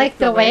 like,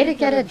 the way to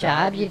get a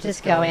job, you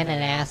just go in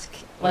and ask,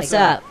 What's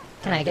like, up?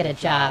 Can I get a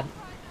job?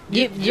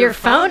 Your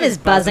phone is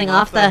buzzing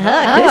off the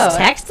hook. Oh. Who's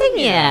texting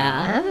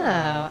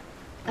you?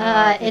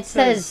 Oh. It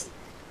says,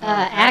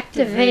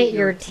 activate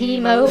your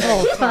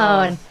T-Mobile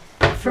phone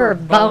for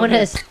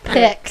bonus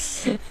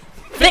pics.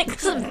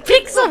 Pics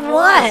of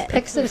what?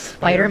 Pics of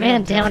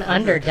Spider-Man Down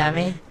Under,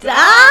 dummy.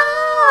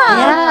 Ah,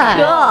 Yeah.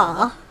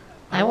 cool.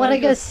 I want to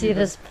go see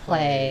this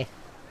play.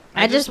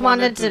 I just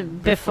wanted to,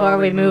 before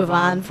we move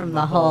on from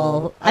the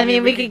whole... I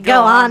mean, we could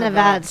go on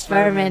about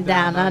Spider-Man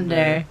Down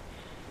Under.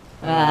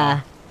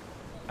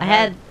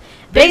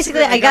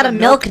 Basically, I got a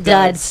milk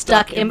dud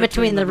stuck in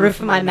between the roof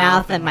of my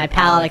mouth and my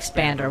palate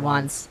expander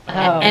once. Oh,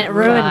 and it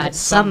ruined God.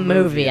 some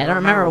movie. I don't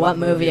remember what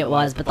movie it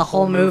was, but the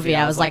whole movie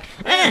I was like...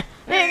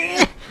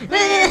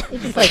 You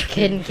just, like,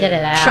 couldn't get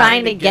it out.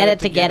 trying to get it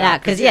to get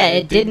out. Because, yeah,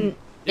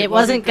 it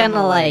wasn't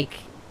gonna, like...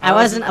 I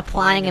wasn't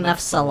applying enough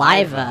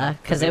saliva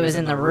because it was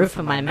in the roof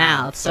of my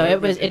mouth, so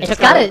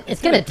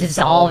It's gonna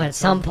dissolve at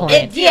some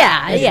point.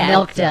 This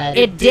milk dud.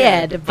 It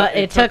did, but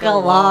it took a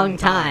long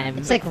time.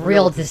 It's like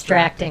real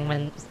distracting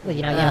when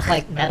you have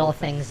like metal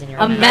things in your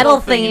mouth. A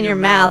metal thing in your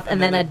mouth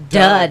and then a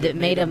dud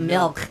made of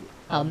milk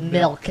A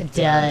milk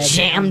dud.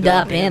 jammed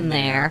up in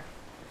there.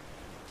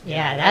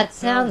 Yeah, that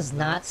sounds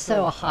not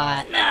so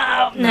hot.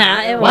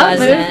 No, it What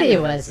wasn't. movie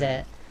was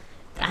it?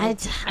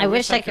 I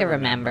wish I could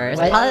remember. It's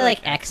What? probably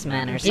like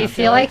X-Men or something. Do you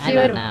feel like I you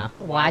don't would know.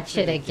 watch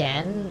it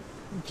again?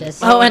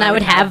 Just Oh, and I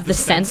would have the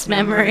sense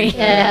memory.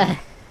 yeah.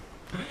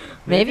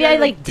 Maybe I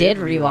like did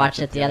rewatch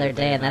it the other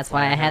day, and that's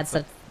why I had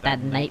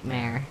that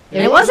nightmare.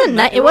 It It was- wasn't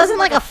it wasn't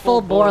like a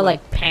full bore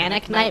like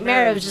panic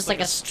nightmare. It was just like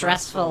a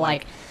stressful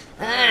like,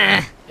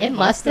 It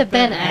must have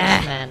been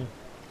X-Men.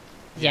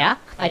 yeah.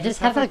 I just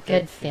have a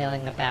good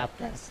feeling about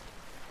this.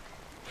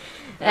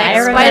 I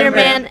remember-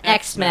 Spider-Man,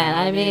 X-Men.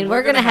 I mean,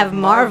 we're gonna have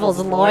Marvel's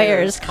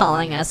lawyers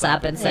calling us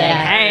up and saying,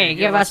 Yeah. "Hey,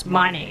 give us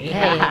money."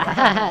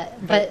 Hey,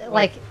 but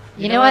like,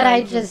 you know what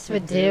I just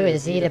would do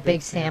is eat a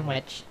big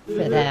sandwich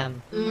for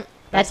them.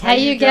 That's how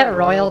you get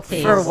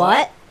royalties. For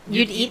what?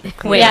 You'd eat.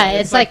 Wait. Yeah,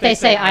 it's like they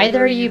say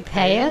either you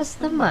pay us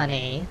the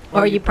money.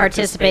 Or you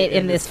participate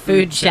in this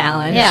food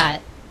challenge. Yeah,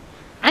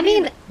 I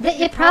mean,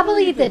 it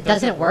probably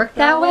doesn't work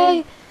that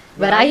way,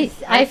 but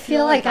I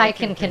feel like I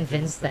can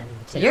convince them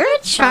to. You're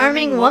a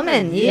charming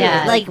woman.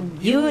 Yeah.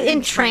 You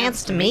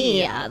entranced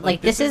me.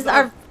 Like, this is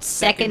our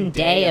second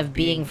day of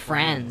being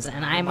friends,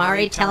 and I'm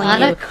already telling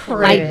On you a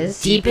cruise.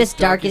 my deepest,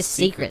 darkest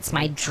secrets,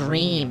 my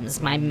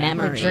dreams, my The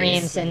memories.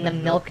 dreams and the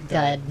milk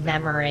dud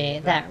memory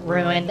that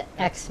ruined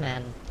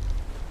X-Men.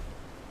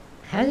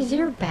 How's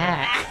your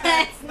back?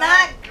 It's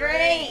not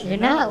great. You're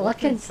not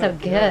looking so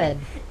good.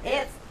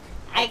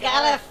 I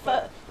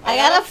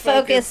gotta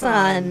focus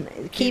on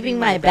keeping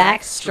my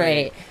back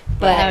straight.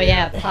 But Oh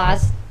yeah,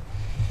 pause.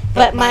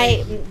 But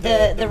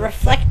the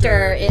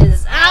reflector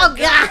is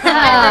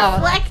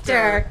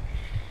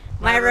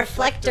my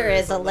reflector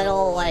is a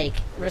little like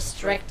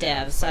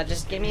restrictive, so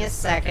just give me a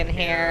second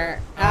here.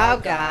 Oh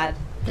god.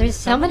 There's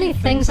so many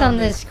things on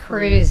this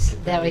cruise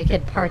that we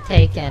could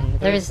partake in.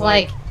 There's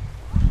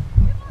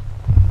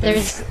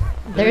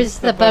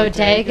the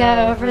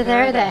bodega over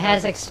there that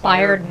has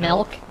expired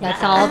milk.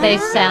 That's all they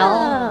sell.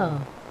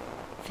 Oh.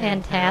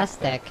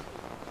 Fantastic.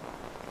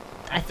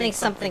 I think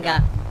something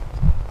got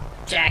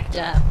jacked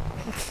up.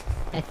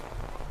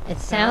 It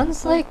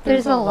sounds like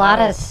there's a lot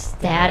of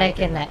static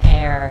in the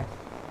air.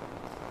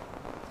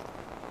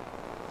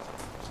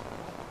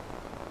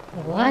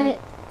 What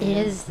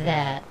is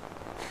that?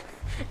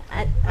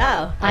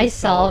 Oh. I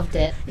solved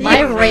it.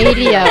 My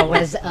radio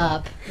was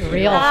up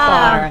real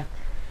far.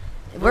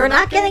 We're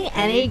not getting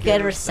any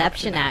good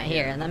reception out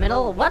here in the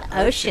middle. What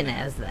ocean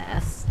is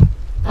this?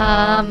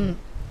 I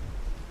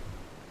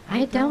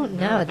don't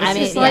know.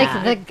 This is like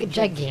yeah. the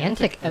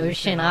gigantic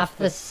ocean off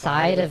the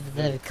side of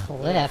the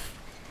cliff.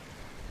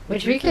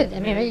 Which we could go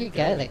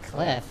to the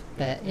cliff,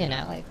 but,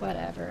 like,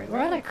 whatever. We're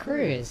on a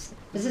cruise.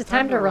 This is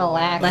time to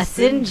relax. Let's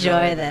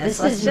enjoy this. This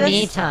Let's is just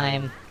me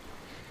time.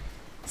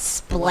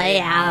 splay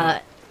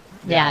out.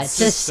 Yeah, it's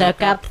just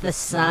soak up the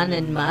sun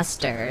and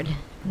mustard.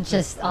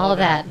 all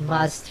that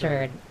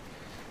mustard.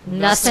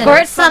 Nothing.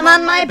 Squirt some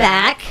on my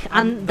back,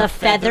 on the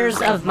feathers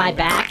of my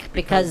back,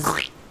 because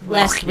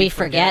lest we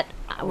forget,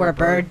 we're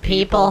bird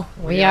people.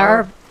 We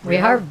are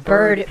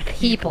bird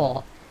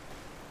people.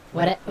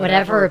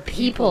 Whatever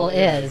people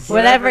is.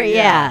 Whatever,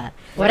 yeah.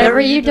 Whatever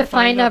you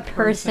define a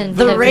person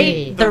The to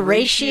be. the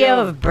ratio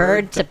of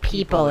bird to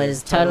people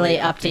is totally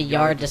up to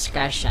your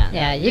discretion.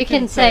 Yeah, you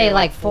can say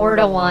like 4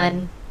 to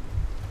 1,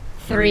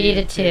 3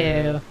 to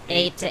 2,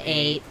 8 to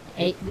 8.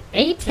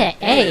 8 to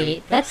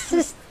 8. That's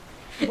just.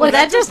 Was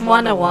that just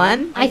 1 to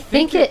 1? I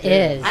think it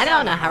is. I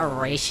don't know how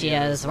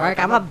ratios work.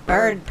 I'm a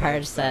bird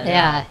person.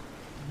 Yeah.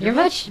 You're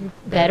much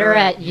better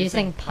at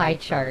using pie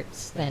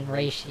charts than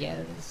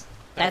ratios.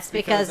 That's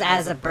because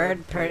as a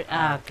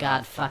oh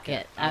god, fuck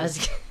it.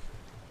 As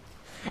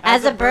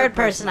a bird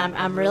person,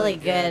 I'm really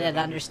good at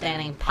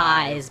understanding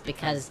pies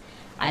because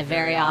I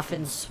very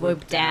often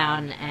swoop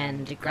down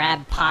and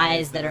grab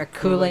pies that are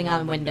cooling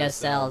on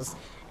windowsills,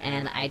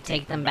 and I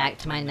take them back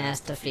to my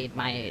nest to feed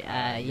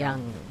my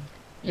young.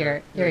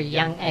 Your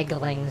young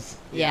egglings.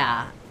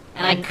 Yeah.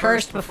 And I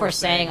cursed before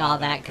saying all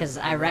that because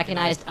I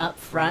recognized up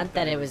front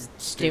that it was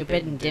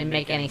stupid and didn't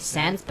make any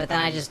sense, but then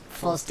I just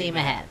full steam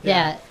ahead.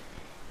 Yeah.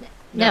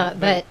 No,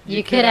 but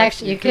you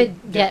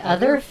could get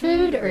other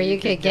food or you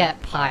could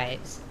get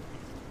pies.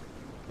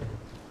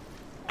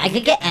 I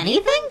could get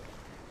anything?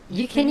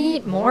 You can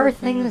eat more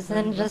things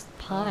than just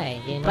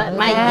pie, you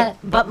know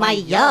But my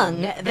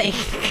young,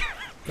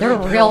 they're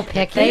real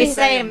picky. They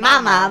say,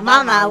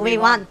 Mama, we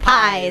want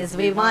pies.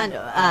 We want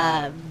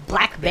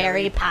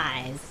blackberry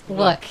pies.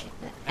 Look.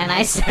 And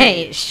I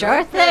say,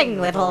 sure thing,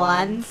 little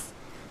ones.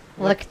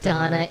 Look,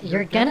 Donna,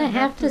 you're gonna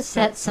have to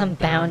set some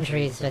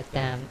boundaries with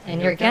them.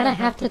 And you're gonna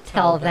have to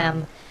tell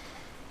them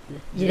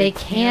they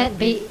can't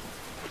be...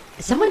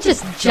 Someone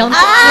just jumped...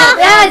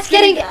 Ah, it's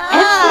getting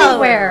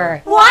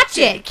everywhere. Watch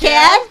it,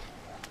 kid.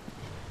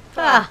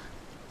 Ah.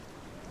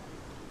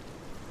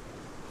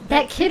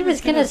 That kid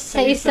was gonna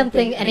say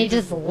something and he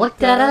just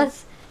looked at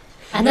us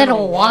and then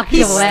walked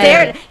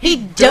away. He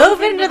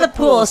dove into the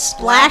pool,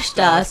 splashed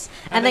us,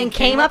 and then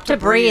came up to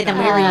breathe, and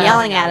we were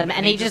yelling at him,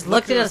 and he just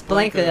looked at us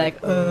blankly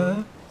like,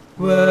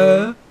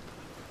 what?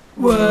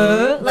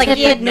 Like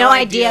he had no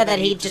idea that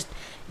he just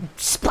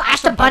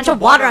splashed a bunch of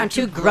water on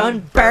two grown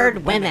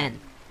bird women.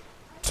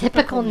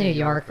 Typical New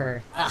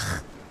Yorker.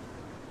 Ugh.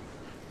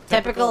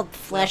 Typical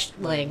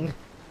fleshling.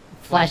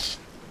 Flesh.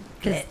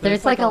 Because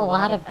there's like a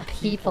lot of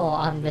people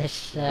on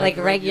this show. Like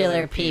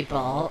regular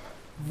people.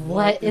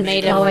 What is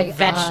made going of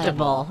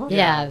vegetable? On?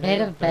 Yeah,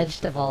 made of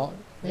vegetable.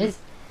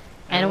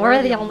 And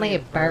we're the only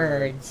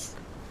birds.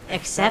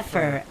 Except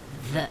for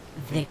the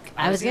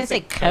I was gonna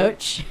say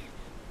coach,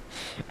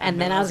 and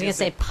then I was gonna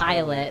say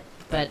pilot,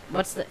 but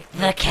what's the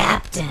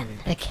captain?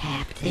 The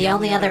captain. The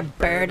only other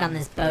bird on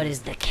this boat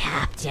is the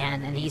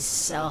captain, and he's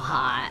so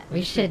hot.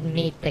 We should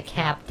meet the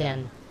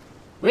captain.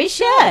 We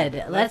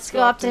should. Let's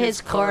go up to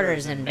his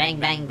quarters and bang,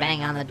 bang,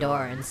 bang on the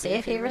door and see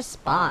if he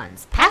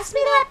responds. Pass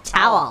me that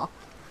towel.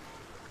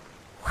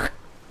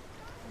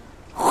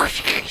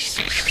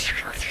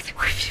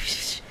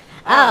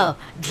 Oh,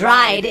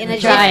 dried in a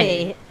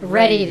jiffy.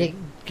 Ready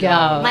to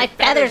go. My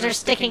feathers are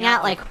sticking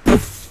out like...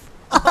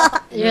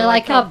 You're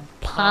like a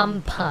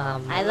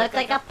pom-pom. I look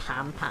like a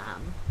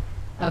pom-pom.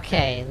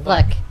 Okay,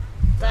 look.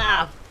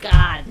 Oh,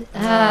 God.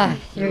 My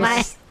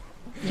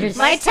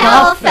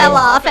towel fell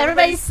off.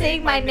 Everybody's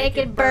seeing my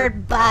naked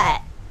bird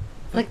butt.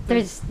 Look,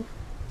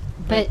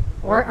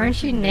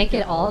 aren't you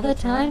naked all the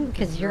time?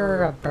 Because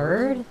you're a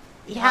bird?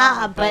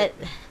 Yeah, but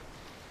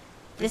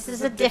this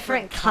is a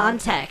different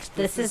context.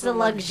 This is a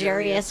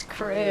luxurious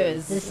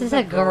cruise. This is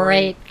a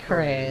great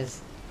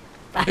cruise.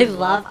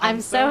 I'm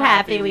so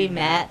happy we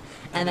met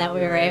and that we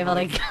were able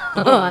to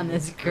go on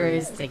this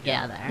cruise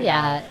together.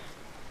 Yeah.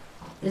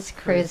 This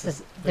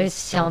cruise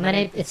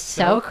it's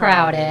so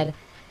crowded.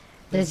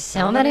 There's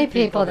so many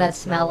people that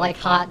smell like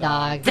hot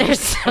dogs. There's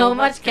so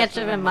much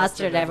ketchup and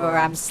mustard everywhere.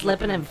 I'm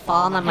slipping and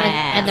falling on my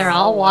ass. And they're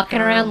all walking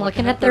around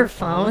looking at their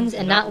phones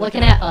and not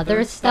looking at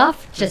other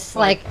stuff. Just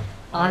like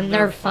on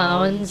their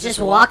phones. Just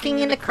walking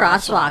into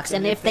crosswalks.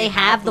 And if they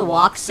have the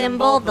walk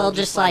symbol, they'll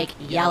just like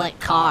yell at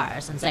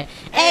cars and say,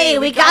 "Hey,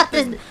 we got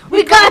the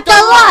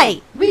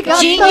light! We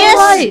got Genius! the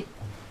light!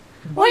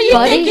 What do you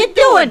think you're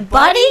doing,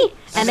 buddy?"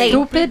 And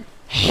Stupid.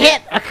 They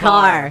hit a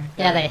car.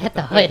 Yeah, they hit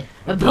the hood.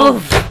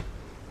 Boof.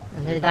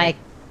 And they're like,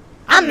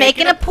 "I'm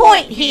making a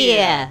point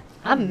here.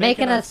 I'm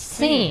making a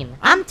scene.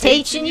 I'm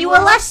teaching you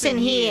a lesson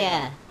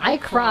here. I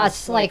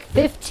cross like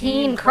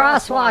 15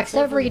 crosswalks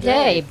every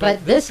day,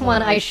 but this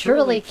one I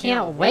surely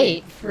can't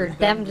wait for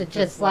them to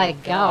just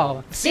like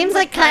go." Seems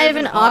like kind of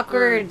an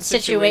awkward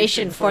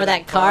situation for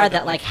that car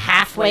that like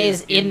halfway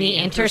is in the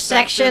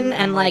intersection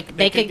and like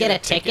they could get a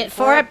ticket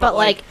for it, but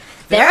like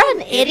they're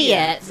an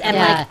idiot and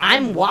like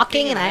I'm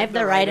walking and I have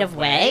the right of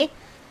way,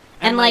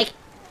 and like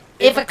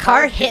if a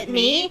car hit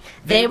me,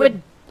 they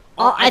would...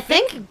 I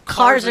think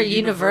cars are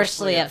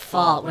universally at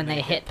fault when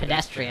they hit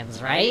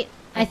pedestrians, right?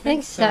 I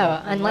think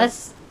so,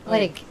 unless,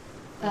 like,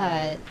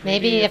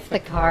 maybe if the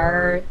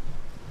car...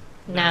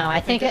 No, I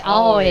think it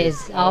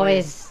always...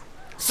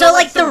 So,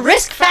 like, the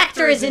risk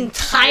factor is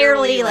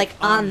entirely, like,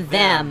 on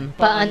them.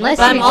 But unless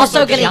I'm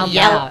also gonna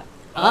yell... out.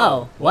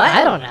 Oh, what?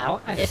 I don't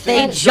know. If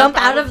they jump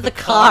out of the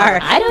car...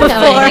 I don't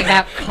know anything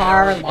about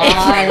car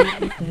law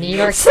in New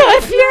York. So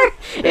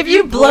if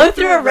you blow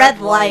through a red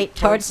light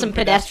towards some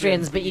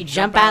pedestrians, but you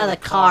jump out of the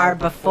car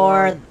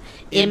before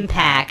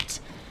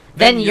impact,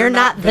 then you're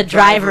not the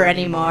driver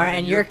anymore,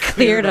 and you're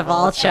cleared of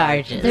all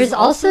charges. There's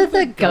also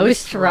the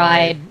ghost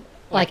ride,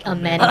 like,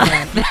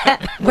 amendment,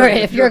 where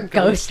if you're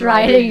ghost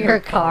riding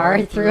your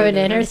car through an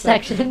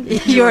intersection,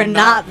 you're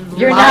not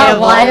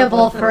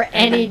liable for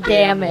any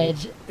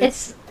damage.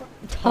 It's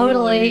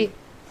totally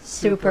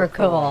super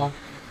cool.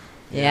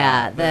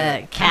 Yeah,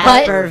 the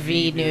Casper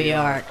v. New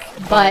York.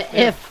 But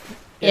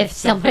if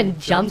someone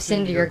jumps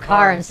into your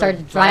car and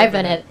starts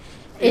driving it,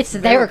 it's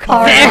their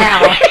car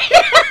now.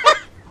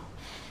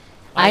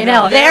 I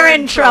know. They're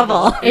in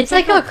trouble. It's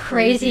like a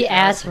crazy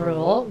ass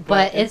rule,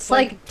 but it's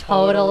like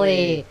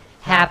totally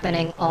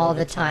happening all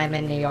the time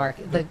in New York.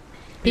 The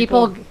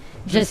people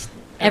just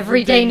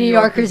everyday New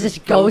Yorkers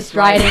just ghost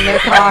riding their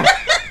car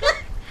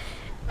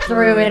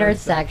through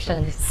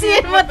intersections.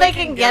 Seeing what they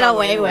can get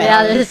away with.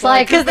 Yeah, they're just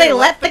like Because they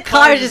let the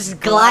car just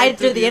glide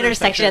through the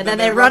intersection, and then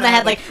they run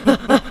ahead like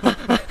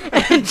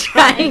and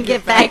try and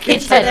get back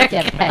into their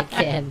get back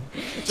in.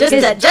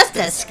 just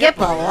to skip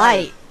a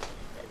light.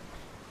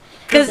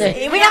 Because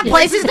we got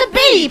places to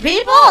be,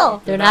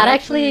 people. They're not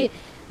actually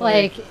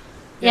like,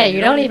 yeah, you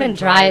don't even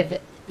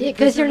drive.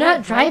 Because you're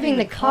not driving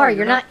the car,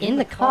 you're not in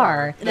the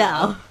car.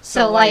 No.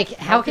 So, like,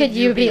 how could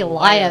you be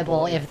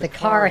liable if the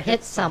car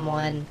hits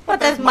someone? But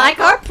that's my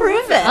car.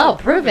 Prove it. Oh,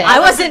 prove it. I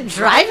wasn't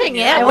driving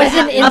it. I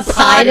wasn't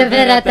inside of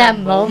it at that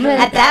moment.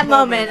 At that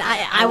moment,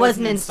 I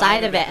wasn't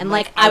inside of it. And,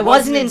 like, I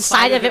wasn't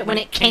inside of it when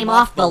it came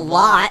off the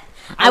lot.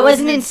 I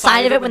wasn't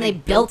inside of it when they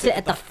built it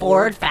at the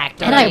Ford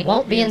factory. And I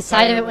won't be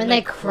inside of it when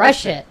they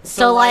crush it.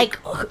 So, like,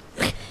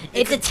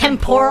 it's a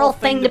temporal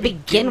thing to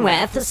begin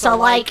with. So,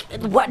 like,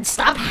 what?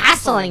 Stop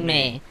hassling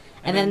me.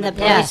 And then the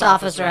police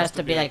officer has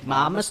to be like,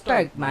 "My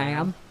mistake,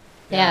 ma'am."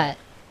 Yeah.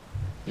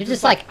 You're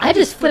just like, I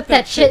just flipped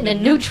that shit into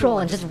neutral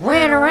and just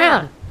ran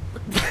around.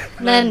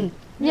 And then,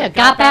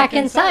 got back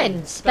inside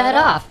and sped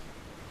off.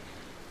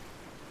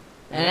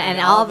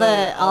 And all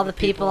the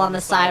people on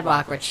the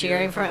sidewalk were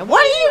cheering for him.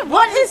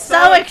 What is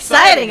so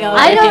exciting over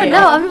I don't here?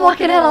 know. I'm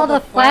looking at all the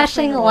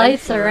flashing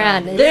lights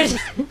around. There's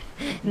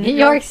New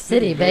York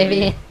City,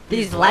 baby.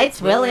 These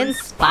lights will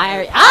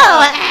inspire.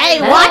 Oh,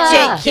 hey, watch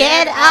it,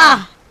 kid.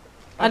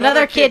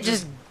 Another kid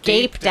just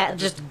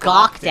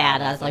gawked at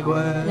us like,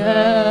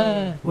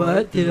 what?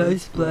 What? Did I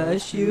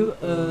splash you?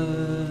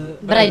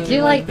 But I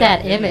do like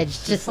that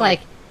image. Just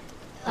like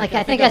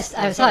I think I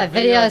saw a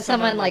video of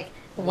someone like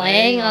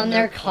laying on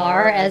their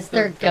car as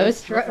they're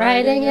ghost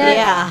riding it.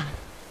 Yeah.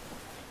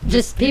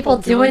 Just people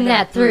doing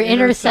that through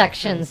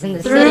intersections in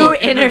the Through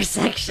city.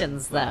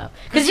 intersections, though.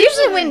 Because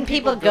usually when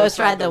people ghost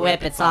ride the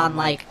whip, it's on,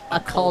 like, a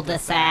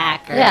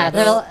cul-de-sac or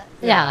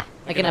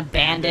like an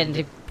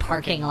abandoned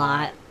parking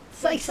lot.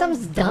 It's like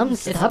some dumb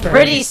suburb.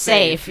 Pretty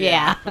safe,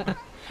 yeah.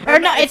 Or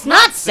no, it's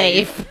not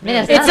safe.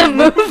 Yeah, it's a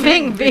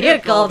moving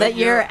vehicle that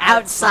you're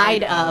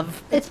outside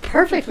of. It's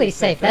perfectly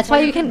safe. That's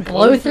why you can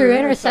blow through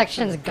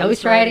intersections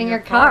ghost riding your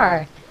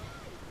car.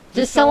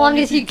 Just so long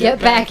as you get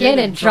back in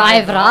and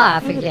drive it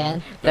off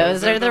again.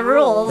 Those are the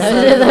rules.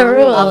 Those are the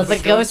rules. Of the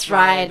ghost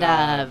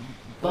ride,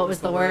 what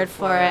was the word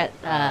for it?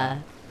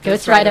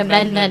 Ghost ride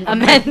amendment.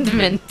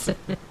 Amendment.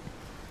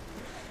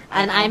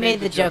 And I made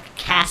the joke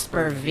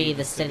Casper v.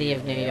 the City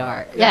of New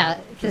York. Yeah,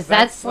 because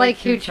that's like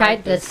who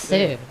tried to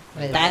sue.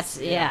 That's,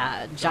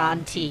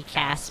 John T.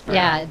 Casper.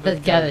 Yeah, the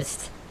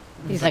ghost.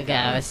 He's a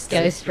ghost.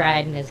 Ghost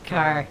riding his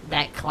car.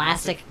 That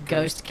classic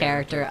ghost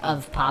character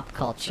of pop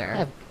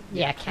culture.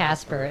 Yeah,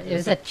 Casper. It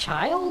was a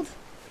child?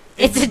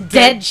 It's a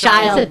dead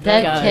child. It's a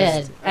dead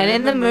ghost. kid. And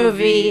in the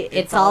movie,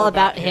 it's all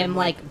about him,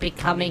 like,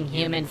 becoming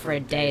human for a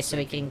day so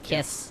he can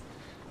kiss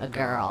a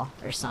girl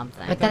or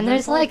something. But then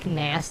there's, like,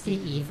 nasty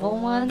evil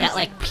ones. That,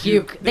 like,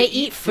 puke. They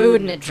eat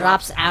food and it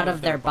drops out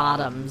of their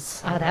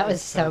bottoms. Oh, that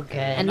was so good.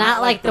 And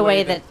not like the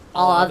way that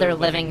all other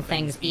living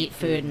things eat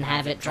food and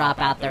have it drop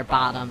out their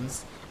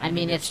bottoms. I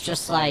mean, it's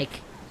just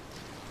like...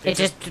 They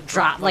just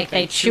drop, like,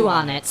 they chew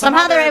on it.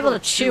 Somehow they're able to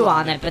chew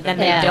on it, but then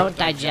they don't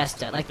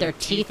digest it. Like, their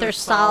teeth are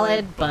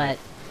solid, but...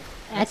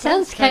 That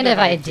sounds kind of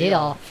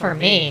ideal for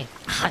me.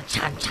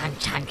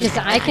 Because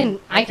I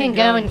can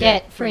go and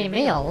get free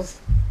meals.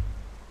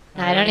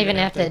 I don't even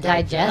have to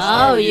digest it.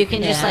 Oh, you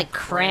can just, like,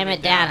 cram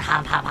it down.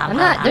 I'm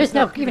not, there's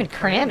no even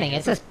cramming.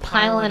 It's just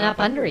piling up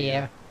under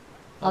you.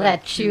 All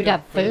that chewed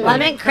up food. Well, I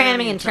meant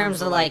cramming in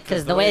terms of, like,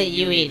 because the way that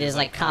you eat is,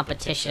 like,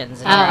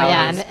 competitions.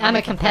 And I'm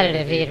a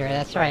competitive eater,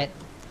 that's right.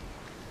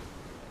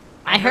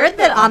 I heard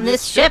that on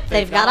this ship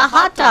they've got a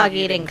hot dog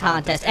eating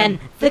contest, and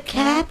the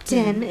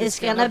captain is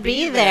gonna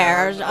be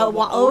there.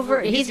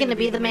 He's gonna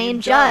be the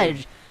main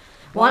judge.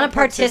 Want to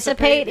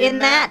participate in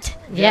that?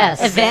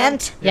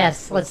 Event?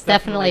 Yes, let's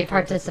definitely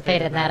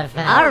participate in that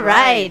event. All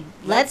right,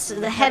 let's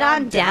head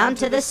on down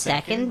to the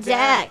second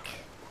deck.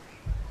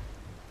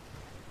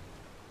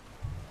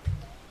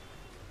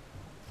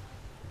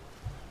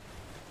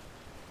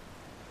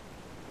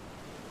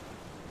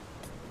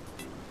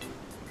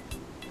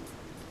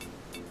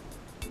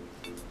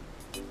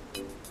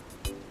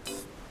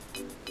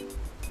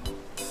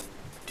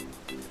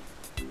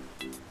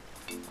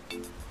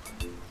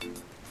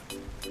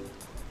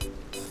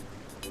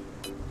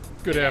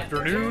 Good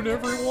afternoon,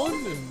 everyone,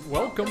 and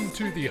welcome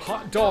to the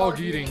hot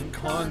dog eating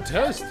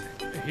contest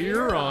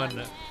here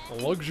on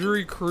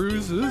Luxury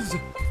Cruises,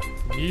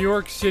 New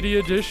York City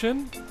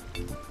edition.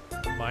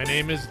 My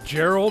name is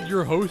Gerald,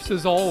 your host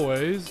as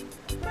always,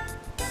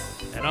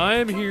 and I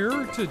am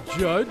here to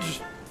judge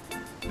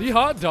the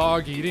hot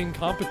dog eating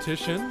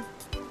competition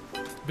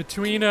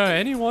between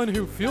anyone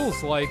who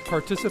feels like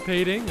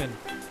participating and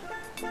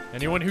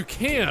anyone who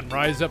can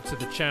rise up to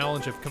the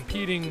challenge of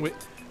competing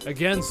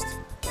against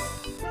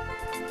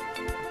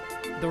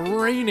the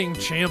reigning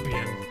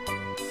champion.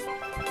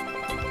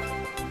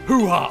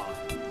 Hoo-ha!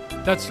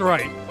 That's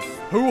right.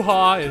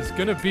 Hoo-ha is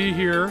gonna be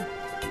here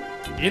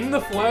in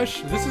the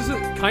flesh. This is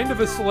kind of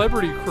a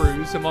celebrity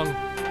cruise among...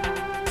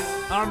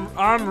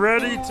 I'm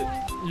ready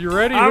to... You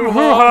ready, I'm Hoo-ha?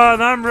 Hoo-ha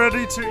and I'm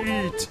ready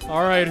to eat.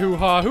 All right,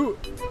 Hoo-ha.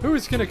 Who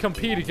is gonna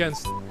compete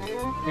against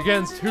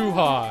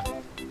Hoo-ha?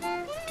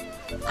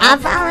 I'll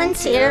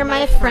volunteer,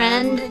 my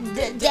friend,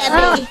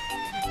 Debbie.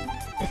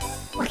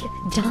 Look,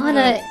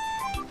 Donna,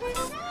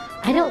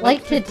 I don't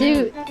like to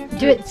do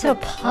it so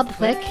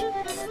public.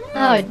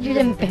 Oh, you're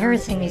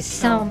embarrassing me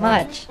so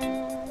much.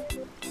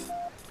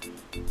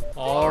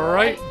 All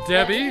right,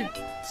 Debbie,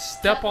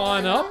 step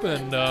on up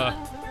and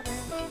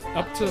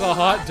up to the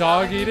hot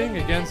dog eating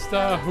against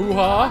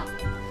Hoo-ha.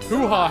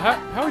 Hoo-ha,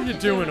 how are you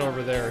doing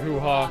over there,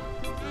 Hoo-ha?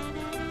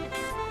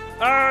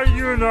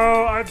 You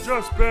know, I've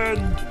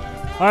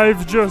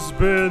just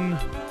been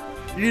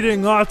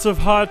eating lots of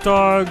hot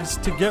dogs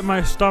to get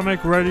my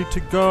stomach ready to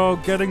go,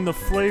 getting the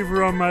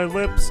flavor on my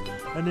lips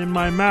and in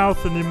my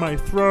mouth and in my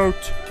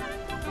throat.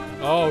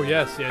 Oh,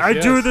 yes. I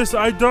do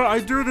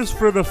this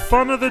for the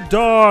fun of the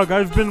dog.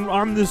 I've been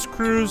on this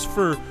cruise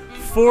for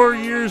 4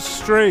 years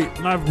straight,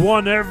 and I've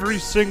won every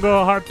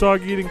single hot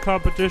dog eating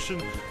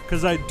competition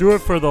because I do it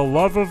for the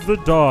love of the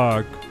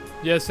dog.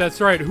 Yes,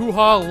 that's right.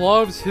 Hoo-ha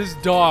loves his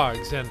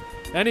dogs, and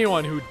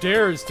anyone who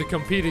dares to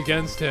compete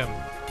against him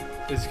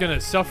is going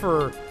to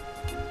suffer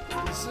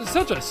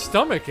such a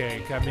stomach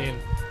ache. I mean,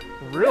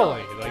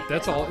 really, like,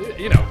 that's all,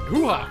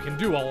 Hoo-ha can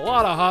do a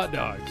lot of hot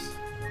dogs.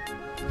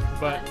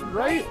 But,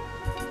 right?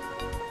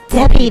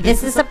 Debbie,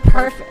 this is a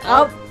perfect...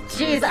 Oh,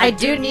 jeez, I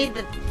do need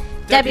the...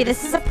 Debbie,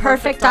 this is a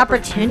perfect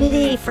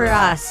opportunity for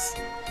us.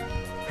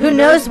 Who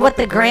knows what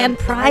the grand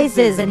prize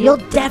is, and you'll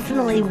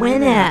definitely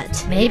win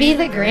it. Maybe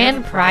the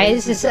grand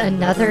prize is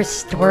another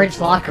storage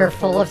locker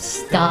full of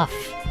stuff.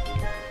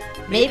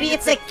 Maybe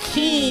it's a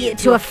key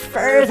to a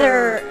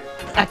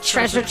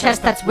treasure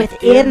chest that's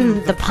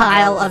within the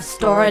pile of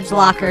storage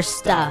locker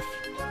stuff.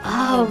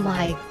 Oh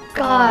my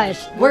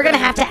gosh. We're gonna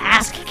have to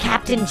ask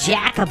Captain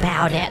Jack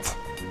about it.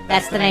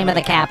 That's the name of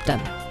the captain.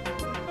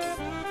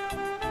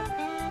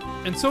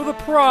 And so the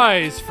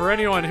prize for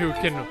anyone who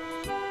can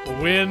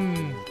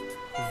win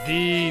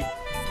the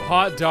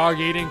hot dog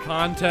eating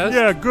contest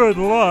Yeah, good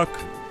luck.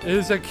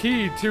 is a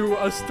key to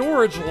a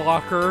storage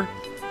locker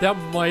that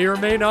may or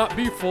may not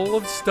be full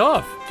of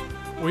stuff.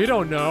 We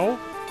don't know.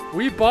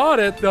 We bought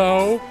it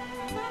though.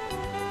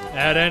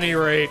 At any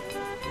rate,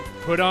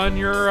 put on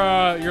your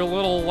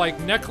little like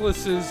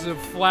necklaces of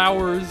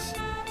flowers.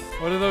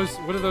 What are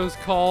those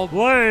called?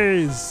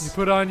 Lays. You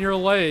put on your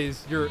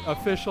lays, your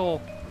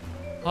official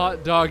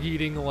hot dog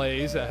eating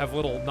lays that have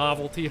little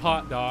novelty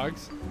hot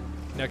dogs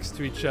next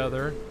to each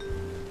other.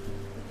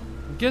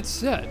 Get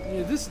set.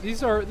 This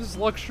is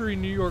luxury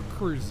New York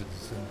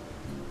cruises.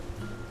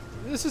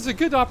 This is a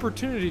good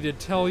opportunity to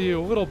tell you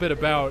a little bit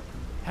about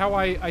how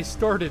I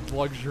started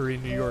luxury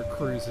New York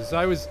cruises.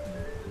 I was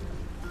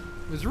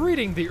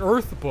reading the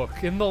Earth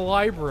book in the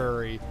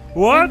library.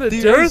 What? In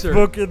The desert. Earth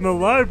book in the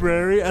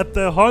library at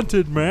the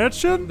Haunted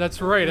Mansion?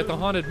 That's right, at the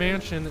Haunted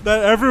Mansion.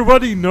 That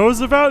everybody knows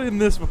about in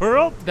this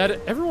world? That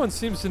everyone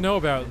seems to know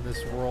about in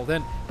this world.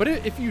 But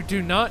if you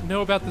do not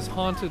know about this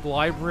haunted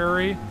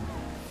library,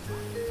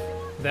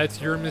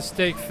 that's your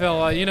mistake,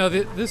 fella. You know,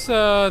 this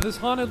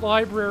haunted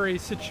library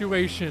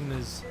situation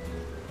is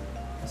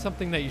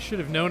something that you should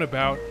have known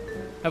about.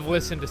 I've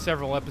listened to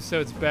several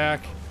episodes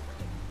back.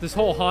 This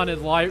whole haunted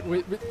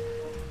library...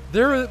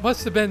 There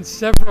must have been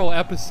several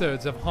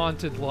episodes of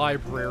haunted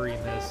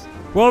library-ness.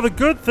 Well, the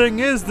good thing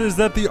is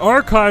that the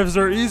archives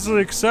are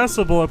easily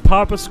accessible at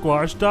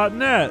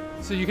poppasquash.net.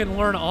 So you can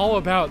learn all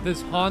about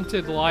this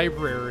haunted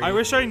library. I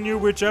wish I knew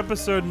which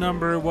episode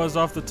number it was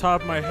off the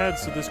top of my head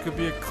so this could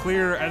be a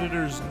clear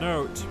editor's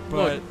note,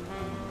 but...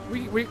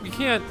 Look, we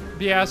can't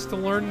be asked to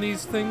learn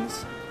these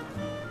things.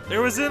 it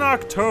was in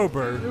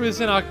October. It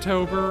was in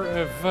October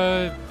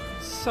of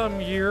some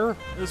year.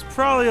 It was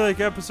probably like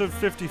episode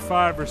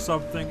 55 or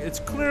something. It's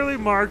clearly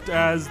marked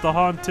as the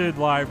Haunted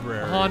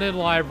Library. Haunted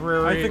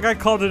library. I think I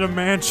called it a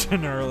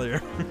mansion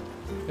earlier.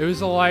 It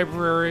was a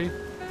library.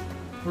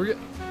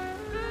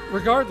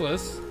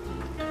 Regardless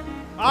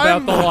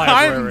I'm about the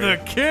library.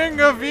 the king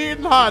of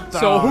eating hot dogs.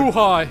 So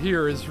Hoo-ha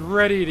here is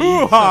ready to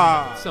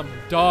Hoo-ha! eat some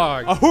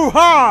dog. A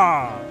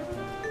hoo-ha!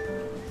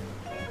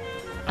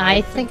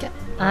 I think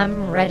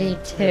I'm ready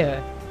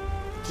to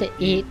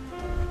eat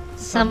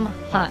some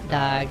hot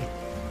dog.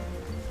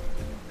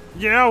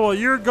 Yeah, well,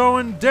 you're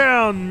going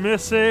down,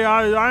 Missy.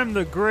 I'm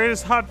the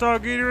greatest hot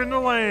dog eater in the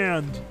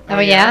land. Oh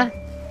yeah?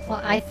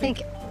 Well, I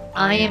think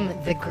I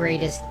am the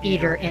greatest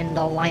eater in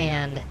the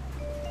land.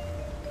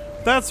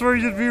 That's where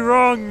you'd be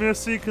wrong,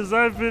 Missy, because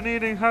I've been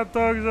eating hot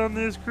dogs on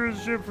this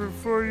cruise ship for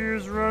 4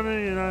 years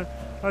running, and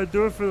I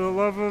do it for the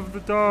love of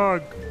the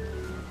dog.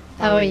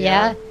 Oh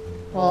yeah?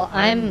 Well,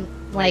 I'm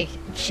like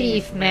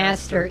Chief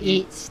Master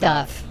Eat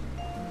Stuff.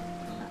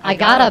 I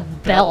got a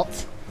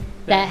belt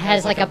that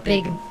has like a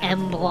big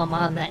emblem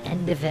on the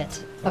end of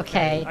it.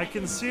 Okay. I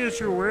can see as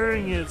you're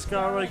wearing it. It's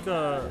got like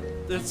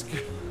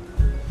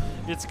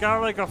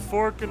a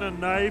fork and a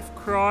knife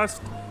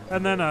crossed,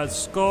 and then a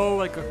skull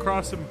like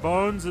across some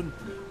bones. And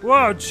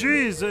wow,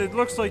 geez, it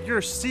looks like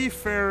you're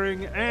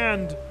seafaring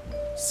and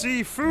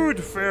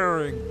seafood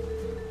faring.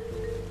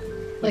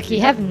 Look,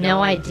 you have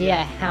no idea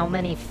how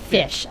many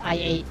fish I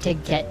ate to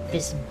get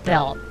this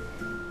belt.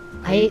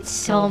 I ate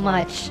so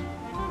much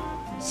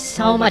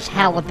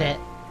halibut.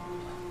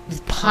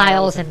 There's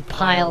piles and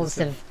piles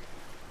of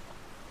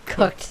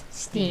cooked,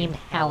 steamed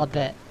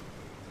halibut.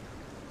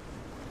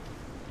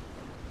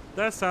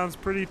 That sounds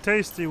pretty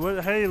tasty.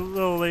 Hey,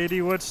 little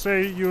lady, what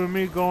say you and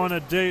me go on a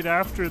date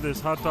after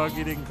this hot dog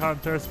eating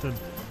contest and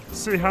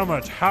see how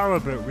much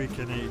halibut we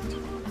can eat?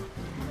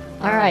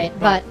 Alright,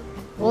 but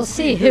we'll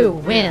see who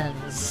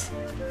wins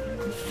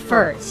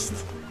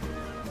first.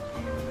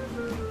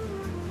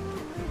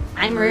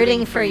 I'm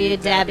rooting for you,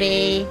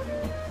 Debbie.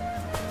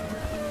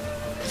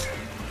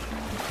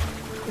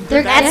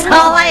 That's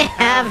all I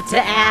have to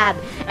add.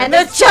 And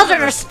those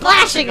children are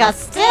splashing us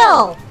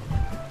still.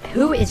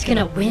 Who is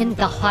gonna win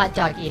the hot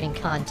dog eating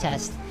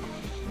contest?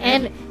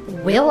 And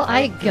will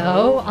I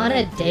go on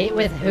a date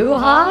with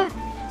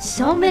Hoo-Ha?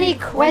 So many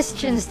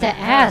questions to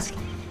ask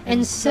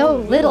and so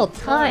little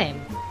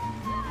time.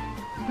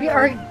 We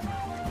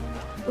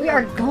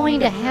are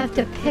going to have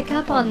to pick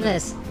up on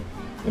this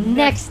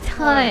next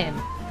time.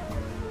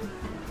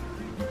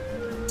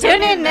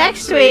 Tune in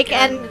next week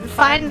and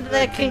find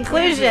the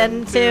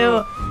conclusion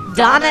to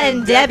Donna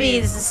and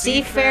Debbie's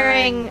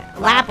seafaring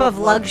lap of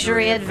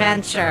luxury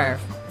adventure,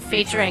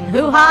 featuring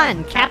Hoo-Ha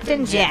and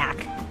Captain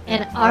Jack.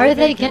 And are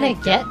they gonna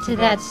get to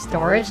that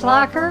storage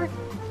locker?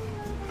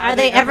 Are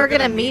they ever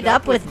gonna meet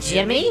up with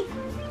Jimmy?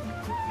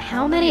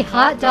 How many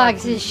hot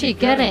dogs is she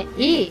gonna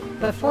eat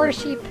before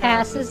she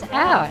passes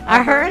out?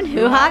 Are her and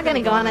Hoo-Ha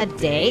gonna go on a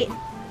date?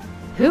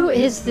 Who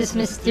is this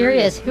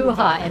mysterious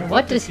Hoo-Ha and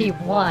what does he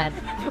want?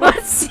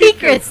 What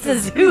secrets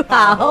does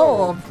Hoo-Ha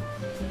hold?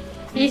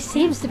 He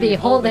seems to be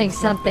holding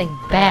something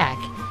back.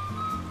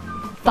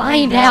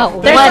 Find out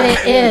what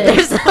it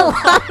is. There's a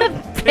lot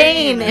of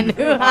pain in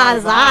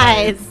Hoo-Ha's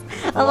eyes.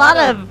 A lot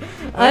of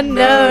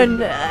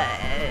unknown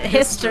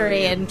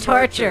history and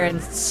torture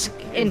and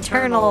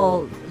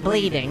internal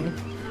bleeding.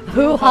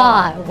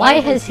 Hoo-Ha,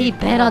 why has he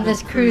been on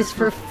this cruise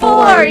for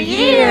 4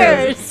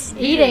 years?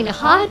 Eating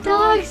hot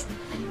dogs?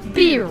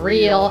 Be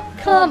real,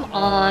 come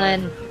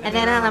on. And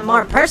then on a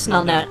more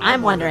personal note,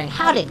 I'm wondering,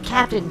 how did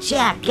Captain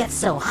Jack get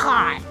so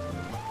hot?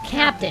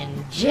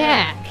 Captain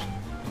Jack.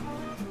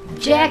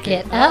 Jack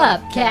it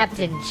up,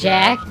 Captain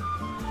Jack.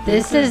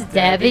 This is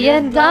Debbie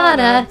and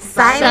Donna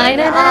Signing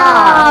signing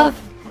off. off.